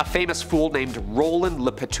service. A famous fool named Roland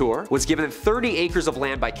Le Petour was given 30 acres of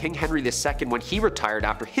land by King Henry II when he retired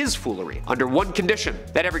after his foolery, under one condition,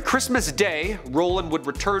 that every Christmas Day, Roland would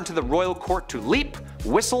return to the royal court to leap,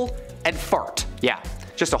 whistle, and fart. Yeah.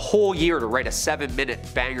 Just a whole year to write a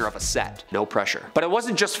 7-minute banger of a set. No pressure. But it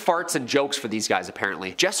wasn't just farts and jokes for these guys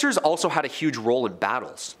apparently. Jesters also had a huge role in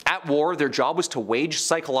battles. At war, their job was to wage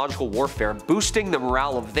psychological warfare, boosting the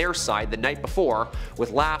morale of their side the night before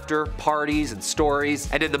with laughter, parties, and stories.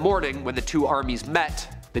 And in the morning, when the two armies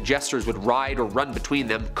met, The jesters would ride or run between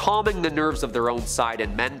them, calming the nerves of their own side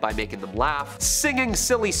and men by making them laugh, singing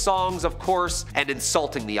silly songs of course, and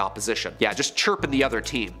insulting the opposition. Yeah, just chirping the other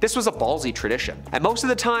team. This was a ballsy tradition. And most of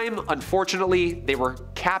the time, unfortunately, they were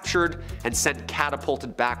captured and sent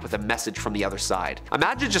catapulted back with a message from the other side.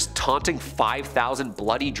 Imagine just taunting 5,000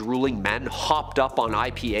 bloody drooling men hopped up on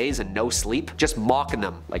IPAs and no sleep, just mocking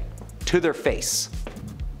them, like, to their face.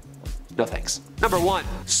 No thanks. Number 1.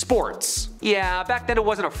 Sports. Yeah, back then it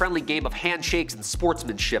wasn't a friendly game of handshakes and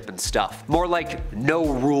sportsmanship and stuff. More like no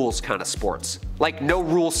rules kind of sports. Like no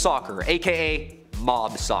rules soccer, aka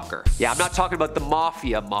mob soccer. Yeah, I'm not talking about the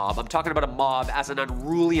mafia mob, I'm talking about a mob as an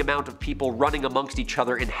unruly amount of people running amongst each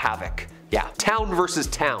other in havoc. Yeah, town versus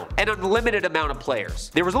town. An unlimited amount of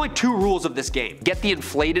players. There was only 2 rules of this game. Get the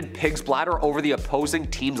inflated pig's bladder over the opposing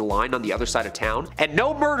team's line on the other side of town, and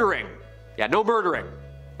no murdering. Yeah, no murdering.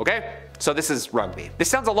 Okay? So this is rugby.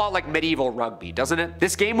 This sounds a lot like medieval rugby, doesn't it?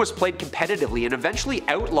 This game was played competitively and eventually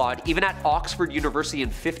outlawed even at Oxford University in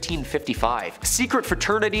 1555. Secret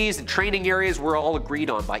fraternities and training areas were all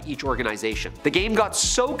agreed on by each organization. The game got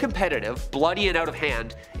so competitive, bloody and out of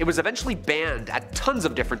hand, it was eventually banned at tons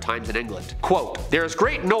of different times in England. Quote, "There is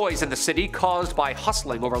great noise in the city caused by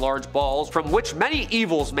hustling over large balls, from which many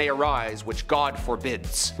evils may arise, which God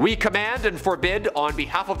forbids. We command and forbid on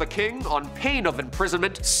behalf of the king, on pain of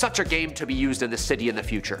imprisonment, such a game to be used in the city in the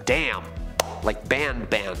future." Damn. Like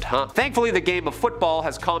band, huh? Thankfully the game of football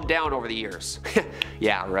has calmed down over the years.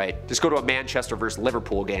 Yeah, right. Just go to a Manchester vs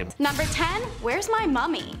Liverpool game. Number 10, Where's My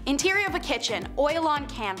Mummy? Interior of a Kitchen, Oil on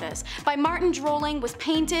Canvas, by Martin Drolling, was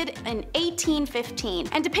painted in 1815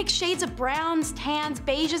 and depicts shades of browns, tans,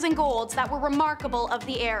 beiges, and golds that were remarkable of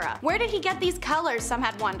the era. Where did he get these colors, some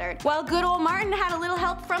had wondered? Well, good old Martin had a little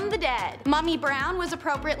help from the dead. Mummy Brown was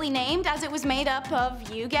appropriately named as it was made up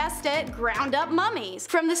of, you guessed it, ground up mummies.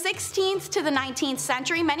 From the 16th to the 19th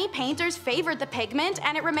century, many painters favored the pigment,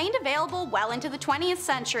 and it remained available well into the 20th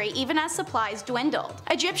century, even as supplies dwindled.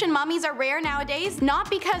 Egyptian mummies are rare nowadays, not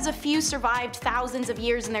because a few survived thousands of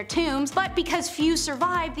years in their tombs, but because few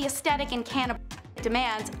survived the aesthetic and cannibalistic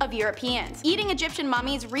demands of Europeans. Eating Egyptian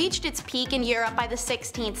mummies reached its peak in Europe by the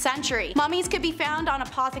 16th century. Mummies could be found on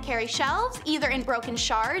apothecary shelves, either in broken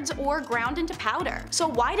shards or ground into powder. So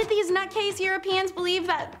why did these nutcase Europeans believe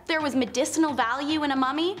that there was medicinal value in a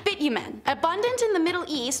mummy? Bitumen. Abundant in the Middle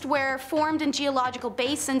East, where formed in geological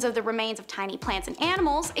basins of the remains of tiny plants and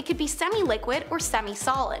animals, it could be semi-liquid or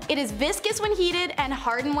semi-solid. It is viscous when heated and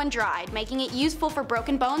hardened when dried, making it useful for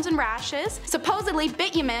broken bones and rashes. Supposedly,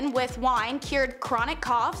 bitumen with wine cured chronic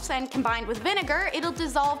coughs, and combined with vinegar, it'll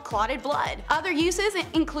dissolve clotted blood. Other uses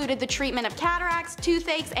included the treatment of cataracts,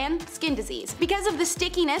 toothaches, and skin disease. Because of the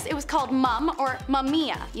stickiness, it was called mum or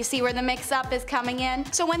mumia. You see where the mix-up is coming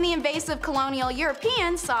in? So when the invasive colonial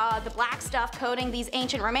Europeans saw the black stuff coating these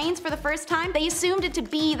ancient remains for the first time, they assumed it to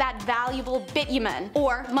be that valuable bitumen,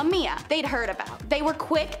 or mumia, they'd heard about. They were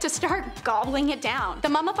quick to start gobbling it down. The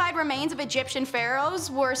mummified remains of Egyptian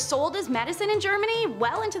pharaohs were sold as medicine in Germany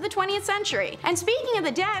well into the 20th century. And speaking of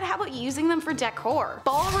the dead, how about using them for decor?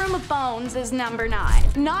 Ballroom of Bones is number 9.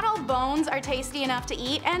 Not all bones are tasty enough to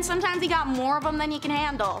eat, and sometimes you got more of them than you can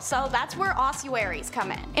handle, so that's where ossuaries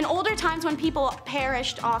come in. In older times, when people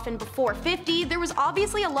perished often before 50, there was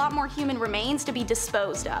obviously a lot more human remains to be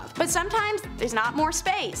disposed of. But sometimes there's not more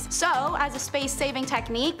space. So, as a space-saving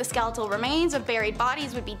technique, the skeletal remains of buried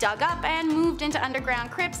bodies would be dug up and moved into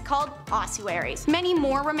underground crypts called ossuaries. Many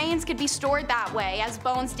more remains could be stored that way, as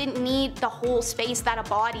bones didn't need the whole space that a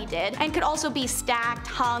body did, and could also be stacked,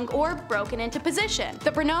 hung, or broken into position.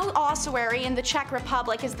 The Brno ossuary in the Czech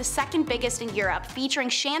Republic is the second biggest in Europe, featuring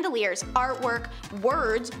chandeliers, artwork,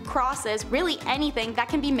 words, crosses, really anything that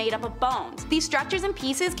can be made up of bones. These structures and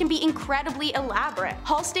pieces can be incredibly elaborate.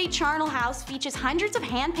 Hull State Charnel House features hundreds of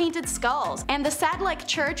hand-painted skulls, and the Sadlec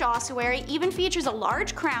Church ossuary even features a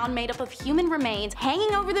large crown made up of human remains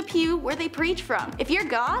hanging over the pew where they preach from. If you're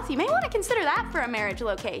goth, you may want to consider that for a marriage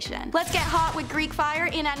location. Let's get hot with Greek fire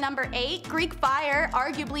in at number 8. Greek fire,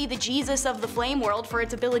 arguably the Jesus of the flame world for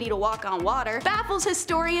its ability to walk on water, baffles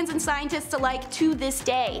historians and scientists alike to this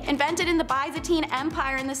day. Invented in the Byzantine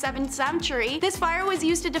Empire in the 7th century, this fire was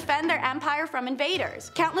used to defend their empire from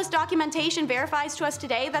invaders. Countless documentation verifies to us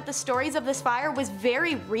today that the stories of this fire was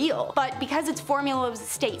very real, but because its formula was a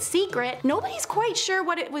state secret, nobody's quite sure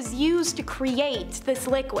what it was used to create this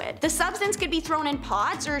liquid. The substance could be thrown in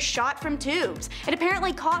pots or shot from tubes. It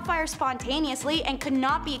apparently caught fire spontaneously instantaneously and could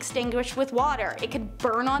not be extinguished with water. It could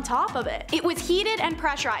burn on top of it. It was heated and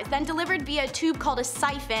pressurized, then delivered via a tube called a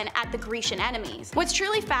siphon at the Grecian enemies. What's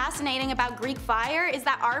truly fascinating about Greek fire is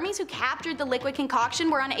that armies who captured the liquid concoction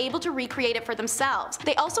were unable to recreate it for themselves.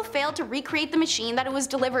 They also failed to recreate the machine that it was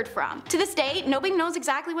delivered from. To this day, nobody knows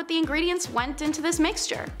exactly what the ingredients went into this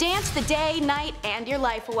mixture. Dance the day, night, and your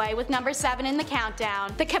life away with number 7 in the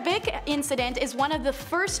countdown. The Quebec incident is one of the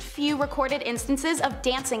first few recorded instances of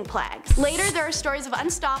dancing plagues. Later, there are stories of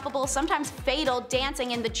unstoppable, sometimes fatal,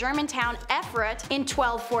 dancing in the German town Erfurt in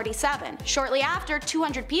 1247. Shortly after,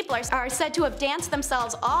 200 people are said to have danced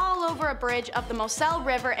themselves all over a bridge of the Moselle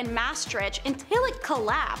River in Maastricht until it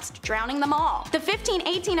collapsed, drowning them all. The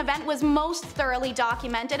 1518 event was most thoroughly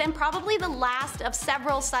documented and probably the last of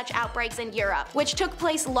several such outbreaks in Europe, which took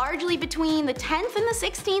place largely between the 10th and the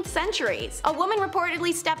 16th centuries. A woman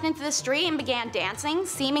reportedly stepped into the street and began dancing,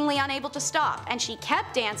 seemingly unable to stop, and she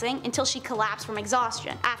kept dancing until she collapsed from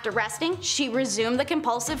exhaustion. After resting, she resumed the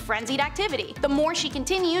compulsive, frenzied activity. The more she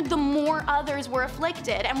continued, the more others were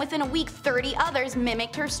afflicted, and within a week 30 others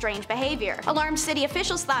mimicked her strange behavior. Alarmed city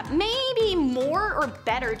officials thought maybe more or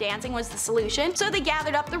better dancing was the solution, so they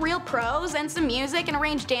gathered up the real pros and some music and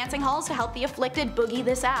arranged dancing halls to help the afflicted boogie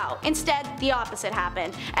this out. Instead, the opposite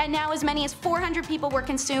happened, and now as many as 400 people were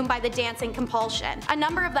consumed by the dancing compulsion. A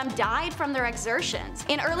number of them died from their exertions.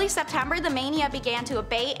 In early September, the mania began to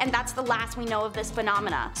abate, and that's the last we know of this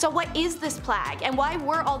phenomena. So what is this plague, and why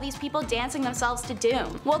were all these people dancing themselves to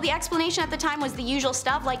doom? Well, the explanation at the time was the usual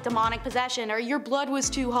stuff like demonic possession or your blood was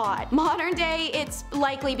too hot. Modern day, it's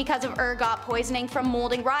likely because of ergot poisoning from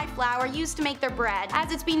molding rye flour used to make their bread,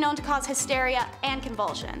 as it's been known to cause hysteria and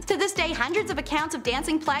convulsions. To this day, hundreds of accounts of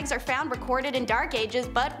dancing plagues are found recorded in Dark Ages,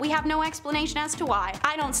 but we have no explanation as to why.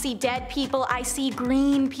 I don't see dead people, I see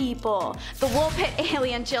green people. The Woolpit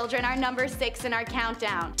alien children are number 6 in our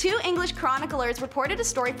countdown. 2 English chroniclers reported a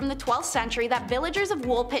story from the 12th century that villagers of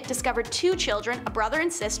Woolpit discovered 2 children, a brother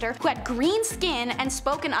and sister, who had green skin and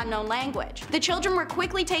spoke an unknown language. The children were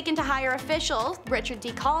quickly taken to higher officials, Richard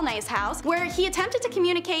D. Colnay's house, where he attempted to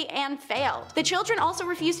communicate and failed. The children also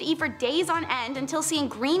refused to eat for days on end until seeing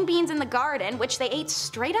green beans in the garden, which they ate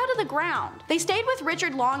straight out of the ground. They stayed with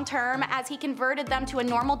Richard long term as he converted them to a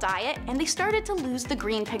normal diet, and they started to lose the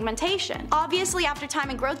green pigmentation. Obviously, after time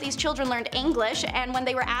and growth, these children learned English, and when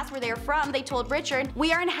they were asked where they were from, they told Richard,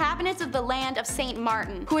 "We are inhabitants of the land of St.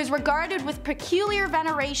 Martin, who is regarded with peculiar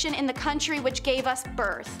veneration in the country which gave us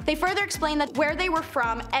birth." They further explained that where they were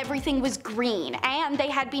from, everything was green, and they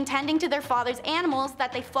had been tending to their father's animals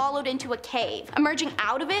that they followed into a cave. Emerging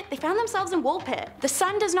out of it, they found themselves in Woolpit. "The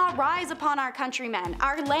sun does not rise upon our countrymen.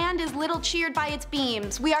 Our land is little cheered by its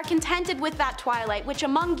beams. We are contented with that twilight which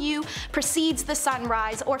among you precedes the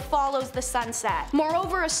sunrise or follows the sunset.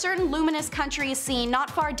 Moreover, a certain luminous country is seen not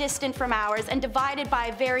far distant from ours and divided by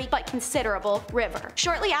a very but considerable river."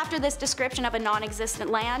 Shortly after this description of a non-existent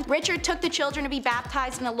land, Richard took the children to be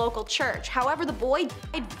baptized in a local church. However, the boy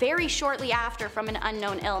died very shortly after from an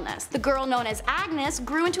unknown illness. The girl, known as Agnes,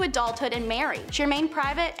 grew into adulthood and married. She remained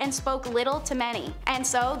private and spoke little to many, and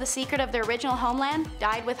so the secret of their original homeland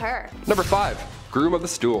died with her. Number 5. Groom of the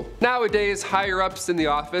stool. Nowadays, higher ups in the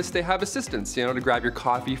office, they have assistants, to grab your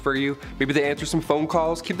coffee for you. Maybe they answer some phone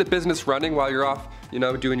calls, keep the business running while you're off,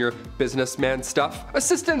 doing your businessman stuff.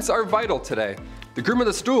 Assistants are vital today. The groom of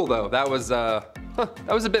the stool, though, that was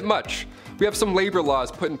a bit much. We have some labor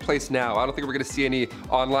laws put in place now. I don't think we're gonna see any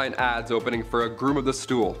online ads opening for a groom of the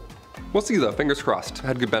stool. We'll see though, fingers crossed. It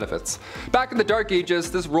had good benefits. Back in the Dark Ages,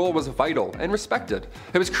 this role was vital and respected.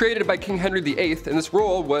 It was created by King Henry VIII, and this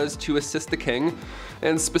role was to assist the king,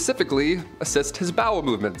 and specifically assist his bowel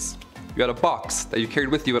movements. You had a box that you carried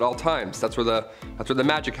with you at all times. That's where the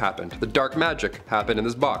magic happened. The dark magic happened in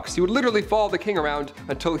this box. You would literally follow the king around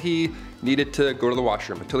until he needed to go to the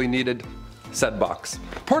washroom, until he needed said box.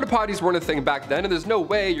 Porta potties weren't a thing back then, and there's no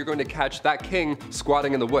way you're going to catch that king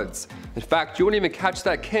squatting in the woods. In fact, you wouldn't even catch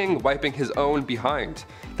that king wiping his own behind.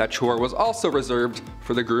 That chore was also reserved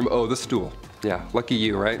for the groom of the stool. Yeah, lucky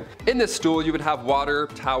you, right? In this stool, you would have water,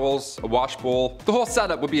 towels, a wash bowl. The whole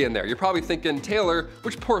setup would be in there. You're probably thinking, Taylor,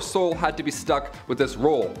 which poor soul had to be stuck with this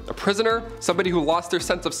role? A prisoner? Somebody who lost their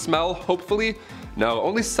sense of smell, hopefully? No,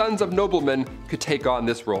 only sons of noblemen could take on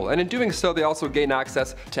this role, and in doing so, they also gain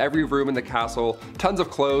access to every room in the castle, tons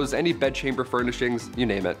of clothes, any bedchamber furnishings, you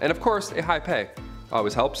name it. And of course, a high pay.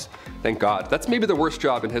 Always helps. Thank God. That's maybe the worst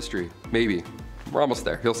job in history. Maybe. We're almost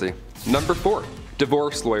there, you'll see. Number 4.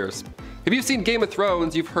 Divorce lawyers. If you've seen Game of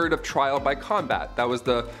Thrones, you've heard of trial by combat. That was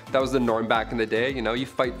the norm back in the day, you know, you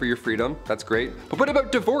fight for your freedom, that's great. But what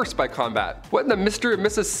about divorce by combat? What in the Mr. and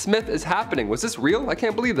Mrs. Smith is happening? Was this real? I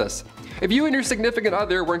can't believe this. If you and your significant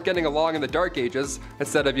other weren't getting along in the Dark Ages,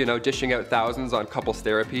 instead of, you know, dishing out thousands on couples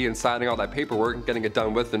therapy and signing all that paperwork and getting it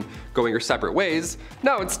done with and going your separate ways,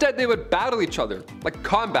 no, instead they would battle each other, like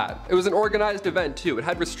combat. It was an organized event too. It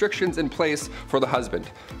had restrictions in place for the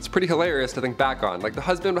husband. It's pretty hilarious to think back on. Like the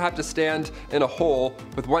husband would have to stand in a hole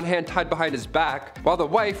with one hand tied behind his back, while the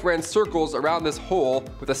wife ran circles around this hole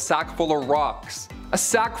with a sack full of rocks. A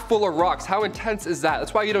sack full of rocks, how intense is that?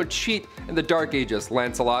 That's why you don't cheat in the Dark Ages,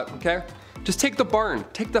 Lancelot, okay? Just take the barn,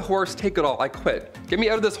 take the horse, take it all, I quit. Get me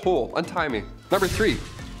out of this hole, untie me. Number 3,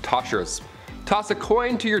 toshers. Toss a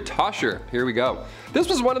coin to your tosher, here we go. This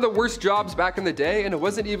was one of the worst jobs back in the day, and it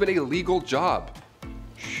wasn't even a legal job.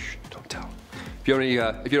 Shh, don't tell. If you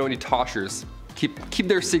don't any toshers, keep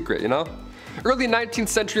their secret, you know? Early 19th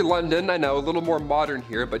century London, I know, a little more modern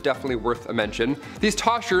here, but definitely worth a mention. These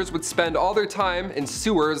toshers would spend all their time in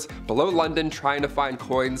sewers below London trying to find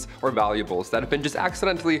coins or valuables that have been just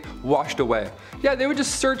accidentally washed away. Yeah, they would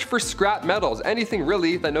just search for scrap metals, anything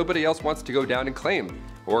really that nobody else wants to go down and claim,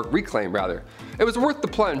 or reclaim rather. It was worth the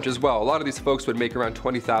plunge as well. A lot of these folks would make around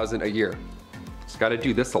 $20,000 a year. Just gotta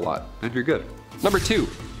do this a lot, and you're good. Number 2,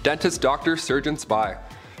 dentist, doctor, surgeon, spy.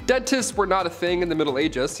 Dentists were not a thing in the Middle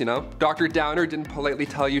Ages, you know. Dr. Downer didn't politely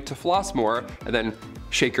tell you to floss more and then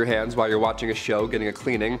shake your hands while you're watching a show, getting a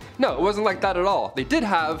cleaning. No, it wasn't like that at all. They did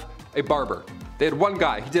have a barber. They had one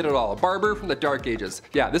guy, he did it all, a barber from the Dark Ages.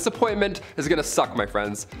 Yeah, this appointment is gonna suck, my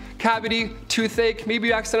friends. Cavity, toothache, maybe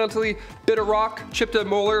you accidentally bit a rock, chipped a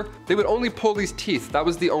molar. They would only pull these teeth, that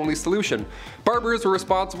was the only solution. Barbers were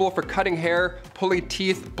responsible for cutting hair, pulling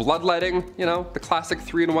teeth, bloodletting, you know, the classic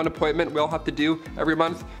 3-in-1 appointment we all have to do every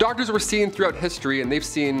month. Doctors were seen throughout history and they've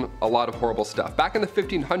seen a lot of horrible stuff. Back in the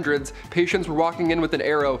 1500s, patients were walking in with an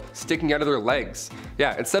arrow sticking out of their legs.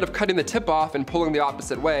 Yeah, instead of cutting the tip off and pulling the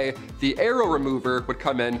opposite way, the arrow remover would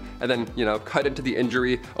come in and then, you know, cut into the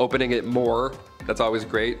injury, opening it more. That's always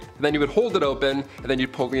great. And then you would hold it open and then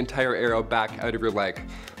you'd pull the entire arrow back out of your leg.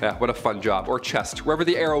 Yeah, what a fun job. Or chest. Wherever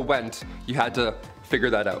the arrow went, you had to figure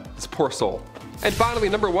that out. This poor soul. And finally,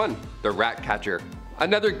 number 1, the rat catcher.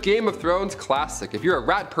 Another Game of Thrones classic. If you're a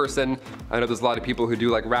rat person, I know there's a lot of people who do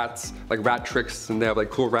like rats, like rat tricks, and they have like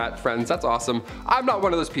cool rat friends. That's awesome. I'm not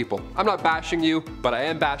one of those people. I'm not bashing you, but I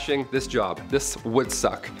am bashing this job. This would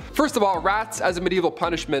suck. First of all, rats as a medieval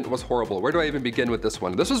punishment was horrible. Where do I even begin with this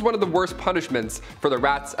one? This was one of the worst punishments for the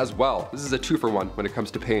rats as well. This is a 2-for-1 when it comes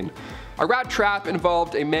to pain. A rat trap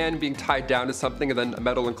involved a man being tied down to something and then a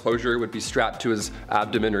metal enclosure would be strapped to his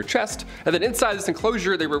abdomen or chest. And then inside this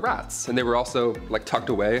enclosure, they were rats. And they were also like tucked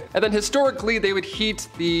away. And then historically, they would heat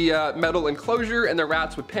the metal enclosure and the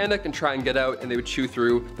rats would panic and try and get out and they would chew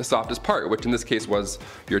through the softest part, which in this case was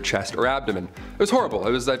your chest or abdomen. It was horrible.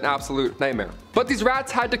 It was an absolute nightmare. But these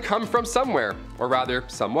rats had to come from somewhere, or rather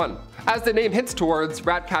someone. As the name hints towards,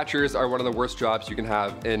 rat catchers are one of the worst jobs you can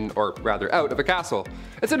have in, or rather out of a castle.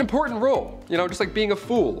 It's an important role, you know, just like being a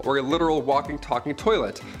fool or a literal walking, talking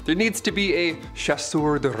toilet. There needs to be a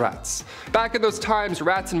chasseur de rats. Back in those times,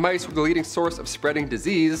 rats and mice were the leading source of spreading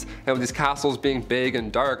disease, and with these castles being big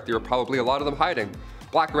and dark, there were probably a lot of them hiding.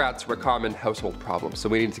 Black rats were a common household problem, so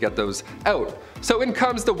we need to get those out. So in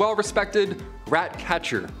comes the well-respected rat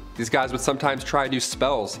catcher. These guys would sometimes try new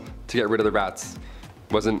spells to get rid of the rats.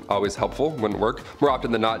 Wasn't always helpful, wouldn't work. More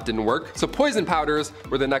often than not, didn't work. So poison powders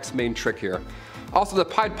were the next main trick here. Also the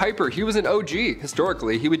Pied Piper, he was an OG.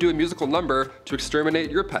 Historically, he would do a musical number to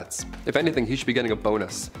exterminate your pets. If anything, he should be getting a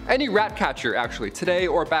bonus. Any rat catcher, actually, today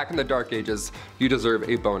or back in the Dark Ages, you deserve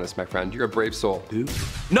a bonus, my friend. You're a brave soul.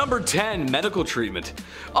 Number 10, medical treatment.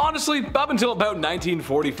 Honestly, up until about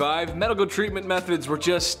 1945, medical treatment methods were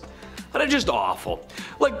just awful.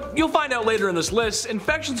 Like, you'll find out later in this list,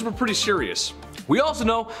 infections were pretty serious. We also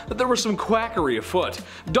know that there was some quackery afoot.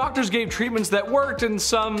 Doctors gave treatments that worked and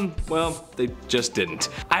some, well, they just didn't.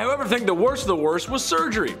 I however think the worst of the worst was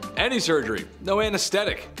surgery. Any surgery, no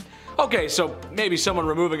anesthetic. Okay, so maybe someone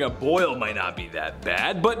removing a boil might not be that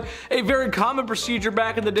bad, but a very common procedure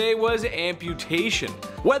back in the day was amputation.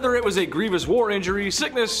 Whether it was a grievous war injury,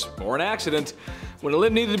 sickness, or an accident, when a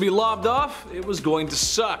limb needed to be lopped off, it was going to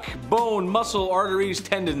suck. Bone, muscle, arteries,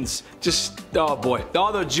 tendons, just, oh boy,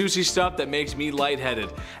 all the juicy stuff that makes me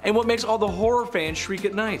lightheaded. And what makes all the horror fans shriek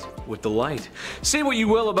at night, with delight. Say what you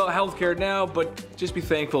will about healthcare now, but just be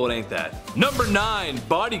thankful it ain't that. Number 9,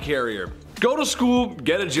 body carrier. Go to school,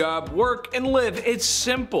 get a job, work, and live. It's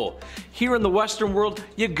simple. Here in the Western world,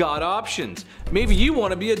 you got options. Maybe you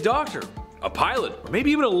want to be a doctor, a pilot, or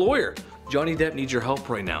maybe even a lawyer. Johnny Depp needs your help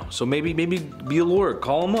right now. So maybe be a lawyer.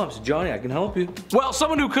 Call him up. Say, Johnny, I can help you. Well,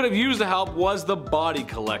 someone who could have used the help was the body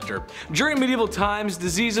collector. During medieval times,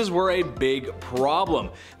 diseases were a big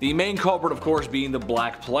problem. The main culprit, of course, being the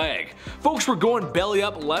Black Plague. Folks were going belly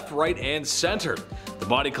up left, right, and center. The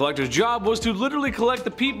body collector's job was to literally collect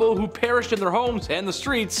the people who perished in their homes and the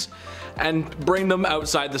streets and bring them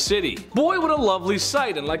outside the city. Boy, what a lovely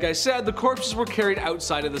sight, and like I said, the corpses were carried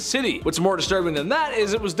outside of the city. What's more disturbing than that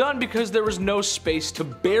is it was done because there was no space to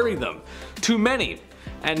bury them. Too many.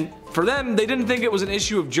 And for them, they didn't think it was an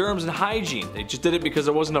issue of germs and hygiene. They just did it because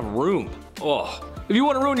there wasn't enough room. Ugh. If you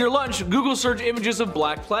want to ruin your lunch, Google search images of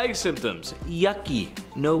Black Plague symptoms. Yucky.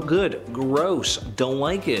 No good. Gross. Don't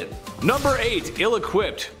like it. Number 8.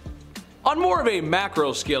 Ill-equipped. On more of a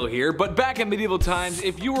macro scale here, but back in medieval times,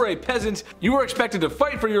 if you were a peasant, you were expected to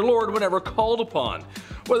fight for your lord whenever called upon.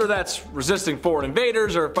 Whether that's resisting foreign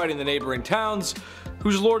invaders or fighting the neighboring towns,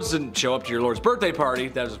 whose lords didn't show up to your lord's birthday party.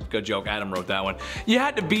 That was a good joke, Adam wrote that one. You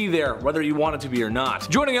had to be there, whether you wanted to be or not.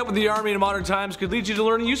 Joining up with the army in modern times could lead you to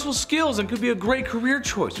learning useful skills and could be a great career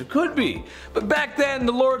choice. It could be. But back then,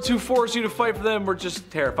 the lords who forced you to fight for them were just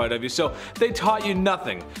terrified of you, so they taught you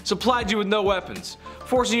nothing, supplied you with no weapons,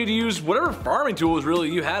 forcing you to use whatever farming tools really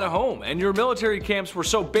you had at home. And your military camps were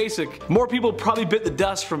so basic, more people probably bit the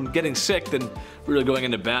dust from getting sick than really going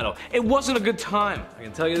into battle. It wasn't a good time, I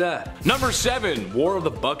can tell you that. Number 7. War of the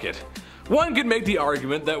Bucket. One could make the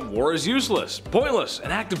argument that war is useless, pointless, an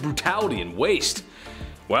act of brutality and waste.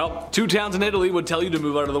 Well, 2 towns in Italy would tell you to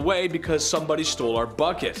move out of the way because somebody stole our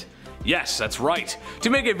bucket. Yes, that's right. To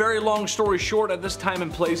make a very long story short, at this time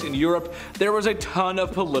and place in Europe, there was a ton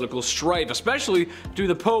of political strife, especially due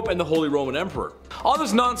to the Pope and the Holy Roman Emperor. All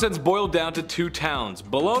this nonsense boiled down to 2 towns,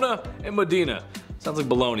 Bologna and Modena. Sounds like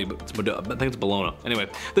baloney, but I think it's Bologna. Anyway,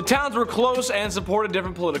 the towns were close and supported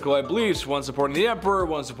different political beliefs, one supporting the emperor,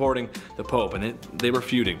 one supporting the Pope, and they were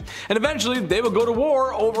feuding. And eventually, they would go to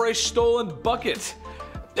war over a stolen bucket.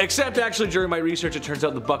 Except actually during my research it turns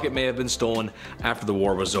out the bucket may have been stolen after the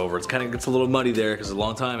war was over. It kind of gets a little muddy there because it's a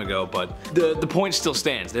long time ago, but the point still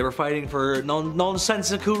stands. They were fighting for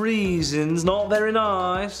nonsensical reasons, not very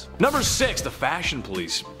nice. Number 6, the fashion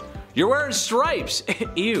police. You're wearing stripes.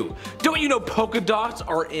 Ew. Don't you know polka dots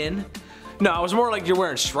are in? No, it was more like you're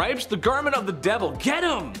wearing stripes. The garment of the devil. Get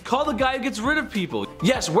him! Call the guy who gets rid of people.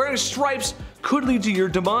 Yes, wearing stripes could lead to your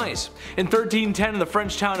demise. In 1310 in the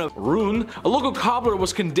French town of Rouen, a local cobbler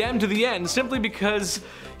was condemned to the end simply because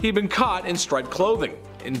he'd been caught in striped clothing.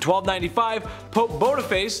 In 1295, Pope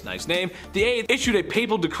Boniface, nice name, the 8th issued a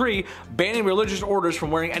papal decree banning religious orders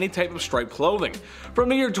from wearing any type of striped clothing. From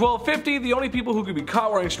the year 1250, the only people who could be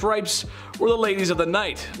caught wearing stripes were the ladies of the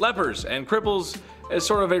night, lepers, and cripples, as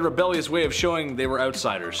sort of a rebellious way of showing they were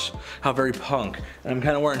outsiders. How very punk. And I'm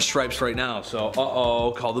kind of wearing stripes right now, so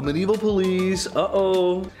uh-oh, call the medieval police,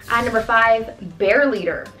 uh-oh. At number 5, bear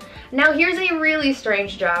leader. Now here's a really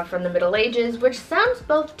strange job from the Middle Ages, which sounds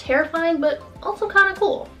both terrifying but also kind of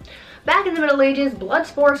cool. Back in the Middle Ages, blood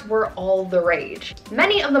sports were all the rage.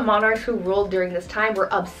 Many of the monarchs who ruled during this time were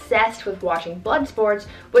obsessed with watching blood sports,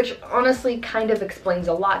 which honestly kind of explains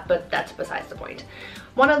a lot, but that's besides the point.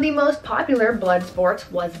 One of the most popular blood sports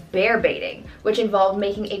was bear baiting, which involved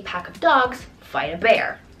making a pack of dogs fight a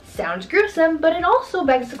bear. Sounds gruesome, but it also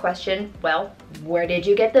begs the question, well, where did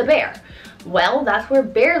you get the bear? Well, that's where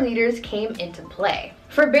bear leaders came into play.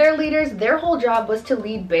 For bear leaders, their whole job was to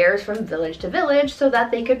lead bears from village to village so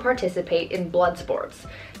that they could participate in blood sports.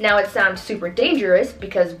 Now it sounds super dangerous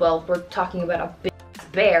because, well, we're talking about a big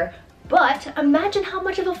bear, but imagine how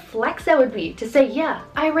much of a flex that would be to say, yeah,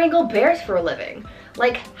 I wrangle bears for a living.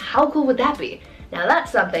 Like, how cool would that be? Now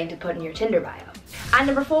that's something to put in your Tinder bio. At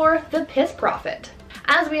number 4, the piss prophet.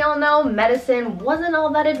 As we all know, medicine wasn't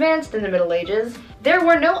all that advanced in the Middle Ages. There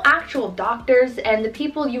were no actual doctors, and the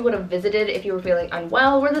people you would have visited if you were feeling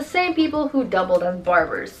unwell were the same people who doubled as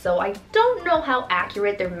barbers, so I don't know how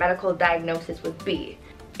accurate their medical diagnosis would be.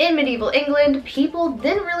 In medieval England, people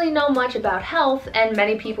didn't really know much about health, and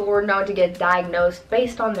many people were known to get diagnosed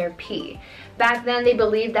based on their pee. Back then, they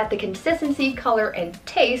believed that the consistency, color, and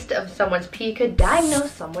taste of someone's pee could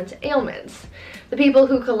diagnose someone's ailments. The people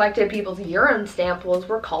who collected people's urine samples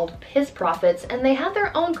were called piss prophets, and they had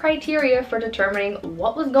their own criteria for determining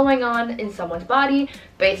what was going on in someone's body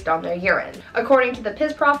based on their urine. According to the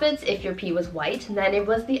piss prophets, if your pee was white, then it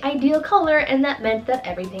was the ideal color, and that meant that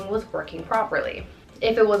everything was working properly.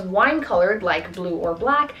 If it was wine colored, like blue or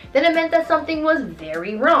black, then it meant that something was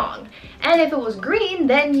very wrong. And if it was green,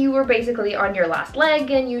 then you were basically on your last leg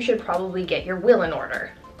and you should probably get your will in order.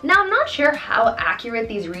 Now, I'm not sure how accurate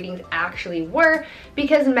these readings actually were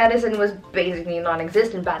because medicine was basically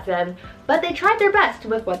non-existent back then, but they tried their best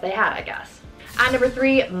with what they had, I guess. At number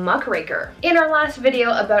 3, muckraker. In our last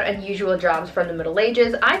video about unusual jobs from the Middle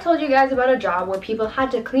Ages, I told you guys about a job where people had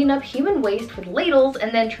to clean up human waste with ladles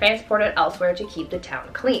and then transport it elsewhere to keep the town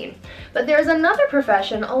clean. But there's another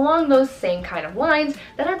profession along those same kind of lines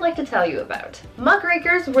that I'd like to tell you about.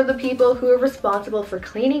 Muckrakers were the people who were responsible for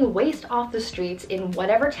cleaning waste off the streets in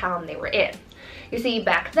whatever town they were in. You see,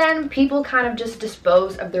 back then, people kind of just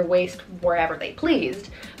disposed of their waste wherever they pleased.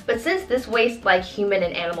 But since this waste, like human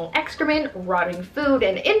and animal excrement, rotting food,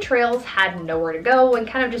 and entrails, had nowhere to go and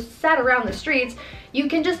kind of just sat around the streets, you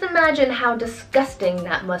can just imagine how disgusting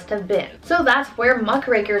that must have been. So that's where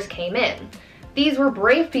muckrakers came in. These were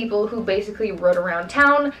brave people who basically rode around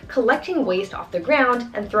town, collecting waste off the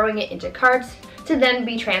ground and throwing it into carts to then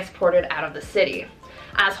be transported out of the city.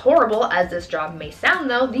 As horrible as this job may sound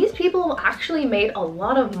though, these people actually made a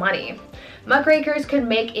lot of money. Muckrakers could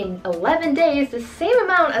make in 11 days the same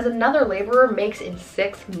amount as another laborer makes in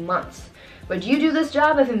 6 months. Would you do this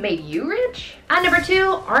job if it made you rich? At number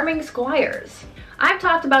 2, arming squires. I've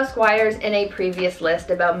talked about squires in a previous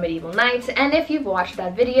list about medieval knights, and if you've watched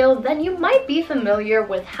that video, then you might be familiar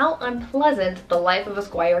with how unpleasant the life of a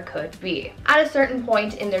squire could be. At a certain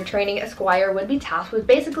point in their training, a squire would be tasked with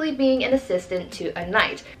basically being an assistant to a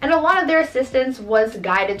knight, and a lot of their assistance was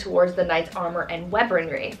guided towards the knight's armor and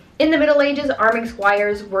weaponry. In the Middle Ages, arming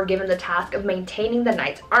squires were given the task of maintaining the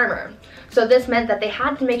knight's armor. So this meant that they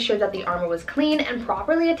had to make sure that the armor was clean and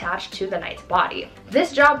properly attached to the knight's body.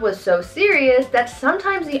 This job was so serious that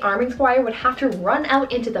sometimes the arming squire would have to run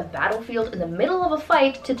out into the battlefield in the middle of a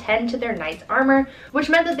fight to tend to their knight's armor, which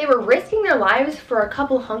meant that they were risking their lives for a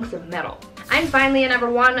couple hunks of metal. And finally, at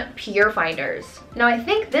number 1, pure finders. Now I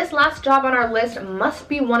think this last job on our list must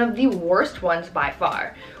be one of the worst ones by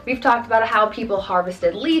far. We've talked about how people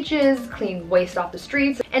harvested leeches, cleaned waste off the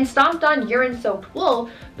streets, and stomped on urine-soaked wool,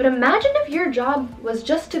 but imagine if your job was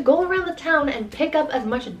just to go around the town and pick up as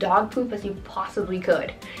much dog poop as you possibly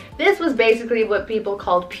could. This was basically what people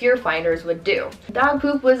called pure finders would do. Dog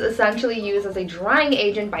poop was essentially used as a drying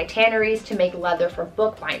agent by tanneries to make leather for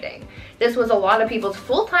bookbinding. This was a lot of people's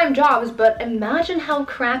full-time jobs, but imagine how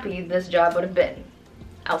crappy this job would have been.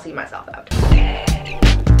 I'll see myself out.